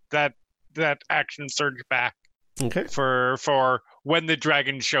that action surge back. Okay. For when the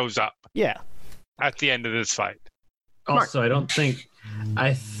dragon shows up. Yeah. At the end of this fight. Also,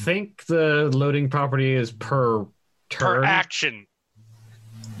 I think the loading property is per turn. Per action.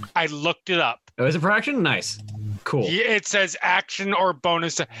 I looked it up. Oh, is it per action? Nice. Cool. Yeah, it says action or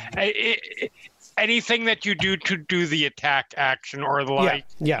bonus. Anything that you do to do the attack action or the like.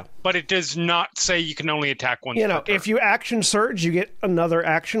 Yeah. But it does not say you can only attack once. If you action surge, you get another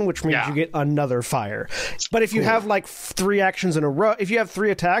action, which means you get another fire. But if you have like 3 actions in a row, if you have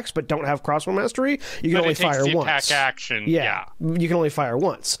 3 attacks but don't have crossbow mastery, you can only fire once. Attack action. Yeah. You can only fire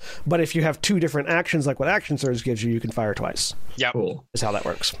once. But if you have 2 different actions, like what action surge gives you, you can fire twice. Yeah. Cool. Is how that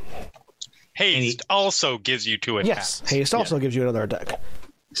works. Haste also gives you 2 attacks. Yes. Haste also gives you another attack.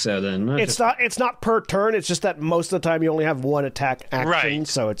 So then it's not per turn. It's just that most of the time you only have 1 attack action. Right.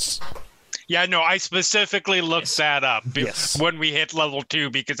 So it's. Yeah, no, I specifically looked that up when we hit level 2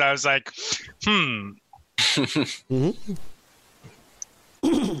 because I was like,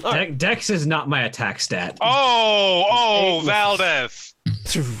 Dex is not my attack stat. Oh, Valdez.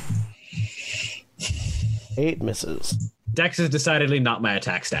 8 misses. Dex is decidedly not my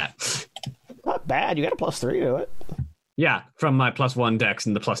attack stat. Not bad. You got a +3 to it. Yeah, from my +1 Dex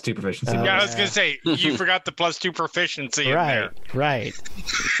and the +2 proficiency. Yeah, I was going to say, you forgot the +2 proficiency in there. Right.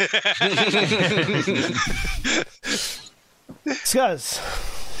 Scuzz.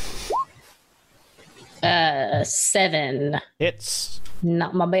 7. It's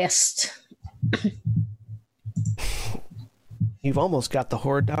not my best. You've almost got the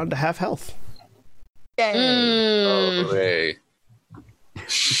horde down to half health. Oh, hey.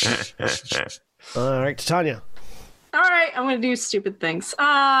 All right, Titania. All right, I'm going to do stupid things.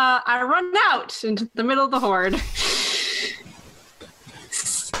 I run out into the middle of the horde.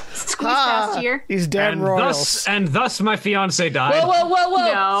 Squeeze past here. These damn royals. Thus my fiance died. Whoa,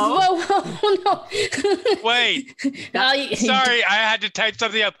 no. Wait. Sorry, I had to type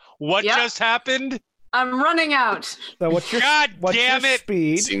something up. What just happened? I'm running out. So what's your, damn it.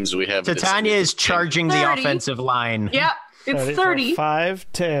 Speed? Seems we have Titania is charging 30. the offensive line. Yep, it's 30. 5,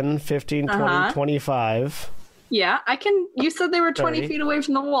 10, 15, 20, 25. Yeah, you said they were 20 30. feet away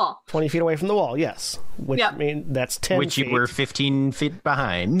from the wall. 20 feet away from the wall, yes. Which means that's 10 Which feet. you were 15 feet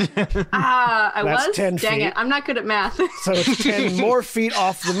behind. I That's was? 10 Dang feet. it, I'm not good at math. So it's 10 more feet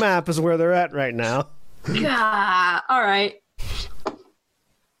off the map is where they're at right now. All right.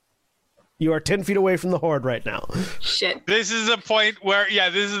 You are 10 feet away from the horde right now. Shit. This is the point where,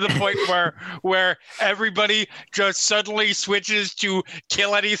 where everybody just suddenly switches to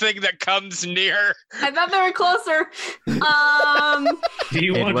kill anything that comes near. I thought they were closer. Do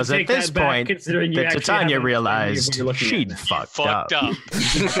you It want was to at take this that back, point considering you that actually Titania haven't realized seen what you're looking she'd at fucked Fucked up.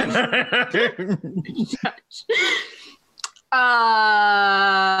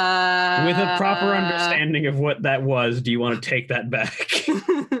 With a proper understanding of what that was, do you want to take that back?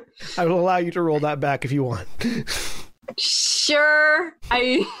 I will allow you to roll that back if you want. Sure.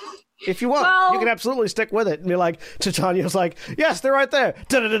 If you want, you can absolutely stick with it and be like, Titania's like, yes, they're right there.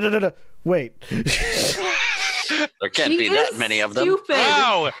 Da-da-da-da-da. Wait. There can't be that many of them. Stupid.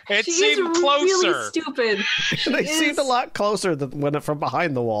 Wow, it seemed closer. Really stupid. They seemed a lot closer than when from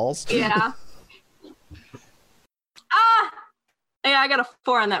behind the walls. Yeah. Yeah, I got a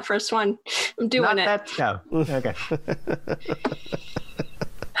 4 on that first one. I'm doing it. Okay.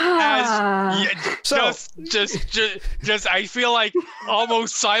 Just I feel like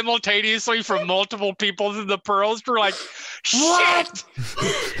almost simultaneously from multiple people in the pearls were like, shit.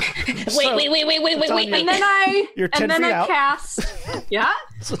 Wait. And then I You're 10 feet out. cast. Yeah.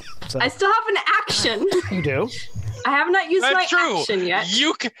 So, I still have an action. you do. I have not used That's my true. action yet.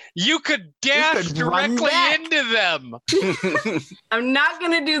 You could dash directly into them. I'm not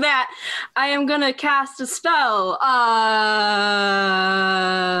gonna do that. I am gonna cast a spell.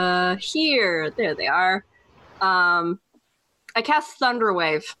 Here. There they are. I cast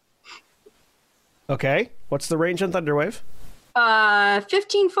Thunderwave. Okay. What's the range on Thunderwave?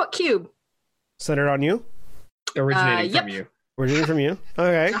 15-foot cube. Centered on you? Originating from you. Originating from you.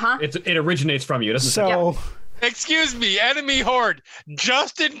 Okay. Uh-huh. It originates from you. Doesn't So Excuse me, enemy horde.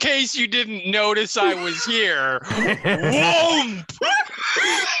 Just in case you didn't notice I was here. Whoomp!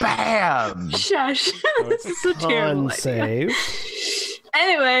 Bam! Shush. This is a terrible idea. Save.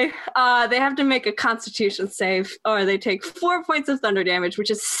 Anyway, they have to make a Constitution save, or they take 4 points of thunder damage,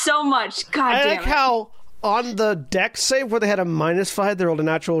 which is so much. God I damn like it. how on the dex save where they had a -5, they rolled a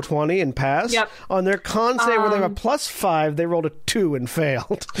natural 20 and passed. Yep. On their con save where they have a +5, they rolled a 2 and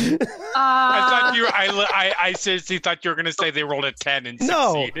failed. I thought you. I seriously thought you were going to say they rolled a 10 and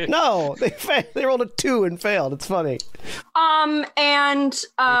succeeded. No, they rolled a 2 and failed. It's funny. And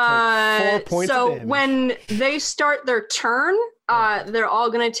 4 points of so damage. when they start their turn, they're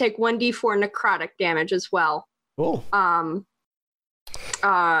all going to take 1d4 necrotic damage as well. Cool.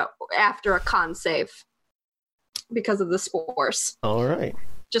 After a con save because of the spores. All right.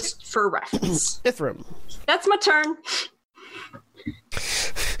 Just for reference. Ithram. That's my turn.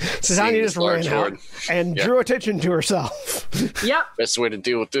 Titania just ran out and drew attention to herself. Yep. Best way to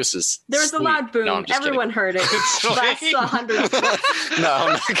deal with this is There was a sleep. loud boom. No, I'm just Everyone heard it. That's 100. kidding. No,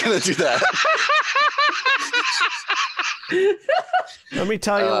 I'm not gonna do that. Let me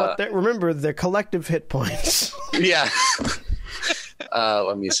tell you what. Remember, they're collective hit points. Yeah.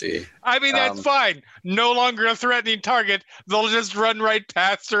 Let me see. I mean, that's fine. No longer a threatening target. They'll just run right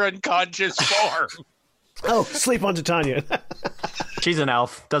past her unconscious form. Oh, sleep on Titania. She's an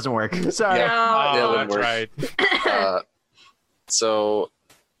elf. Doesn't work. Sorry. Oh, wouldn't that's work. right. So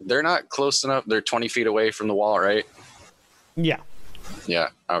they're not close enough. They're 20 feet away from the wall, right? Yeah. Yeah.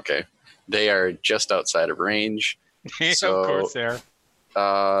 Okay. They are just outside of range. So, of course, they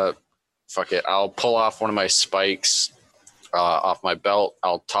are. Fuck it. I'll pull off one of my spikes off my belt.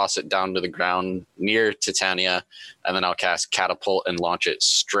 I'll toss it down to the ground near Titania, and then I'll cast Catapult and launch it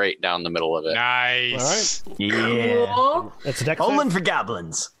straight down the middle of it. Nice. All right. Yeah. Cool. That's a dex Bowling save? for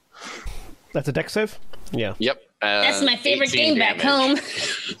goblins. That's a dex save? Yeah. Yep. That's my favorite 18 game back damage.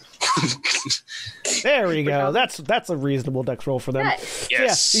 home. There we go. That's a reasonable dex roll for them. Nice.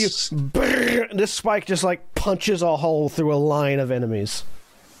 Yes. Yeah, this spike just like punches a hole through a line of enemies.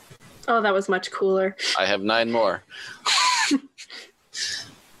 Oh, that was much cooler. I have 9 more.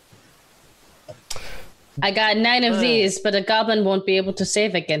 I got 9 of these, but a goblin won't be able to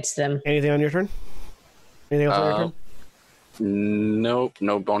save against them. Anything on your turn? Anything else on your turn? Nope.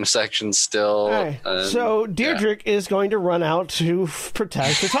 No bonus action still. Okay. So Deirdre is going to run out to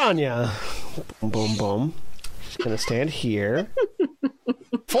protect Titania. Boom, boom, boom. She's going to stand here.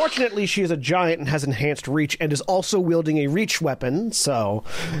 Fortunately, she is a giant and has enhanced reach and is also wielding a reach weapon, so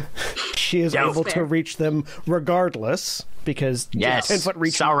she is able to reach them regardless because Yes. 10-foot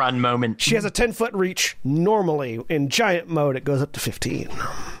reach. Sauron moment. She has a 10-foot reach normally. In giant mode, it goes up to 15.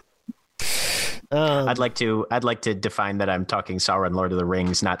 I'd like to define that I'm talking Sauron, Lord of the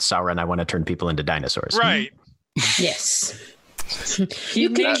Rings, not Sauron. I want to turn people into dinosaurs. Right. Yes. He You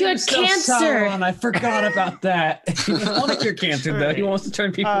can named cure himself cancer. Sauron. I forgot about that. He doesn't want to cure cancer, though. He wants to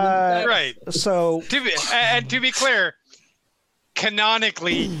turn people into that. Right. So To be clear,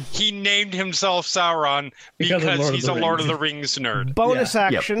 canonically, he named himself Sauron Because of because Lord of he's the a Lord of Rings. the Rings nerd. bonus Yeah.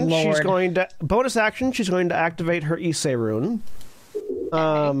 action, Yep. she's going to activate her Ise rune.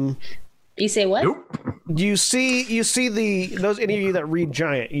 You say what? You see those any of you that read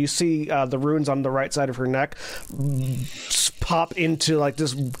giant, you see the runes on the right side of her neck pop into like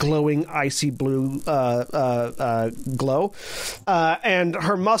this glowing icy blue glow, and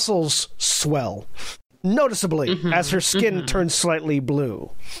her muscles swell noticeably as her skin turns slightly blue.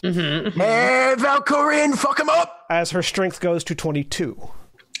 Hey, Valkorian, fuck him up! As her strength goes to 22.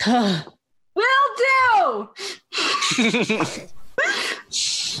 Will do!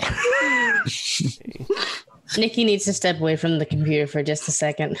 Nikki needs to step away from the computer for just a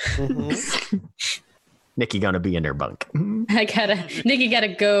second. Nikki gonna be in her bunk. Nikki gotta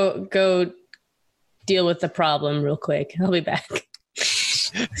go deal with the problem real quick. I'll be back.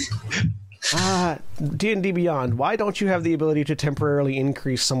 D&D Beyond, why don't you have the ability to temporarily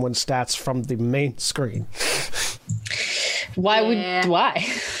increase someone's stats from the main screen? Why?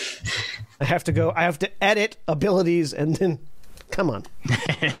 I have to edit abilities and then come on.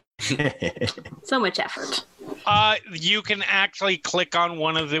 So much effort. You can actually click on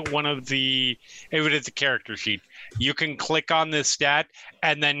one of the if it is a character sheet, you can click on this stat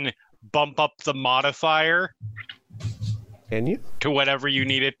and then bump up the modifier Can you? to whatever you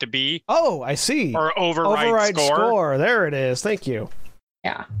need it to be. Oh, I see. Or override score. There it is. Thank you.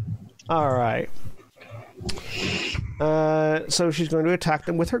 Yeah. All right. So she's going to attack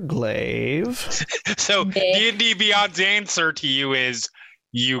them with her glaive. So D&D Beyond's answer to you is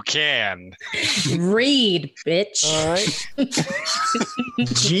You can. Read, bitch. All right.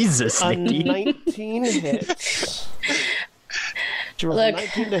 Jesus, A Nikki. 19 hits. She rolls a Look,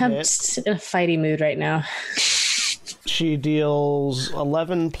 19 to I'm hit. just in a fighty mood right now. She deals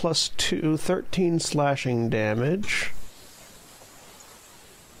 11 plus 2, 13 slashing damage.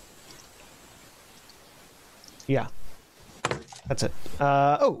 Yeah. That's it.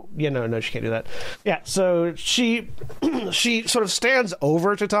 No, she can't do that. Yeah, so she sort of stands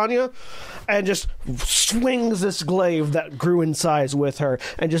over Titania and just swings this glaive that grew in size with her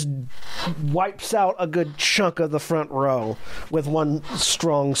and just wipes out a good chunk of the front row with one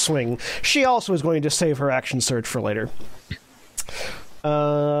strong swing. She also is going to save her action surge for later.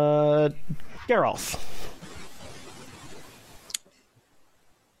 Geralth.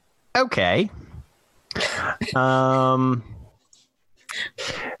 Okay.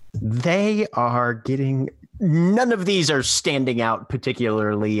 They are getting... None of these are standing out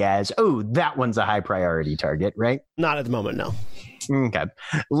particularly as, oh, that one's a high priority target, right? Not at the moment, no. Okay.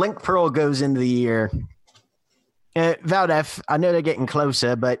 Link Pearl goes into the ear. Valdef, I know they're getting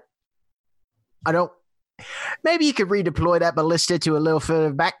closer, but I don't... Maybe you could redeploy that ballista to a little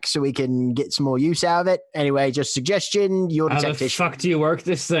further back so we can get some more use out of it. Anyway, just suggestion. Your How the detectation. fuck do you work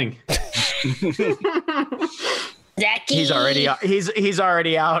this thing? Jackie. He's already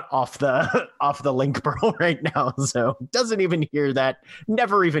out off the link pearl right now, so doesn't even hear that.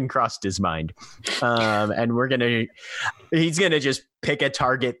 Never even crossed his mind. And he's gonna just pick a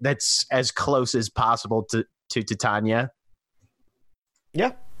target that's as close as possible to Titania.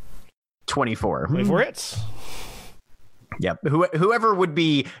 Yeah. 24. 24 hits. Yep. Whoever would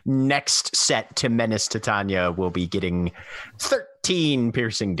be next set to menace Titania will be getting 13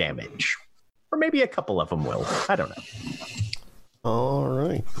 piercing damage. Or maybe a couple of them will. I don't know. All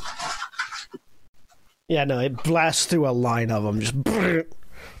right. Yeah, no, it blasts through a line of them. Just.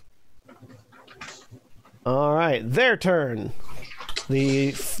 All right, their turn.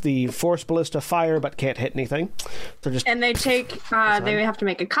 The force ballista fire, but can't hit anything. So just And they take. They have to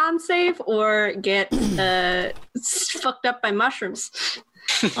make a con save or get fucked up by mushrooms.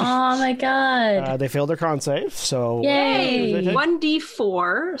 Oh my god. they failed their con save. So Yay.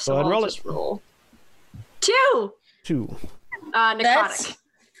 1d4. So Go ahead and I'll roll just roll 2. 2. Necrotic. That's-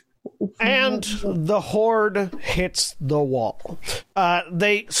 And the horde hits the wall.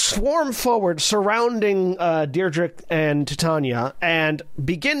 They swarm forward, surrounding Deirdre and Titania, and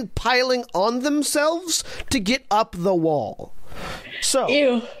begin piling on themselves to get up the wall. So,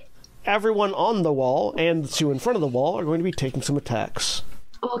 Ew. everyone on the wall and the two in front of the wall are going to be taking some attacks.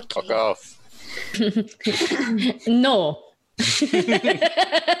 Okay. Fuck off. No.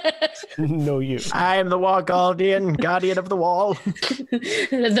 No, you. I am the wall guardian of the wall.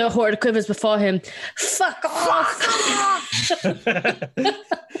 The horde quivers before him. Fuck off!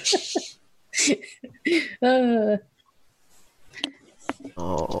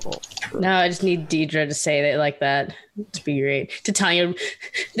 Oh. No, I just need Deidre to say it like that. To be great. Titania,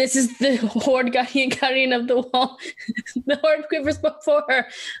 this is the horde guardian of the wall. The horde quivers before her.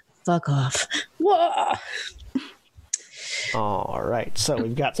 Fuck off. Whoa. All right, so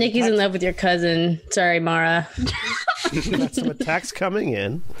we've got some Nikki's in love with your cousin. Sorry, Mara. we've got some attacks coming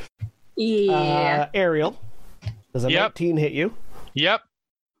in. Yeah. Ariel, does a Yep. 19 hit you? Yep.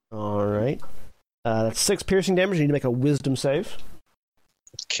 All right. That's 6 piercing damage. You need to make a wisdom save.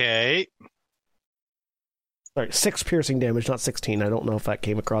 Okay. Sorry, 6 piercing damage, not 16. I don't know if that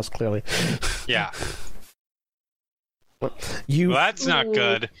came across clearly. Yeah. You Well, that's not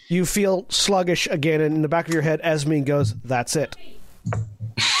good. you feel sluggish again, and in the back of your head, Esmeen goes, "That's it."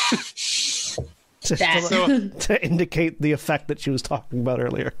 Just to indicate the effect that she was talking about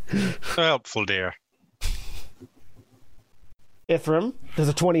earlier. Helpful, dear. Ithram, does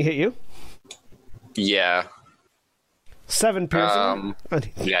a 20 hit you? Yeah. 7 piercing.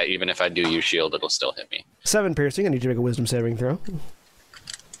 Yeah, even if I do use shield, it'll still hit me. 7 piercing. I need you to make a wisdom saving throw.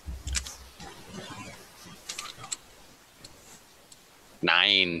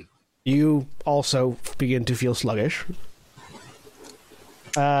 9. You also begin to feel sluggish.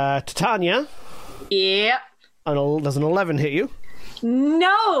 Titania, Yeah. does an 11 hit you?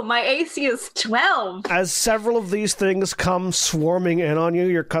 No, my AC is 12. As several of these things come swarming in on you,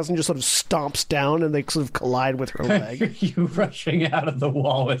 your cousin just sort of stomps down and they sort of collide with her leg. You rushing out of the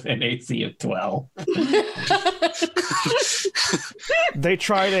wall with an AC of 12. They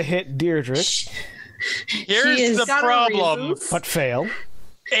try to hit Deirdre, Here's the problem. but fail.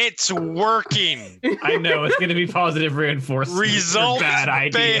 It's working. I know, it's going to be positive reinforcement. Bad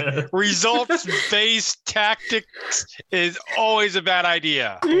idea. Results-based tactics is always a bad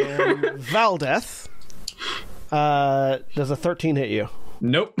idea. And Valdeth, does a 13 hit you?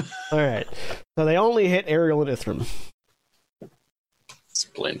 Nope. All right. So they only hit Ariel and Ithram.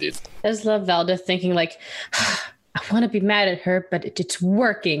 Splendid. I just love Valda thinking like, I want to be mad at her, but it's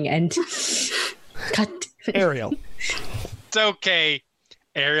working. And God damn it. Ariel. It's okay.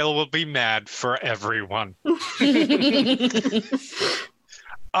 Ariel will be mad for everyone.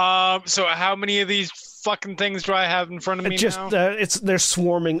 So how many of these fucking things do I have in front of me now? They're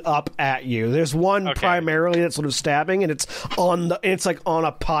swarming up at you. There's one primarily that's sort of stabbing, and it's like on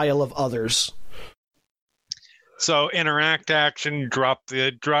a pile of others. So interact action, drop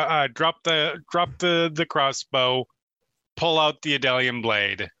the crossbow, pull out the Adelian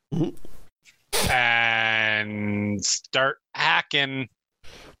blade, and start hacking.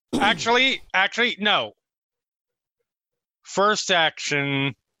 Actually, no. First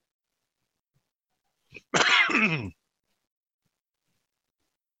action.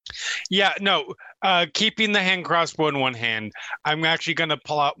 Keeping the hand crossbow in one hand, I'm actually going to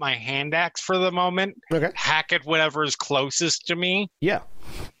pull out my hand axe for the moment. Okay. Hack at whatever is closest to me. Yeah.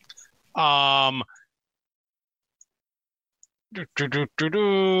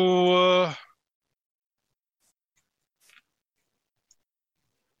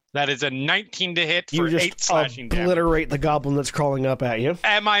 That is a 19 to hit for You 8 just slashing damage. obliterate the goblin that's crawling up at you.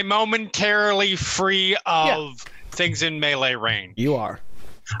 Am I momentarily free of things in melee range? You are.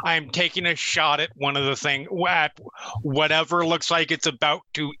 I'm taking a shot at one of the thing at whatever looks like it's about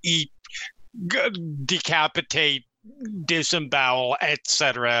to eat, decapitate, disembowel,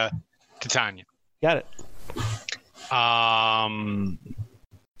 etc. Titania. Got it.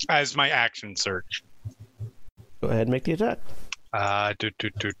 As my action search. Go ahead and make the attack. This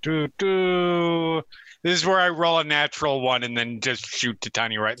is where I roll a natural one and then just shoot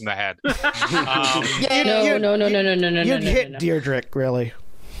Titania right in the head. No. You'd hit Deirdrick, really.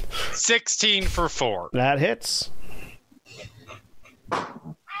 16 for 4. That hits.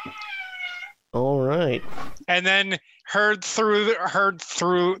 All right. And then heard through the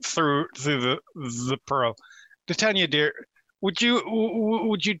pearl. Titania, dear, would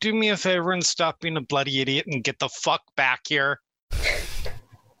you do me a favor and stop being a bloody idiot and get the fuck back here?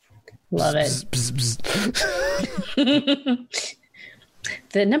 Love it.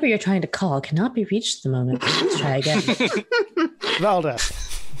 The number you're trying to call cannot be reached at the moment. Let's try again. Valdeth.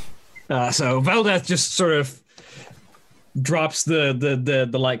 So Valdeth just sort of drops the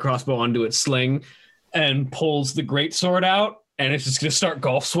light crossbow onto its sling and pulls the greatsword out, and it's just going to start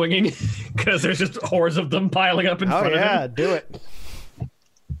golf swinging because there's just hordes of them piling up in front of him. Oh, yeah, do it.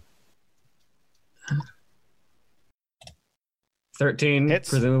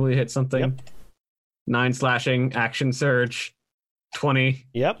 Hits. Presumably hit something. Yep. 9 slashing, action surge, 20.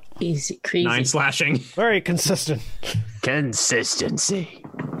 Yep. Easy, crazy. 9 slashing. Very consistent. Consistency.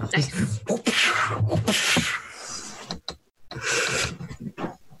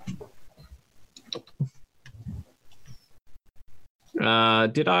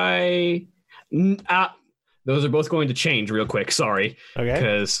 Did I? Those are both going to change real quick. Sorry. Okay.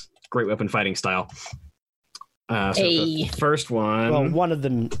 Because great weapon fighting style. So the first one. Well, one of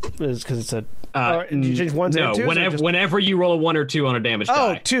them is because it's a. Did you change ones and twos? Whenever you roll a 1 or 2 on a damage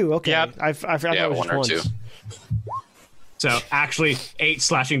die. 2. Okay. Yep. I forgot that was 1 or ones. 2. So actually, 8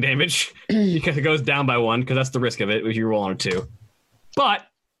 slashing damage because it goes down by 1 because that's the risk of it if you roll on a 2. But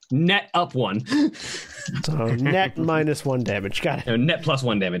net up 1. So net minus 1 damage. Got it. No, net plus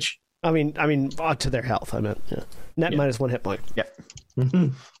 1 damage. I mean, to their health. I meant net minus 1 hit point. Yep. Mm-hmm.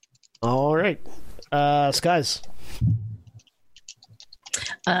 All right. Skies.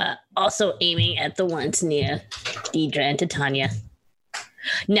 Also aiming at the ones near Deidre and Titania.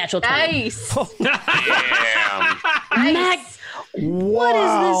 Natural 20. Nice. Damn. Max,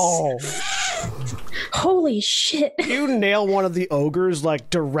 Wow. what is this? Holy shit. You nail one of the ogres like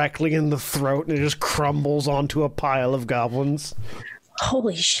directly in the throat and it just crumbles onto a pile of goblins.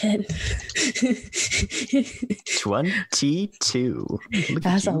 Holy shit. 22. Look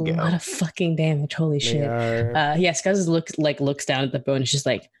That's at a you go. lot of fucking damage. Holy shit. Scuzz looks down at the bow and it's just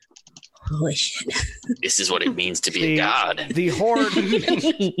like, holy shit. This is what it means to be a god. The horde.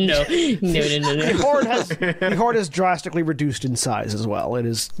 No. The horde has drastically reduced in size as well. It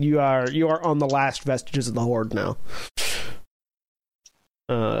is you are on the last vestiges of the horde now.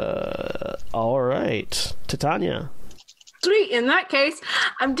 All right, Titania. Sweet. In that case,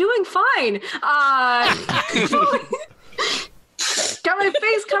 I'm doing fine. Got my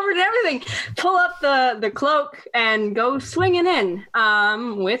face covered and everything. Pull up the cloak and go swinging in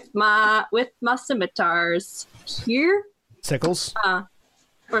with my scimitars here. Sickles.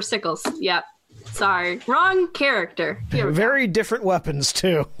 Or sickles. Yep. Sorry, wrong character. Here we go. Very different weapons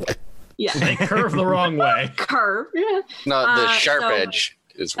too. Yeah. They curve the wrong way. Curve. Yeah. No, the sharp so edge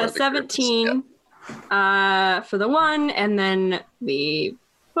is where a the curve is. 17 for the one, and then the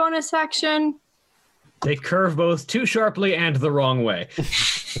bonus action. They curve both too sharply and the wrong way.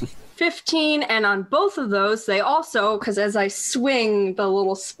 15, and on both of those, they also, because as I swing, the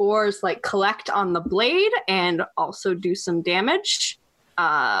little spores like collect on the blade and also do some damage for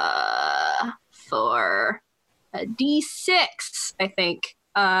a D6, I think.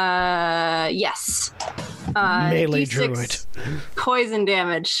 Yes. Melee D6 druid. poison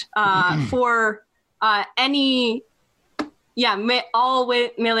damage for any... Yeah, all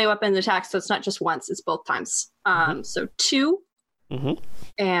melee weapons attacks, so it's not just once, it's both times. So 2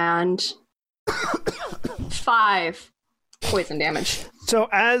 and 5 poison damage. So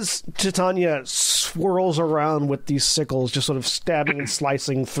as Titania swirls around with these sickles, just sort of stabbing and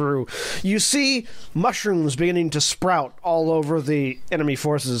slicing through, you see mushrooms beginning to sprout all over the enemy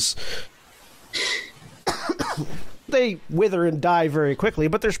forces. They wither and die very quickly,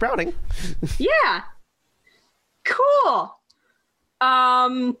 but they're sprouting. Yeah. Cool.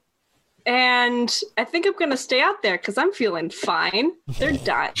 And I think I'm gonna stay out there because I'm feeling fine. They're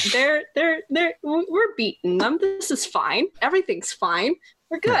done. We're beating them. This is fine. Everything's fine.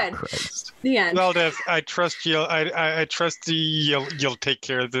 We're good. The end. Valdez, I trust you. I trust you'll take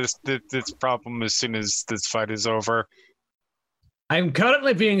care of this problem as soon as this fight is over. I'm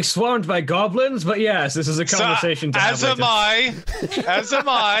currently being swarmed by goblins, but yes, this is a conversation to have. As am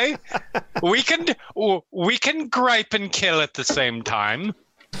I. We can gripe and kill at the same time.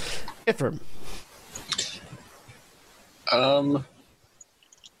 Ifrim.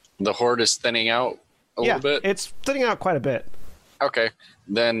 The horde is thinning out a little bit. It's thinning out quite a bit. Okay,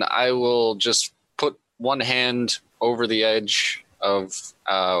 then I will just put one hand over the edge of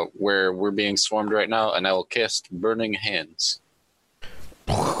where we're being swarmed right now, and I will cast Burning Hands.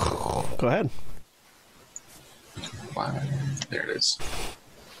 Go ahead. Wow. There it is.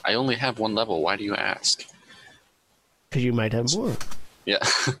 I only have one level. Why do you ask? Because you might have more. Yeah.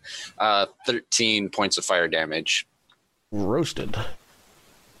 13 points of fire damage. Roasted.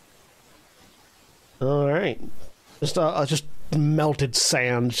 All right. Just melted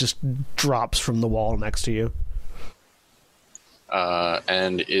sand just drops from the wall next to you.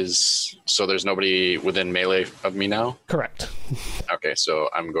 So there's nobody within melee of me now? Correct. Okay, so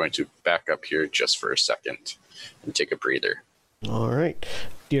I'm going to back up here just for a second and take a breather. All right.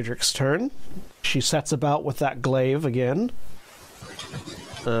 Deirdre's turn. She sets about with that glaive again.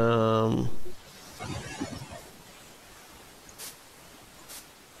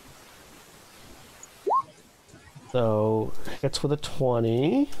 So hits with a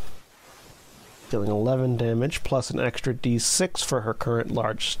 20. Dealing 11 damage, plus an extra d6 for her current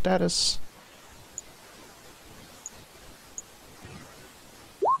large status.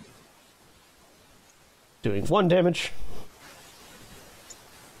 Doing 1 damage.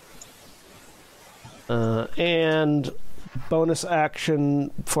 And bonus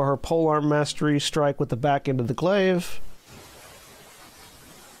action for her polearm mastery, strike with the back end of the glaive.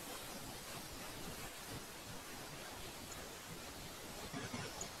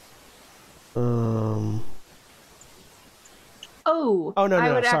 Oh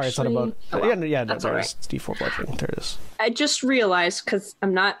no! Sorry, it's not about. Yeah, that's all right. It's D4 bludgeoning. There it is. I just realized, because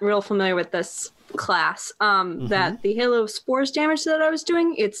I'm not real familiar with this class, that the Halo Spores damage that I was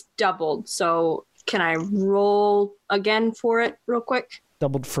doing, it's doubled. So can I roll again for it real quick?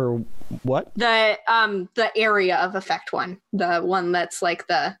 Doubled for what? The area of effect one, the one that's like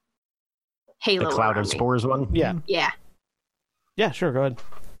the Halo. The Cloud of Spores one. Yeah. Yeah. Sure. Go ahead.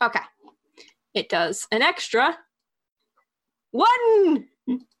 Okay. It does an extra 1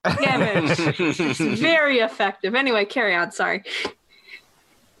 damage. It's very effective. Anyway, carry on. Sorry.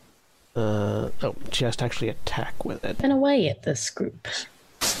 She has to actually attack with it. Been away at this group.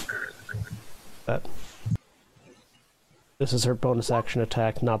 This is her bonus action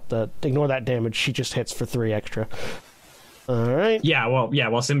attack, not the... Ignore that damage. She just hits for 3 extra. All right. While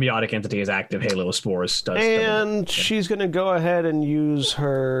symbiotic entity is active, Halo Spores does. And she's going to go ahead and use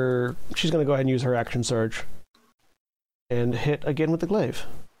her... She's going to go ahead and use her action surge. And hit again with the glaive.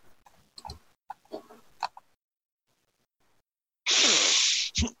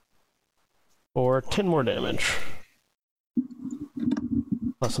 For 10 more damage.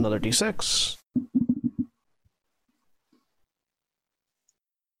 Plus another d6.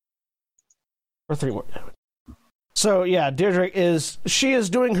 Or 3 more damage. So yeah, Deirdre is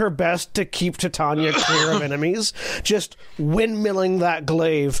doing her best to keep Titania clear of enemies, just windmilling that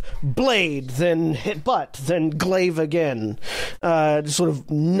glaive, blade, then hit butt, then glaive again, just sort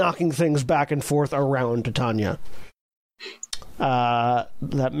of knocking things back and forth around Titania.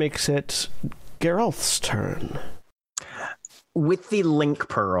 That makes it Geralth's turn. With the link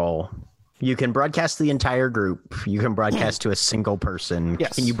pearl, you can broadcast the entire group. You can broadcast to a single person.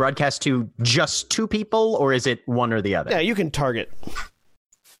 Yes. Can you broadcast to just 2 people, or is it one or the other? Yeah, you can target.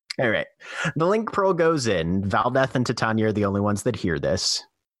 All right. The link pearl goes in. Valdeth and Titania are the only ones that hear this.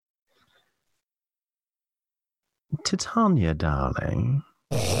 Titania, darling,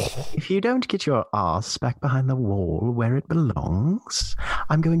 if you don't get your ass back behind the wall where it belongs,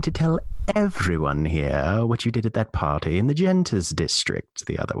 I'm going to tell everyone here what you did at that party in the Gentes district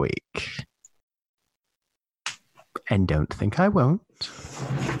the other week. And don't think I won't.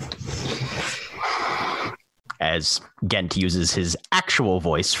 As Gent uses his actual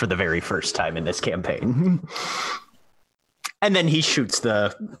voice for the very first time in this campaign. And then he shoots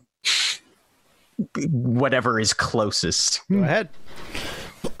the whatever is closest. Go ahead.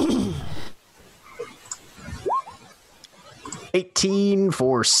 18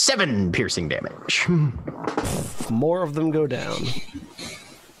 for 7 piercing damage. More of them go down.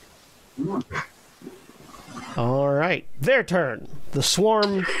 All right, their turn. The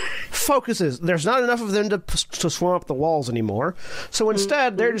swarm focuses. There's not enough of them to swarm up the walls anymore, so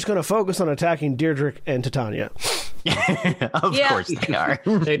instead they're just going to focus on attacking Deirdre and Titania. Of course they are.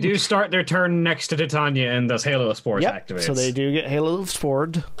 They do start their turn next to Titania, and thus Halo of Spores activates. So they do get Halo of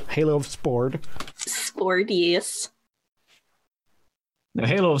Spored. Spored, yes. Now,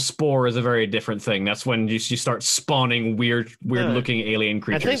 Halo of Spore is a very different thing. That's when you start spawning weird-looking alien I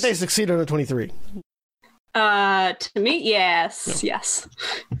creatures. think they succeeded on a 23. To me, yes. Yes.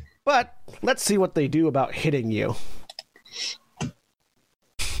 But let's see what they do about hitting you.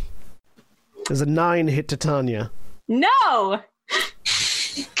 There's a 9 hit Titania. No!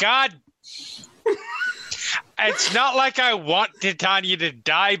 God. It's not like I want Titania to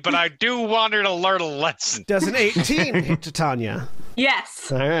die, but I do want her to learn a lesson. Does an 18 hit Titania? Yes.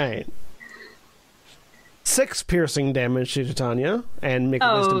 All right. 6 piercing damage to Titania, and make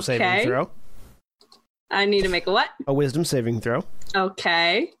a wisdom saving throw. I need to make a what? A wisdom saving throw.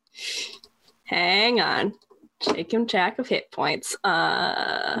 Okay. Hang on. Taking track of hit points.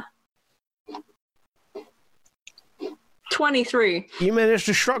 23. You managed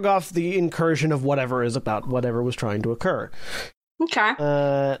to shrug off the incursion of whatever was trying to occur.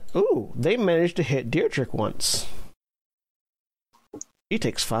 Okay. They managed to hit Deirdre once. He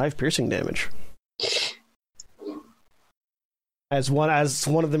takes 5 piercing damage. As one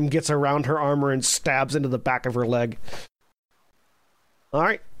of them gets around her armor and stabs into the back of her leg. All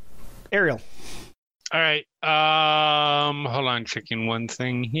right, Ariel. All right. Hold on, checking one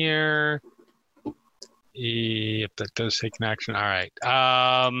thing here. Yep, that does take an action. All right.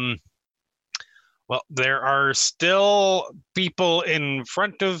 Well, there are still people in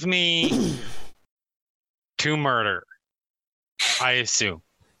front of me to murder, I assume.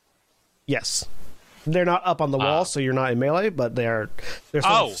 Yes. They're not up on the wall, so you're not in melee, but they're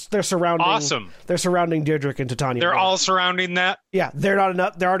surrounding. Awesome. They're surrounding Deirdre and Titania. They're all surrounding that. Yeah, there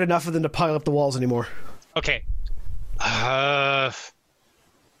aren't enough of them to pile up the walls anymore. Okay.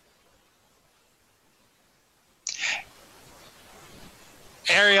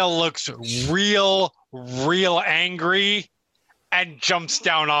 Ariel looks real angry and jumps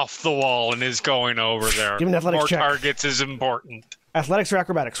down off the wall and is going over there. Give me an athletics More check. targets is important. Athletics or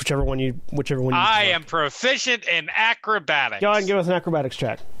acrobatics, whichever one you. I am proficient in acrobatics. Go ahead and give us an acrobatics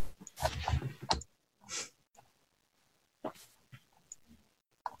check.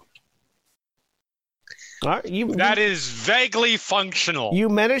 All right, that is vaguely functional. You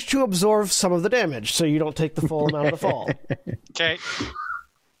managed to absorb some of the damage, so you don't take the full amount of the fall. Okay.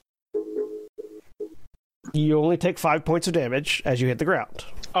 You only take 5 points of damage as you hit the ground.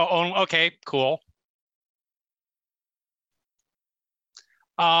 Oh, okay, cool.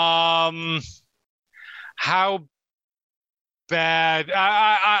 How bad?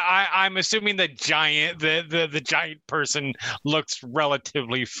 I'm assuming the giant, the giant person looks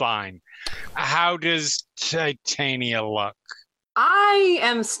relatively fine. How does Titania look? I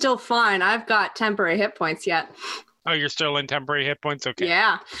am still fine. I've got temporary hit points yet. Oh, you're still in temporary hit points? Okay.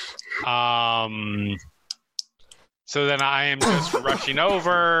 Yeah. So then I am just rushing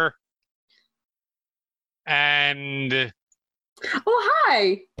over and... Oh,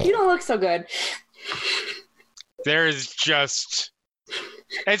 hi! You don't look so good. There's just...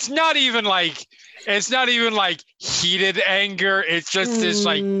 It's not even like heated anger. It's just this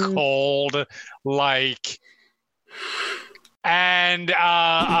like cold, like... And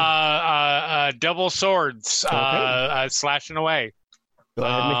double swords slashing away. Go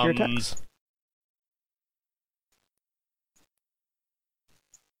ahead and make your attacks.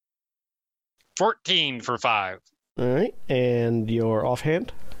 14 for 5. All right, and your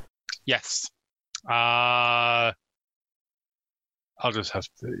offhand? Yes. I'll just have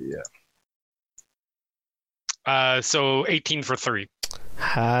to, yeah. So 18 for 3.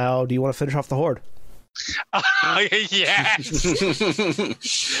 How do you want to finish off the horde? Yes.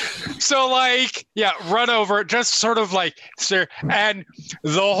 So, like, yeah, run over, just sort of like stare, and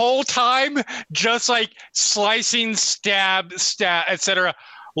the whole time, just like slicing, stab, etc.,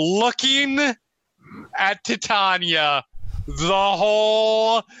 looking at Titania the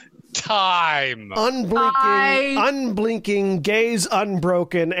whole time. Unblinking, gaze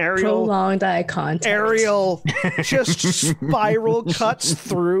unbroken. Ariel, prolonged eye contact. Ariel just spiral cuts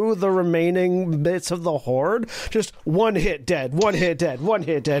through the remaining bits of the horde. Just one hit dead, one hit dead, one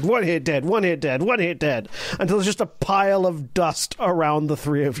hit dead, one hit dead, one hit dead, one hit dead, until there's just a pile of dust around the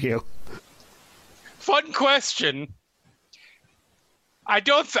three of you. Fun question. I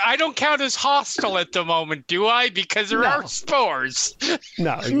don't count as hostile at the moment, do I? Because there are spores.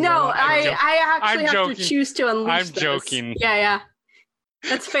 No, I actually have joking. to choose to unleash I'm those. joking. Yeah,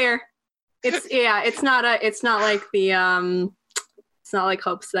 that's fair. It's not like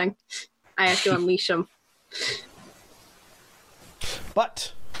Hope's thing. I have to unleash them.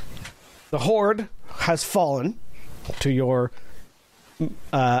 But the horde has fallen to your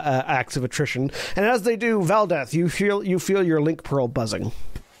acts of attrition, and as they do, Valdeth, you feel your link pearl buzzing.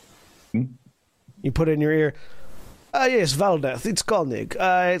 You put it in your ear. Yes, Valdeth, it's Koenig.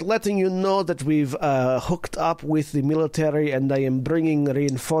 Letting you know that we've hooked up with the military, and I am bringing a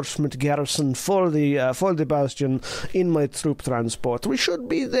reinforcement garrison for the bastion in my troop transport. We should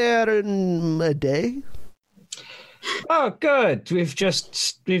be there in a day. Oh, good. We've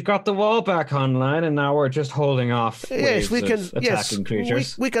got the wall back online, and now we're just holding off. Yes, we can. Attacking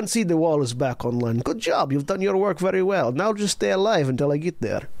creatures. We can see the wall is back online. Good job. You've done your work very well. Now just stay alive until I get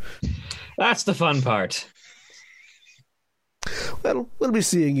there. That's the fun part. Well, we'll be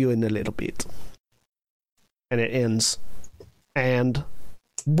seeing you in a little bit. And it ends. And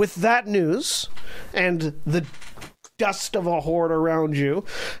with that news, and the dust of a horde around you,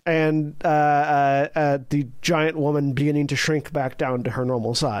 and the giant woman beginning to shrink back down to her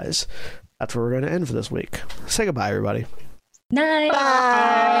normal size, that's where we're going to end for this week. Say goodbye, everybody. Night.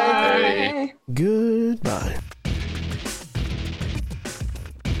 Bye. Bye. Goodbye.